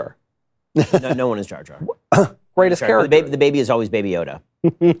Jar Jar? No one is Jar Jar. Greatest character. The baby is always Baby Yoda.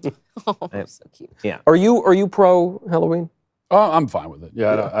 So cute. Yeah. Are you pro Halloween? Oh, I'm fine with it.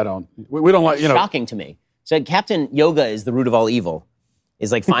 Yeah, I don't. We don't like. Shocking to me. So Captain Yoga is the root of all evil.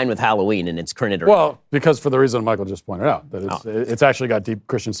 Is like fine with Halloween and its current iteration. Well, because for the reason Michael just pointed out, that it's actually got deep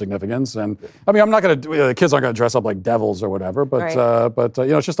Christian significance. And I mean, I'm not going to, the kids aren't going to dress up like devils or whatever, but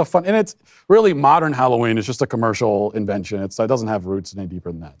it's just a fun, and it's really modern Halloween. It's just a commercial invention. It doesn't have roots any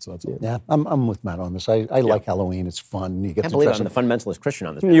deeper than that. So that's all. Yeah, I'm with Matt on this. I like Halloween. It's fun. You get I can't believe I'm the fundamentalist Christian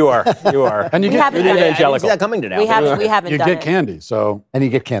on this. You are. And you get evangelical. I didn't see that coming today. We haven't you done get it. candy. So and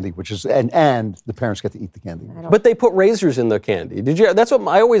you get candy, which is and the parents get to eat the candy. But they put razors in the candy. Did you? That's what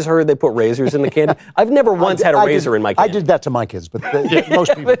I always heard. They put razors in the candy. I've never once had a razor in my candy. I did that to my kids, but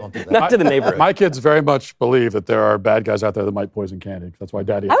most people don't do that. Not to the neighborhood. My kids very much believe that there are bad guys out there that might poison candy. That's why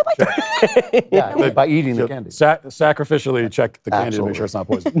Daddy. By eating the candy. Sacrificially check the candy to make sure it's not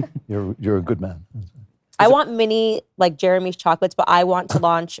poison. You're a good man. I want mini like Jeremy's chocolates, but I want to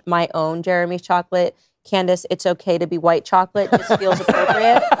launch my own Jeremy's chocolate. Candace, it's okay to be white chocolate. This feels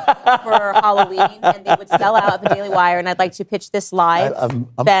appropriate for Halloween, and they would sell out of the Daily Wire. And I'd like to pitch this live.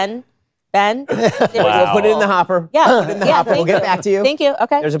 Ben, We'll put it in the hopper. Yeah, put it in the hopper. We'll get back to you. Thank you.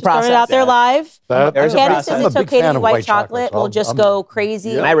 Okay, There's a just throwing process. it out there live. There's a Candace process. says it's okay to be white chocolate. We'll just go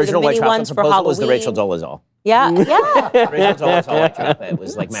crazy. My original the white mini chocolate ones for proposal Halloween. was the Rachel Dolezal. Yeah. Rachel Dolezal white chocolate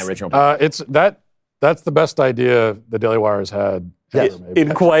was like my original. That's the best idea the Daily Wire has had.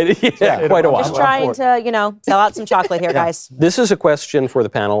 In quite a while. Just trying to, sell out some chocolate here, guys. This is a question for the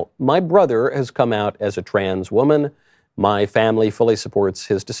panel. My brother has come out as a trans woman. My family fully supports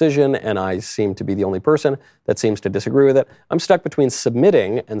his decision, and I seem to be the only person that seems to disagree with it. I'm stuck between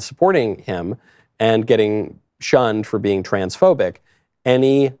submitting and supporting him and getting shunned for being transphobic.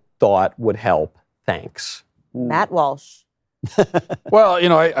 Any thought would help. Thanks. Matt Walsh. Well,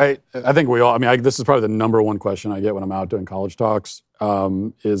 I think we all, this is probably the number one question I get when I'm out doing college talks,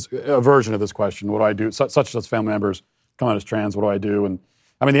 is a version of this question. What do I do? Such as family members come out as trans, what do I do? And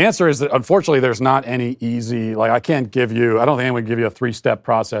the answer is that unfortunately there's not any easy, I don't think anyone can give you a 3-step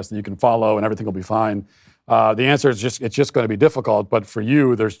process that you can follow and everything will be fine. The answer is it's just going to be difficult. But for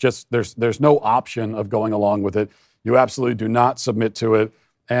you, there's no option of going along with it. You absolutely do not submit to it.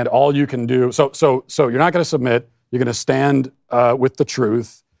 And all you can do, so you're not going to submit. You're going to stand with the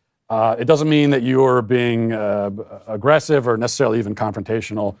truth. It doesn't mean that you're being aggressive or necessarily even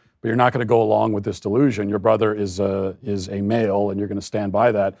confrontational, but you're not going to go along with this delusion. Your brother is a male, and you're going to stand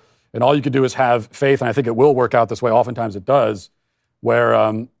by that. And all you can do is have faith, and I think it will work out this way. Oftentimes it does, where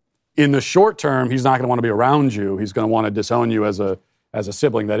in the short term, he's not going to want to be around you. He's going to want to disown you as a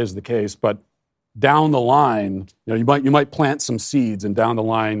sibling. That is the case. But down the line, you might plant some seeds, and down the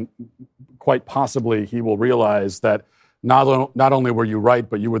line, quite possibly he will realize that not only were you right,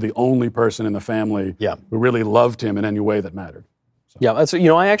 but you were the only person in the family who really loved him in any way that mattered. So. Yeah,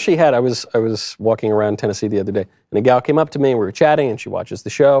 I was walking around Tennessee the other day, and a gal came up to me, and we were chatting, and she watches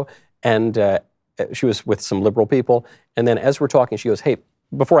the show, and she was with some liberal people, and then as we're talking, she goes, hey,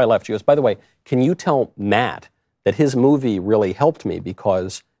 before I left, she goes, by the way, can you tell Matt that his movie really helped me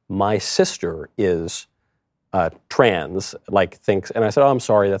because my sister is trans, thinks, and I said, oh, I'm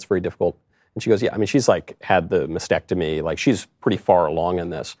sorry, that's very difficult. And she goes, yeah, she's had the mastectomy, she's pretty far along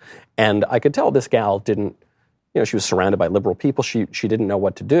in this. And I could tell this gal didn't she was surrounded by liberal people. She didn't know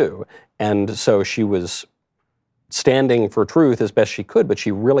what to do. And so she was standing for truth as best she could, but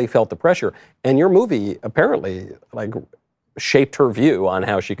she really felt the pressure. And your movie apparently shaped her view on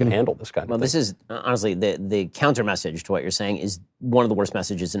how she could handle this kind of thing. Well, this is, honestly, the counter message to what you're saying is one of the worst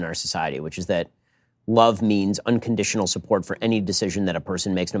messages in our society, which is that love means unconditional support for any decision that a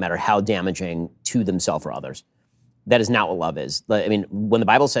person makes, no matter how damaging to themselves or others. That is not what love is. I mean, when the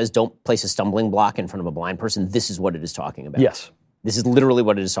Bible says don't place a stumbling block in front of a blind person, this is what it is talking about. Yes. This is literally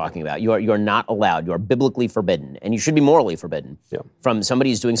what it is talking about. You are not allowed. You are biblically forbidden, and you should be morally forbidden from somebody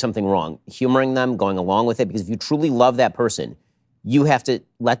who's doing something wrong, humoring them, going along with it, because if you truly love that person, you have to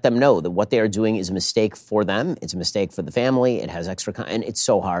let them know that what they are doing is a mistake for them. It's a mistake for the family. It has extra, and it's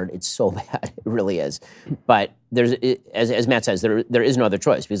so hard. It's so bad. It really is. But as Matt says, there is no other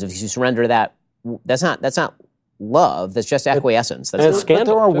choice, because if you surrender that, that's not love. That's just acquiescence. That's but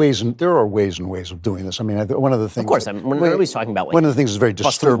there are ways and ways of doing this. I mean, one of the things. Of course, we're always talking about one of the things that's very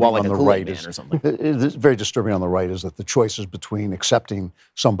disturbing on the right is it's very disturbing on the right is that the choices between accepting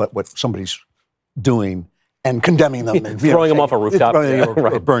what somebody's doing and condemning them, and throwing them off a rooftop,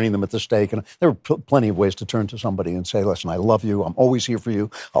 or burning them at the stake. And there are plenty of ways to turn to somebody and say, "Listen, I love you. I'm always here for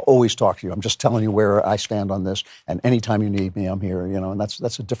you. I'll always talk to you. I'm just telling you where I stand on this. And anytime you need me, I'm here." And that's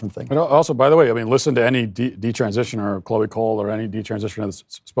a different thing. And also, by the way, I mean, listen to any detransitioner, or Chloe Cole, or any detransitioner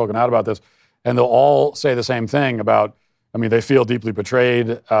that's spoken out about this, and they'll all say the same thing about. I mean, they feel deeply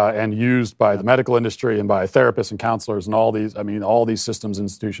betrayed and used by the medical industry and by therapists and counselors and all these systems,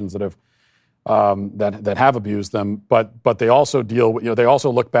 institutions that have. That have abused them, but they also they also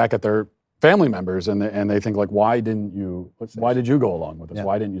look back at their family members and they think like, why did you go along with this? Yeah.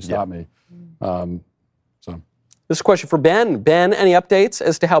 Why didn't you stop me? So this is a question for Ben. Ben, any updates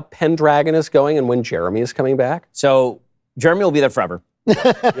as to how Pendragon is going and when Jeremy is coming back? So Jeremy will be there forever,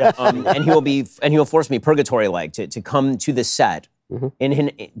 and he will force me purgatory-like to come to this set.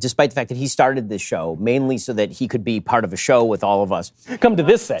 Mm-hmm. Despite the fact that he started this show mainly so that he could be part of a show with all of us. Come to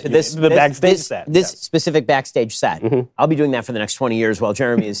this set, the Backstage set. This specific Backstage set. Mm-hmm. I'll be doing that for the next 20 years while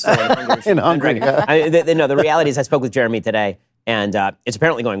Jeremy is still in Hungary. The reality is I spoke with Jeremy today, and it's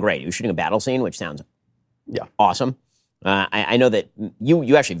apparently going great. He was shooting a battle scene, which sounds awesome. I know that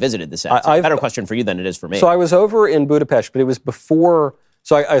you actually visited the set. It's a better question for you than it is for me. So I was over in Budapest, but it was before...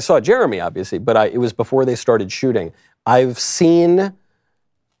 So I saw Jeremy, obviously, but it was before they started shooting. I've seen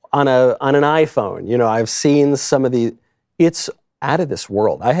on an iPhone, I've seen some of it's out of this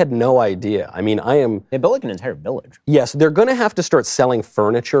world. I had no idea. I mean, They built like an entire village. Yes, they're going to have to start selling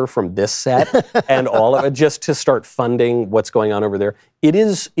furniture from this set and all of it just to start funding what's going on over there.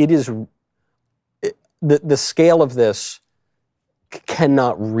 The scale of this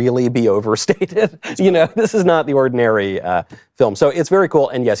cannot really be overstated. This is not the ordinary film. So it's very cool.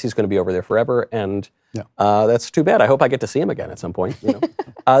 And yes, he's going to be over there forever. And that's too bad. I hope I get to see him again at some point. This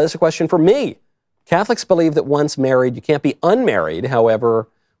is a question for me. Catholics believe that once married, you can't be unmarried. However,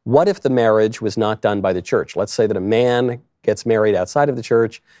 what if the marriage was not done by the church? Let's say that a man gets married outside of the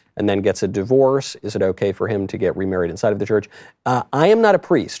church and then gets a divorce. Is it okay for him to get remarried inside of the church? I am not a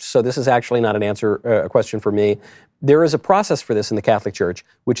priest, so this is actually not a question for me. There is a process for this in the Catholic Church,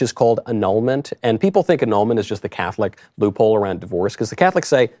 which is called annulment. And people think annulment is just the Catholic loophole around divorce, because the Catholics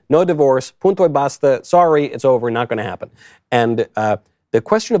say, no divorce, punto e basta, sorry, it's over, not going to happen. And the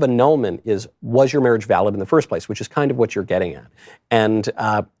question of annulment is, was your marriage valid in the first place, which is kind of what you're getting at. And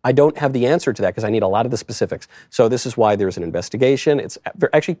I don't have the answer to that because I need a lot of the specifics. So this is why there's an investigation. It's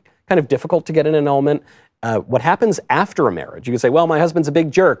actually kind of difficult to get an annulment. What happens after a marriage? You can say, well, my husband's a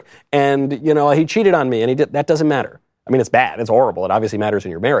big jerk and, he cheated on me and that doesn't matter. I mean, it's bad. It's horrible. It obviously matters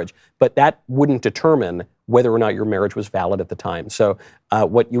in your marriage, but that wouldn't determine whether or not your marriage was valid at the time. So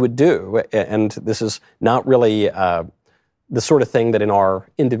what you would do, and this is not really the sort of thing that in our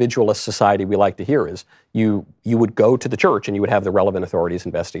individualist society we like to hear, is you would go to the church and you would have the relevant authorities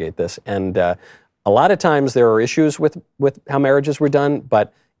investigate this. And a lot of times there are issues with how marriages were done,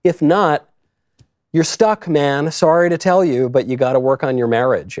 but if not, you're stuck, man. Sorry to tell you, but you got to work on your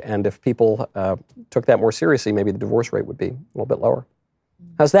marriage. And if people took that more seriously, maybe the divorce rate would be a little bit lower.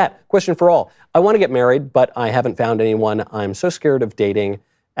 How's that? Question for all. I want to get married, but I haven't found anyone. I'm so scared of dating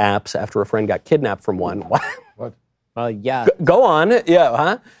apps after a friend got kidnapped from one. What? Yeah. Go on.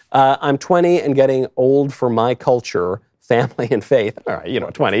 Yeah, huh? I'm 20 and getting old for my culture, family, and faith. All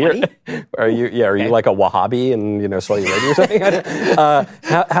right, 20. Are you like a Wahhabi in Saudi Arabia or something?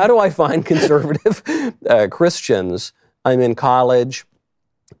 How do I find conservative Christians? I'm in college.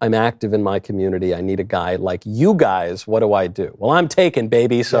 I'm active in my community. I need a guy like you guys. What do I do? Well, I'm taken,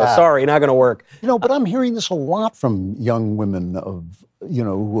 baby, so sorry, not going to work. But I'm hearing this a lot from young women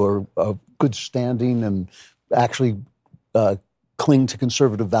who are of good standing and actually cling to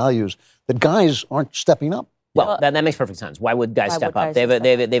conservative values, that guys aren't stepping up. Well, that makes perfect sense. Why would guys step up? They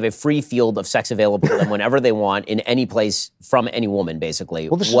have a free field of sex available to them whenever they want, in any place, from any woman, basically.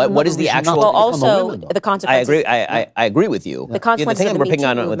 Well, what is the actual? Well, also the consequences. I agree with you. The consequences. The thing of the we're Me picking Too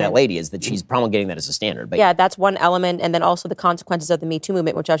on with movement. that lady is that she's promulgating that as a standard. But yeah, that's one element, and then also the consequences of the Me Too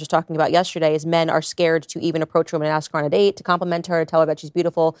movement, which I was just talking about yesterday, is men are scared to even approach a woman and ask her on a date, to compliment her, to tell her that she's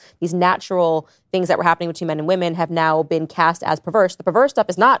beautiful. These natural things that were happening between men and women have now been cast as perverse. The perverse stuff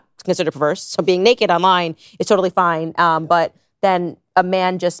is not considered perverse, so being naked online is totally fine. But then a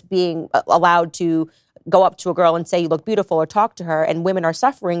man just being allowed to go up to a girl and say, you look beautiful, or talk to her, and women are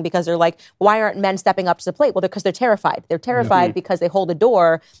suffering because they're like, why aren't men stepping up to the plate? Well, because they're terrified. They're terrified because they hold a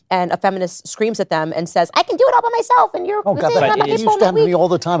door and a feminist screams at them and says, I can do it all by myself, and you're It used to happen to me all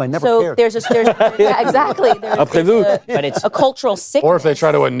the time. I never cared. There's yeah, exactly. But it's a cultural sickness. Or if they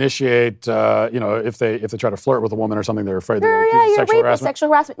try to initiate, if they try to flirt with a woman or something, they're afraid they're you're sexual rapist, harassment. sexual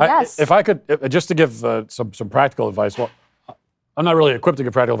harassment. Yes. If I could, just to give some practical advice, well, I'm not really equipped to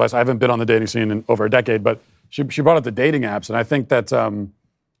give practical advice. I haven't been on the dating scene in over a decade, but she brought up the dating apps, and I think that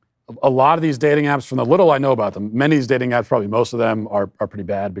a lot of these dating apps, from the little I know about them, many of these dating apps, probably most of them, are pretty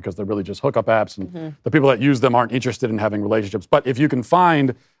bad because they're really just hookup apps, and the people that use them aren't interested in having relationships. But if you can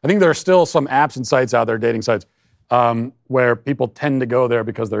find, I think there are still some apps and sites out there, dating sites, where people tend to go there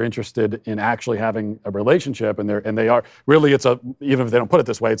because they're interested in actually having a relationship, and they are really, even if they don't put it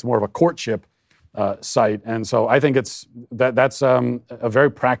this way, it's more of a courtship site. And so I think that's a very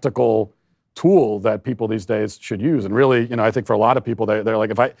practical tool that people these days should use. And really, I think for a lot of people, they're like,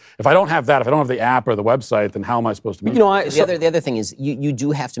 if I don't have that, if I don't have the app or the website, then how am I supposed to meet? The other thing is you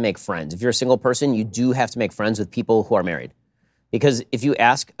do have to make friends. If you're a single person, you do have to make friends with people who are married. Because if you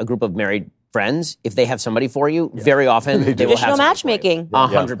ask a group of married friends, if they have somebody for you, very often they will have traditional matchmaking.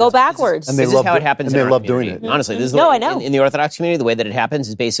 100%. Go backwards. This is how it happens. And they in our love doing community. it. Honestly, this is I know. in the Orthodox community, the way that it happens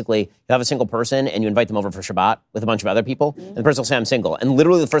is basically you have a single person and you invite them over for Shabbat with a bunch of other people, and the person will say, I'm single. And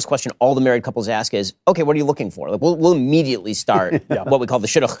literally the first question all the married couples ask is, okay, what are you looking for? Like, we'll immediately start what we call the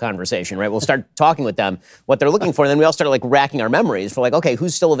shidduch conversation, right? We'll start talking with them what they're looking for, and then we all start like racking our memories for like, okay,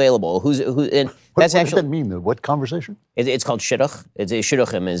 who's still available? And what does that mean, though? What conversation? It's called shidduch. It's a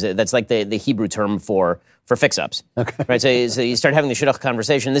shidduchim. That's like the Hebrew term for fix-ups. Okay. Right? So you start having the shidduch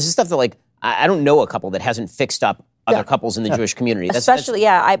conversation. This is stuff that, like, I don't know a couple that hasn't fixed up other couples in the Jewish community. Especially,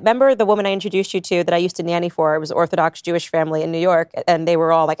 I remember the woman I introduced you to that I used to nanny for. It was an Orthodox Jewish family in New York, and they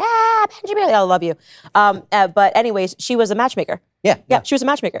were all like, Benjamin, I love you. But anyways, she was a matchmaker. Yeah, she was a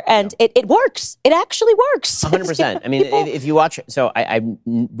matchmaker, and it works. It actually works. 100%. I mean, if you watch, so I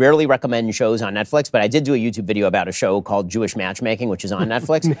rarely recommend shows on Netflix, but I did do a YouTube video about a show called Jewish Matchmaking, which is on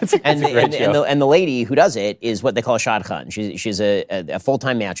Netflix. and the lady who does it is what they call a shadchan. She's a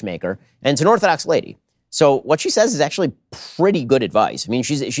full-time matchmaker, and it's an Orthodox lady. So what she says is actually pretty good advice. I mean,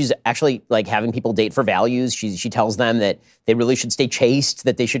 she's actually like having people date for values. She tells them that they really should stay chaste,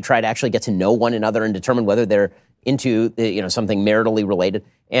 that they should try to actually get to know one another and determine whether they're into something maritally related.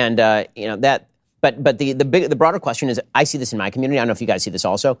 And that. But the broader question is, I see this in my community. I don't know if you guys see this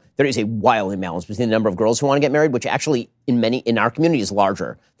also. There is a wild imbalance between the number of girls who want to get married, which actually in our community is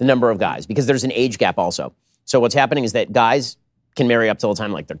larger, the number of guys, because there's an age gap also. So what's happening is that guys can marry up till the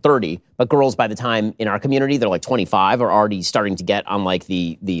time like they're 30, but girls by the time in our community they're like 25 are already starting to get on like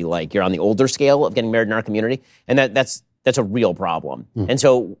the like you're on the older scale of getting married in our community, and that's a real problem. And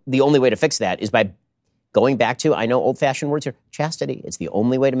so the only way to fix that is by going back to, I know old-fashioned words here, chastity. It's the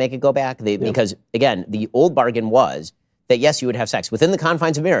only way to make it go back. Because, again, the old bargain was that, yes, you would have sex within the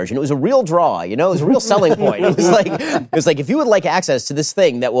confines of marriage. And it was a real draw, it was a real selling point. It was like, if you would like access to this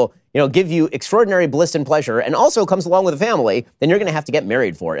thing that will, give you extraordinary bliss and pleasure and also comes along with a family, then you're going to have to get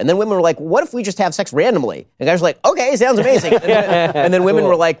married for it. And then women were like, what if we just have sex randomly? And guys were like, okay, sounds amazing. And then women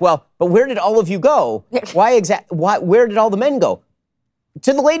were like, well, but where did all of you go? Where did all the men go?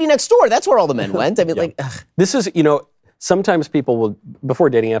 To the lady next door. That's where all the men went. I mean, This is, sometimes people will, before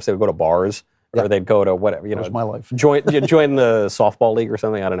dating apps, they would go to bars or they'd go to whatever, That was my life. join the softball league or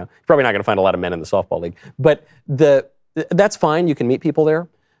something. I don't know. You're probably not going to find a lot of men in the softball league. But that's fine. You can meet people there.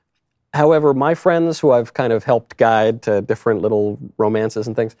 However, my friends who I've kind of helped guide to different little romances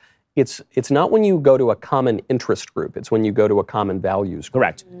and things, it's not when you go to a common interest group. It's when you go to a common values group.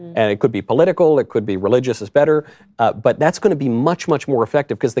 Correct. And it could be political, it could be religious is better, but that's going to be much, much more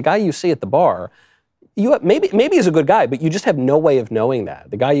effective because the guy you see at the bar, maybe he's a good guy, but you just have no way of knowing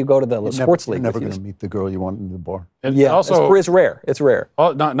that. The guy you go to the sports league You're never with, going to meet the girl you want in the bar. And yeah, also, it's rare. It's rare.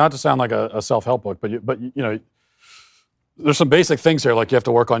 Not to sound like a self-help book, but there's some basic things here, like you have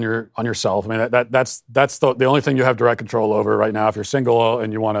to work on yourself. I mean, that's the only thing you have direct control over right now. If you're single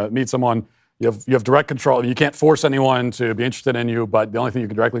and you want to meet someone, You have direct control. You can't force anyone to be interested in you, but the only thing you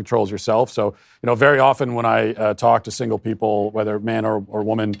can directly control is yourself. So, very often when I talk to single people, whether man or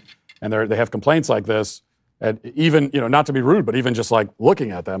woman, and they have complaints like this, and even, not to be rude, but even just like looking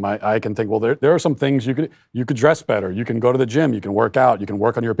at them, I can think, well, there are some things you could dress better. You can go to the gym. You can work out. You can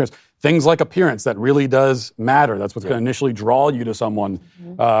work on your appearance. Things like appearance, that really does matter. That's what's going to initially draw you to someone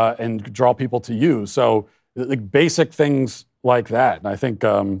and draw people to you. So, like basic things like that. And I think...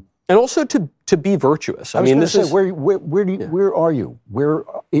 and also to be virtuous. I mean, this is where are you? Where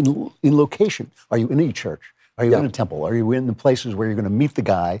in location? Are you in a church? Are you in a temple? Are you in the places where you're going to meet the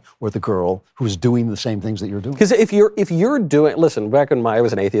guy or the girl who's doing the same things that you're doing? Because if you're doing, listen, back when I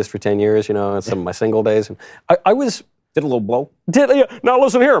was an atheist for 10 years, in some of my single days, and I was. Did a little blow? Now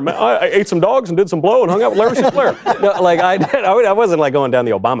listen here, man, I ate some dogs and did some blow and hung out with Larry St. Clair. No, like I wasn't like going down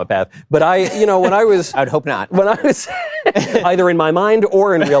the Obama path, but when I was, I'd hope not. When I was either in my mind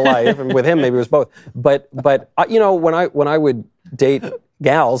or in real life, and with him maybe it was both. But when I would date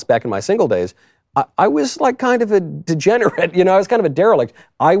gals back in my single days, I was like kind of a degenerate. I was kind of a derelict.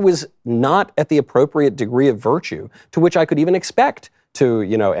 I was not at the appropriate degree of virtue to which I could even expect to,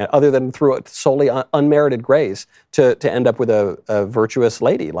 other than through solely unmerited grace, to end up with a virtuous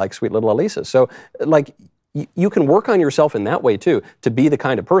lady like sweet little Elisa. So, like, you can work on yourself in that way, too, to be the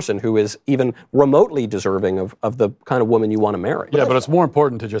kind of person who is even remotely deserving of the kind of woman you want to marry. Yeah, but it's more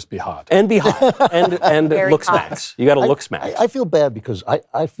important to just be hot. And be hot. and look smacks. You got to look smacks. I feel bad because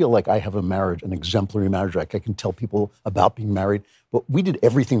I feel like I have a marriage, an exemplary marriage. Like I can tell people about being married, but we did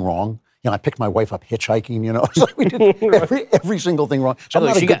everything wrong. I picked my wife up hitchhiking, It's like we did every single thing wrong. So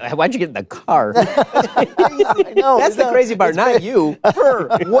why'd you get in the car? I know. That's the crazy part, not you. Her.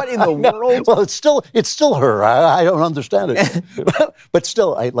 What in the world? Well, it's still her. I don't understand it. but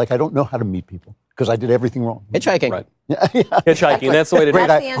still, I don't know how to meet people because I did everything wrong. Hitchhiking. Right. Yeah. Hitchhiking, that's the way to do it.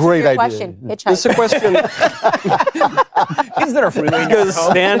 That's the answer to your question. Hitchhiking. This is a question. Is there a freeway? Just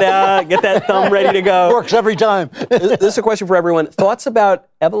stand out, get that thumb ready to go. Works every time. This is a question for everyone. Thoughts about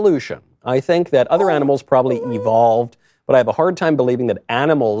evolution? I think that other animals probably evolved, but I have a hard time believing that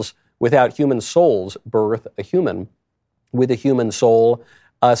animals without human souls birth a human with a human soul.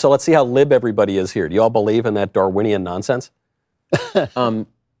 So let's see how lib everybody is here. Do you all believe in that Darwinian nonsense?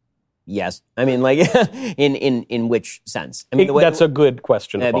 Yes. I mean, like, in which sense? I mean, that's a good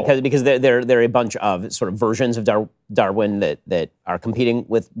question. Because there are a bunch of sort of versions of Darwin that are competing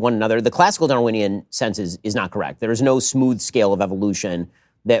with one another. The classical Darwinian sense is not correct. There is no smooth scale of evolution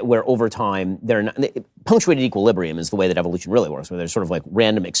where over time punctuated equilibrium is the way that evolution really works, where there's sort of like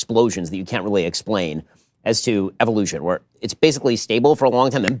random explosions that you can't really explain as to evolution, where it's basically stable for a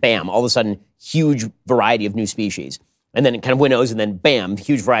long time, then bam, all of a sudden, huge variety of new species. And then it kind of winnows, and then bam,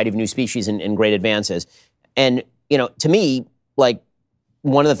 huge variety of new species and great advances. And, to me, like,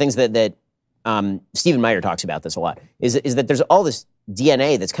 one of the things that Stephen Meyer talks about this a lot is that there's all this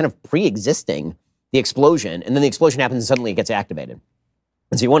DNA that's kind of pre-existing the explosion, and then the explosion happens and suddenly it gets activated.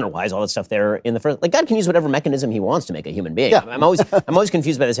 And so you wonder, why is all that stuff there in the first? Like, God can use whatever mechanism he wants to make a human being. Yeah. I'm always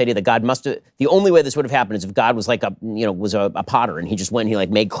confused by this idea that God must have, the only way this would have happened is if God was like a potter and he just went and he like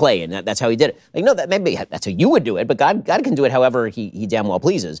made clay and that's how he did it. Like, no, maybe that's how you would do it, but God can do it however he damn well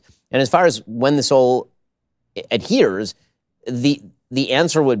pleases. And as far as when the soul adheres, the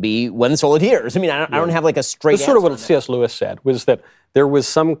answer would be when the soul adheres. I mean, I don't have like a straight answer. That's sort of what C.S. Lewis said, was that there was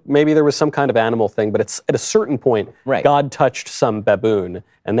some kind of animal thing, but it's at a certain point, God touched some baboon,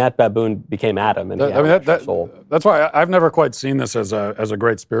 and that baboon became Adam, and soul. That's why I've never quite seen this as a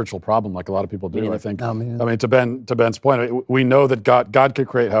great spiritual problem, like a lot of people do. I think. I mean, to Ben's point, we know that God could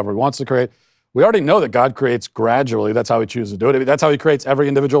create however He wants to create. We already know that God creates gradually. That's how He chooses to do it. I mean, that's how He creates every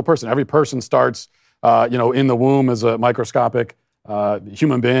individual person. Every person starts, in the womb as a microscopic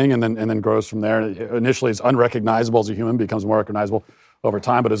human being, and then grows from there. Initially, it's unrecognizable as a human, becomes more recognizable over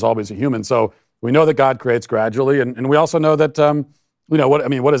time, but is always a human. So we know that God creates gradually, and we also know that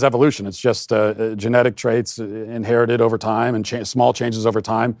what is evolution? It's just genetic traits inherited over time and small changes over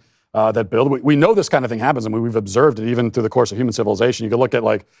time that build. We know this kind of thing happens, and we've observed it even through the course of human civilization. You could look at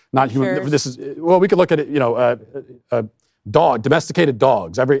like not human. We could look at it. Domesticated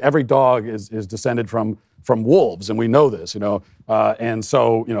dogs. Every dog is descended from wolves, and we know this, and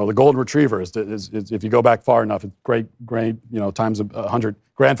so, the golden retriever is if you go back far enough, it's great, times 100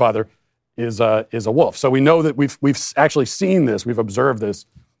 grandfather is a wolf. So we know that we've actually seen this, we've observed this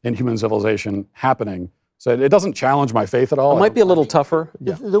in human civilization happening. So it doesn't challenge my faith at all. It might be a little tougher.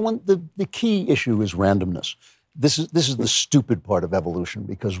 The key issue is randomness. this is the stupid part of evolution,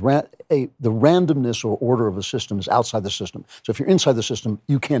 because the randomness or order of a system is outside the system. So if you're inside the system,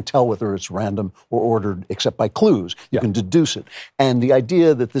 you can't tell whether it's random or ordered except by clues. You can deduce it. And the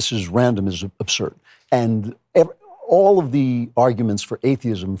idea that this is random is absurd. And all of the arguments for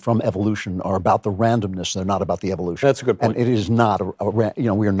atheism from evolution are about the randomness. They're not about the evolution. That's a good point. And it is not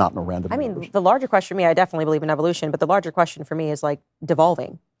we are not in a random universe. The larger question for me, I definitely believe in evolution, but the larger question for me is like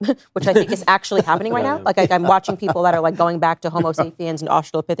devolving, which I think is actually happening right now. Like I'm watching people that are like going back to Homo sapiens and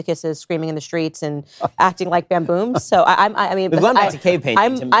Australopithecus screaming in the streets and acting like bambooms. So I'm back to cave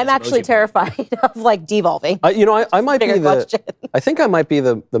painting. I'm actually terrified of like devolving. I might be I think I might be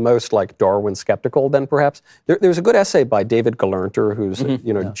the most like Darwin skeptical then perhaps. There's a good essay by David Galerner, who's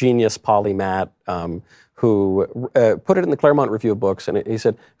genius polymath, who put it in the Claremont Review of Books, and he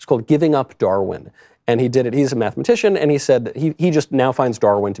said it's called Giving Up Darwin. And he did it. He's a mathematician, and he said he just now finds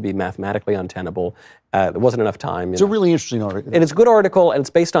Darwin to be mathematically untenable. There wasn't enough time. It's a really interesting article. And it's a good article, and it's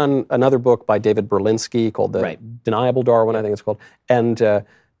based on another book by David Berlinski called The Deniable Darwin, I think it's called.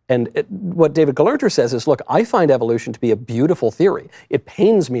 And what David Galerner says is, look, I find evolution to be a beautiful theory. It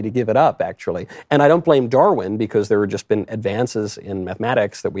pains me to give it up, actually. And I don't blame Darwin, because there have just been advances in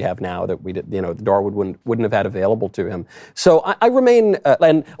mathematics that we have now that Darwin wouldn't have had available to him. So I remain...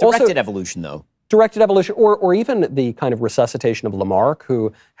 and Directed evolution, though. Directed evolution, or even the kind of resuscitation of Lamarck,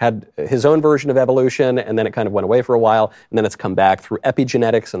 who had his own version of evolution, and then it kind of went away for a while, and then it's come back through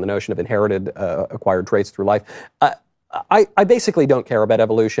epigenetics and the notion of inherited acquired traits through life. I basically don't care about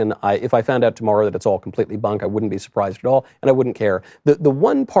evolution. If I found out tomorrow that it's all completely bunk, I wouldn't be surprised at all, and I wouldn't care. The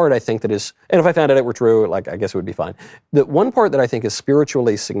one part I think that is, and if I found out it were true, I guess it would be fine. The one part that I think is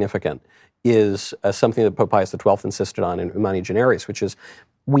spiritually significant is something that Pope Pius XII insisted on in Humani Generis, which is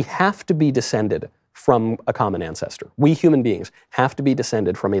we have to be descended from a common ancestor. We human beings have to be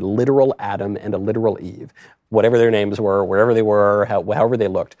descended from a literal Adam and a literal Eve, whatever their names were, wherever they were, however they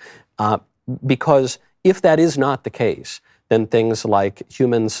looked. Because if that is not the case, then things like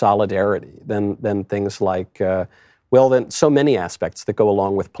human solidarity, then things like, then so many aspects that go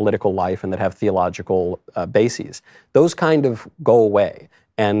along with political life and that have theological bases, those kind of go away.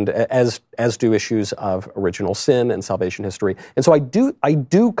 And as do issues of original sin and salvation history. And so I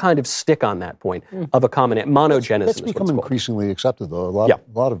do kind of stick on that point of a common monogenism. It's become increasingly accepted, though. A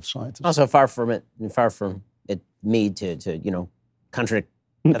lot of scientists. Also, far from it me to contradict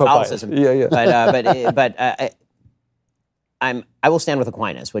Catholicism. Yeah. But I will stand with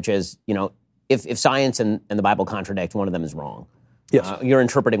Aquinas, which is, if science and the Bible contradict, one of them is wrong. Yes. You're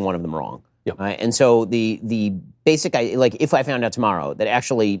interpreting one of them wrong. Yep. And so the basic, if I found out tomorrow that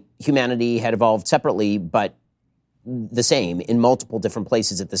actually humanity had evolved separately but the same in multiple different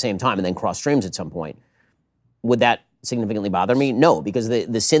places at the same time and then cross streams at some point, would that significantly bother me? No, because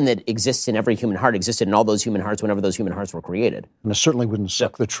the sin that exists in every human heart existed in all those human hearts whenever those human hearts were created. And it certainly wouldn't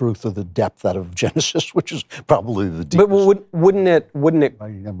suck the truth or the depth out of Genesis, which is probably the deepest. But wouldn't it,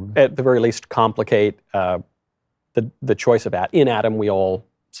 at the very least, complicate the choice of in Adam we all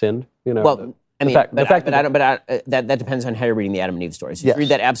sinned? Well, that depends on how you're reading the Adam and Eve stories. If you read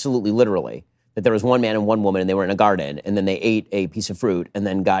that absolutely literally, that there was one man and one woman, and they were in a garden, and then they ate a piece of fruit, and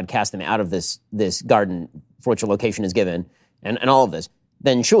then God cast them out of this garden for which a location is given, and all of this,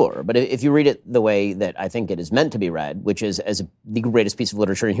 then sure. But if you read it the way that I think it is meant to be read, which is as the greatest piece of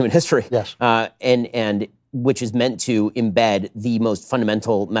literature in human history, yes. And which is meant to embed the most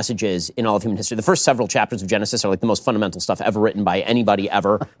fundamental messages in all of human history. The first several chapters of Genesis are like the most fundamental stuff ever written by anybody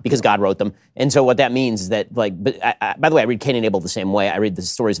ever, because God wrote them. And so what that means is that, by the way, I read Cain and Abel the same way. I read the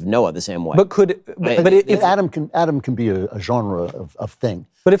stories of Noah the same way. If Adam can be a genre of thing.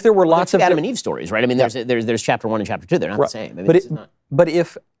 But if there were lots of Adam and Eve stories, right? I mean, there's chapter 1 and chapter 2. They're not the same. I mean, but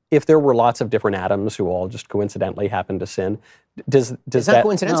if there were lots of different Adams who all just coincidentally happened to sin, does it's that... not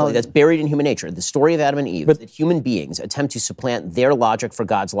coincidentally. That's buried in human nature. The story of Adam and Eve is that human beings attempt to supplant their logic for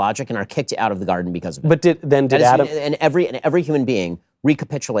God's logic and are kicked out of the garden because of it. But did Adam... And every human being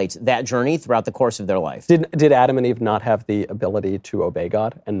recapitulates that journey throughout the course of their life. Did Adam and Eve not have the ability to obey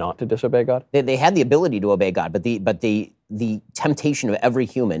God and not to disobey God? They had the ability to obey God, but the temptation of every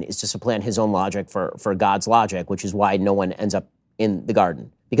human is to supplant his own logic for God's logic, which is why no one ends up in the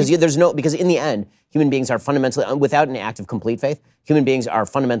garden. Because in the end, human beings are fundamentally, without an act of complete faith, human beings are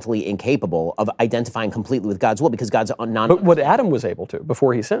fundamentally incapable of identifying completely with God's will, because God's non. But what Adam was able to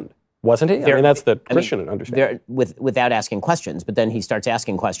before he sinned, wasn't he? That's the Christian understanding. Without asking questions, but then he starts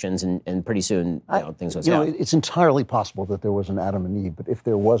asking questions, and pretty soon things go south. It's entirely possible that there was an Adam and Eve, but if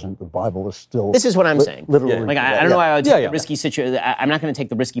there wasn't, the Bible is still. This is what I'm saying. Literally, I don't know why I would take the risky situation. I'm not going to take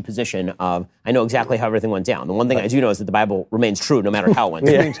the risky position of I know exactly how everything went down. The one thing I do know is that the Bible remains true no matter how it went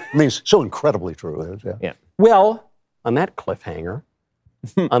down. It means so incredibly true. Yeah. Well, on that cliffhanger,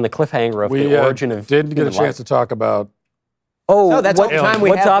 on the cliffhanger of the origin of didn't get a human chance to life. talk about. Oh, that's all the time we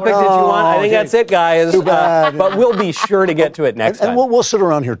what have. topic did you want? I think okay. that's it, guys. Too bad. But we'll be sure to get to it next time. And we'll sit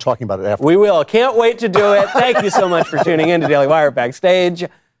around here talking about it after. We will. Can't wait to do it. Thank you so much for tuning in to Daily Wire Backstage.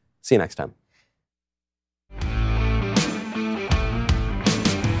 See you next time.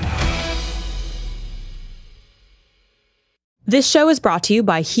 This show is brought to you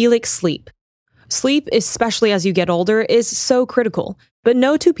by Helix Sleep. Sleep, especially as you get older, is so critical, but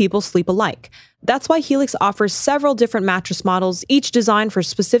no two people sleep alike. That's why Helix offers several different mattress models, each designed for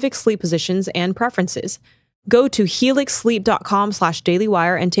specific sleep positions and preferences. Go to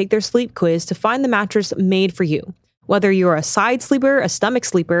helixsleep.com/dailywire and take their sleep quiz to find the mattress made for you. Whether you're a side sleeper, a stomach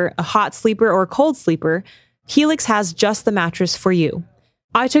sleeper, a hot sleeper, or a cold sleeper, Helix has just the mattress for you.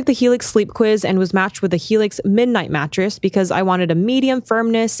 I took the Helix sleep quiz and was matched with a Helix Midnight mattress because I wanted a medium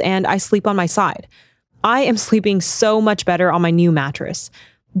firmness and I sleep on my side. I am sleeping so much better on my new mattress.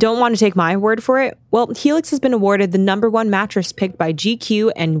 Don't want to take my word for it? Well, Helix has been awarded the #1 mattress picked by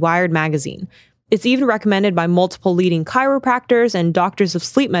GQ and Wired magazine. It's even recommended by multiple leading chiropractors and doctors of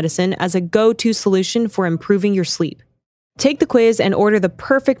sleep medicine as a go-to solution for improving your sleep. Take the quiz and order the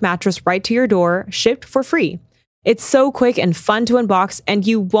perfect mattress right to your door, shipped for free. It's so quick and fun to unbox, and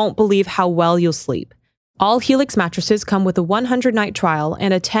you won't believe how well you'll sleep. All Helix mattresses come with a 100-night trial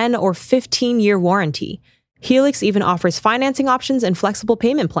and a 10 or 15-year warranty. Helix even offers financing options and flexible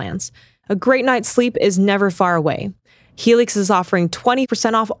payment plans. A great night's sleep is never far away. Helix is offering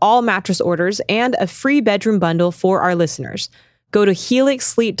 20% off all mattress orders and a free bedroom bundle for our listeners. Go to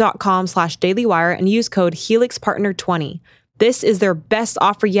helixsleep.com/dailywire and use code HelixPartner20. This is their best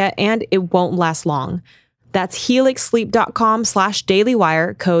offer yet, and it won't last long. That's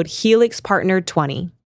helixsleep.com/dailywire, code HelixPartner20.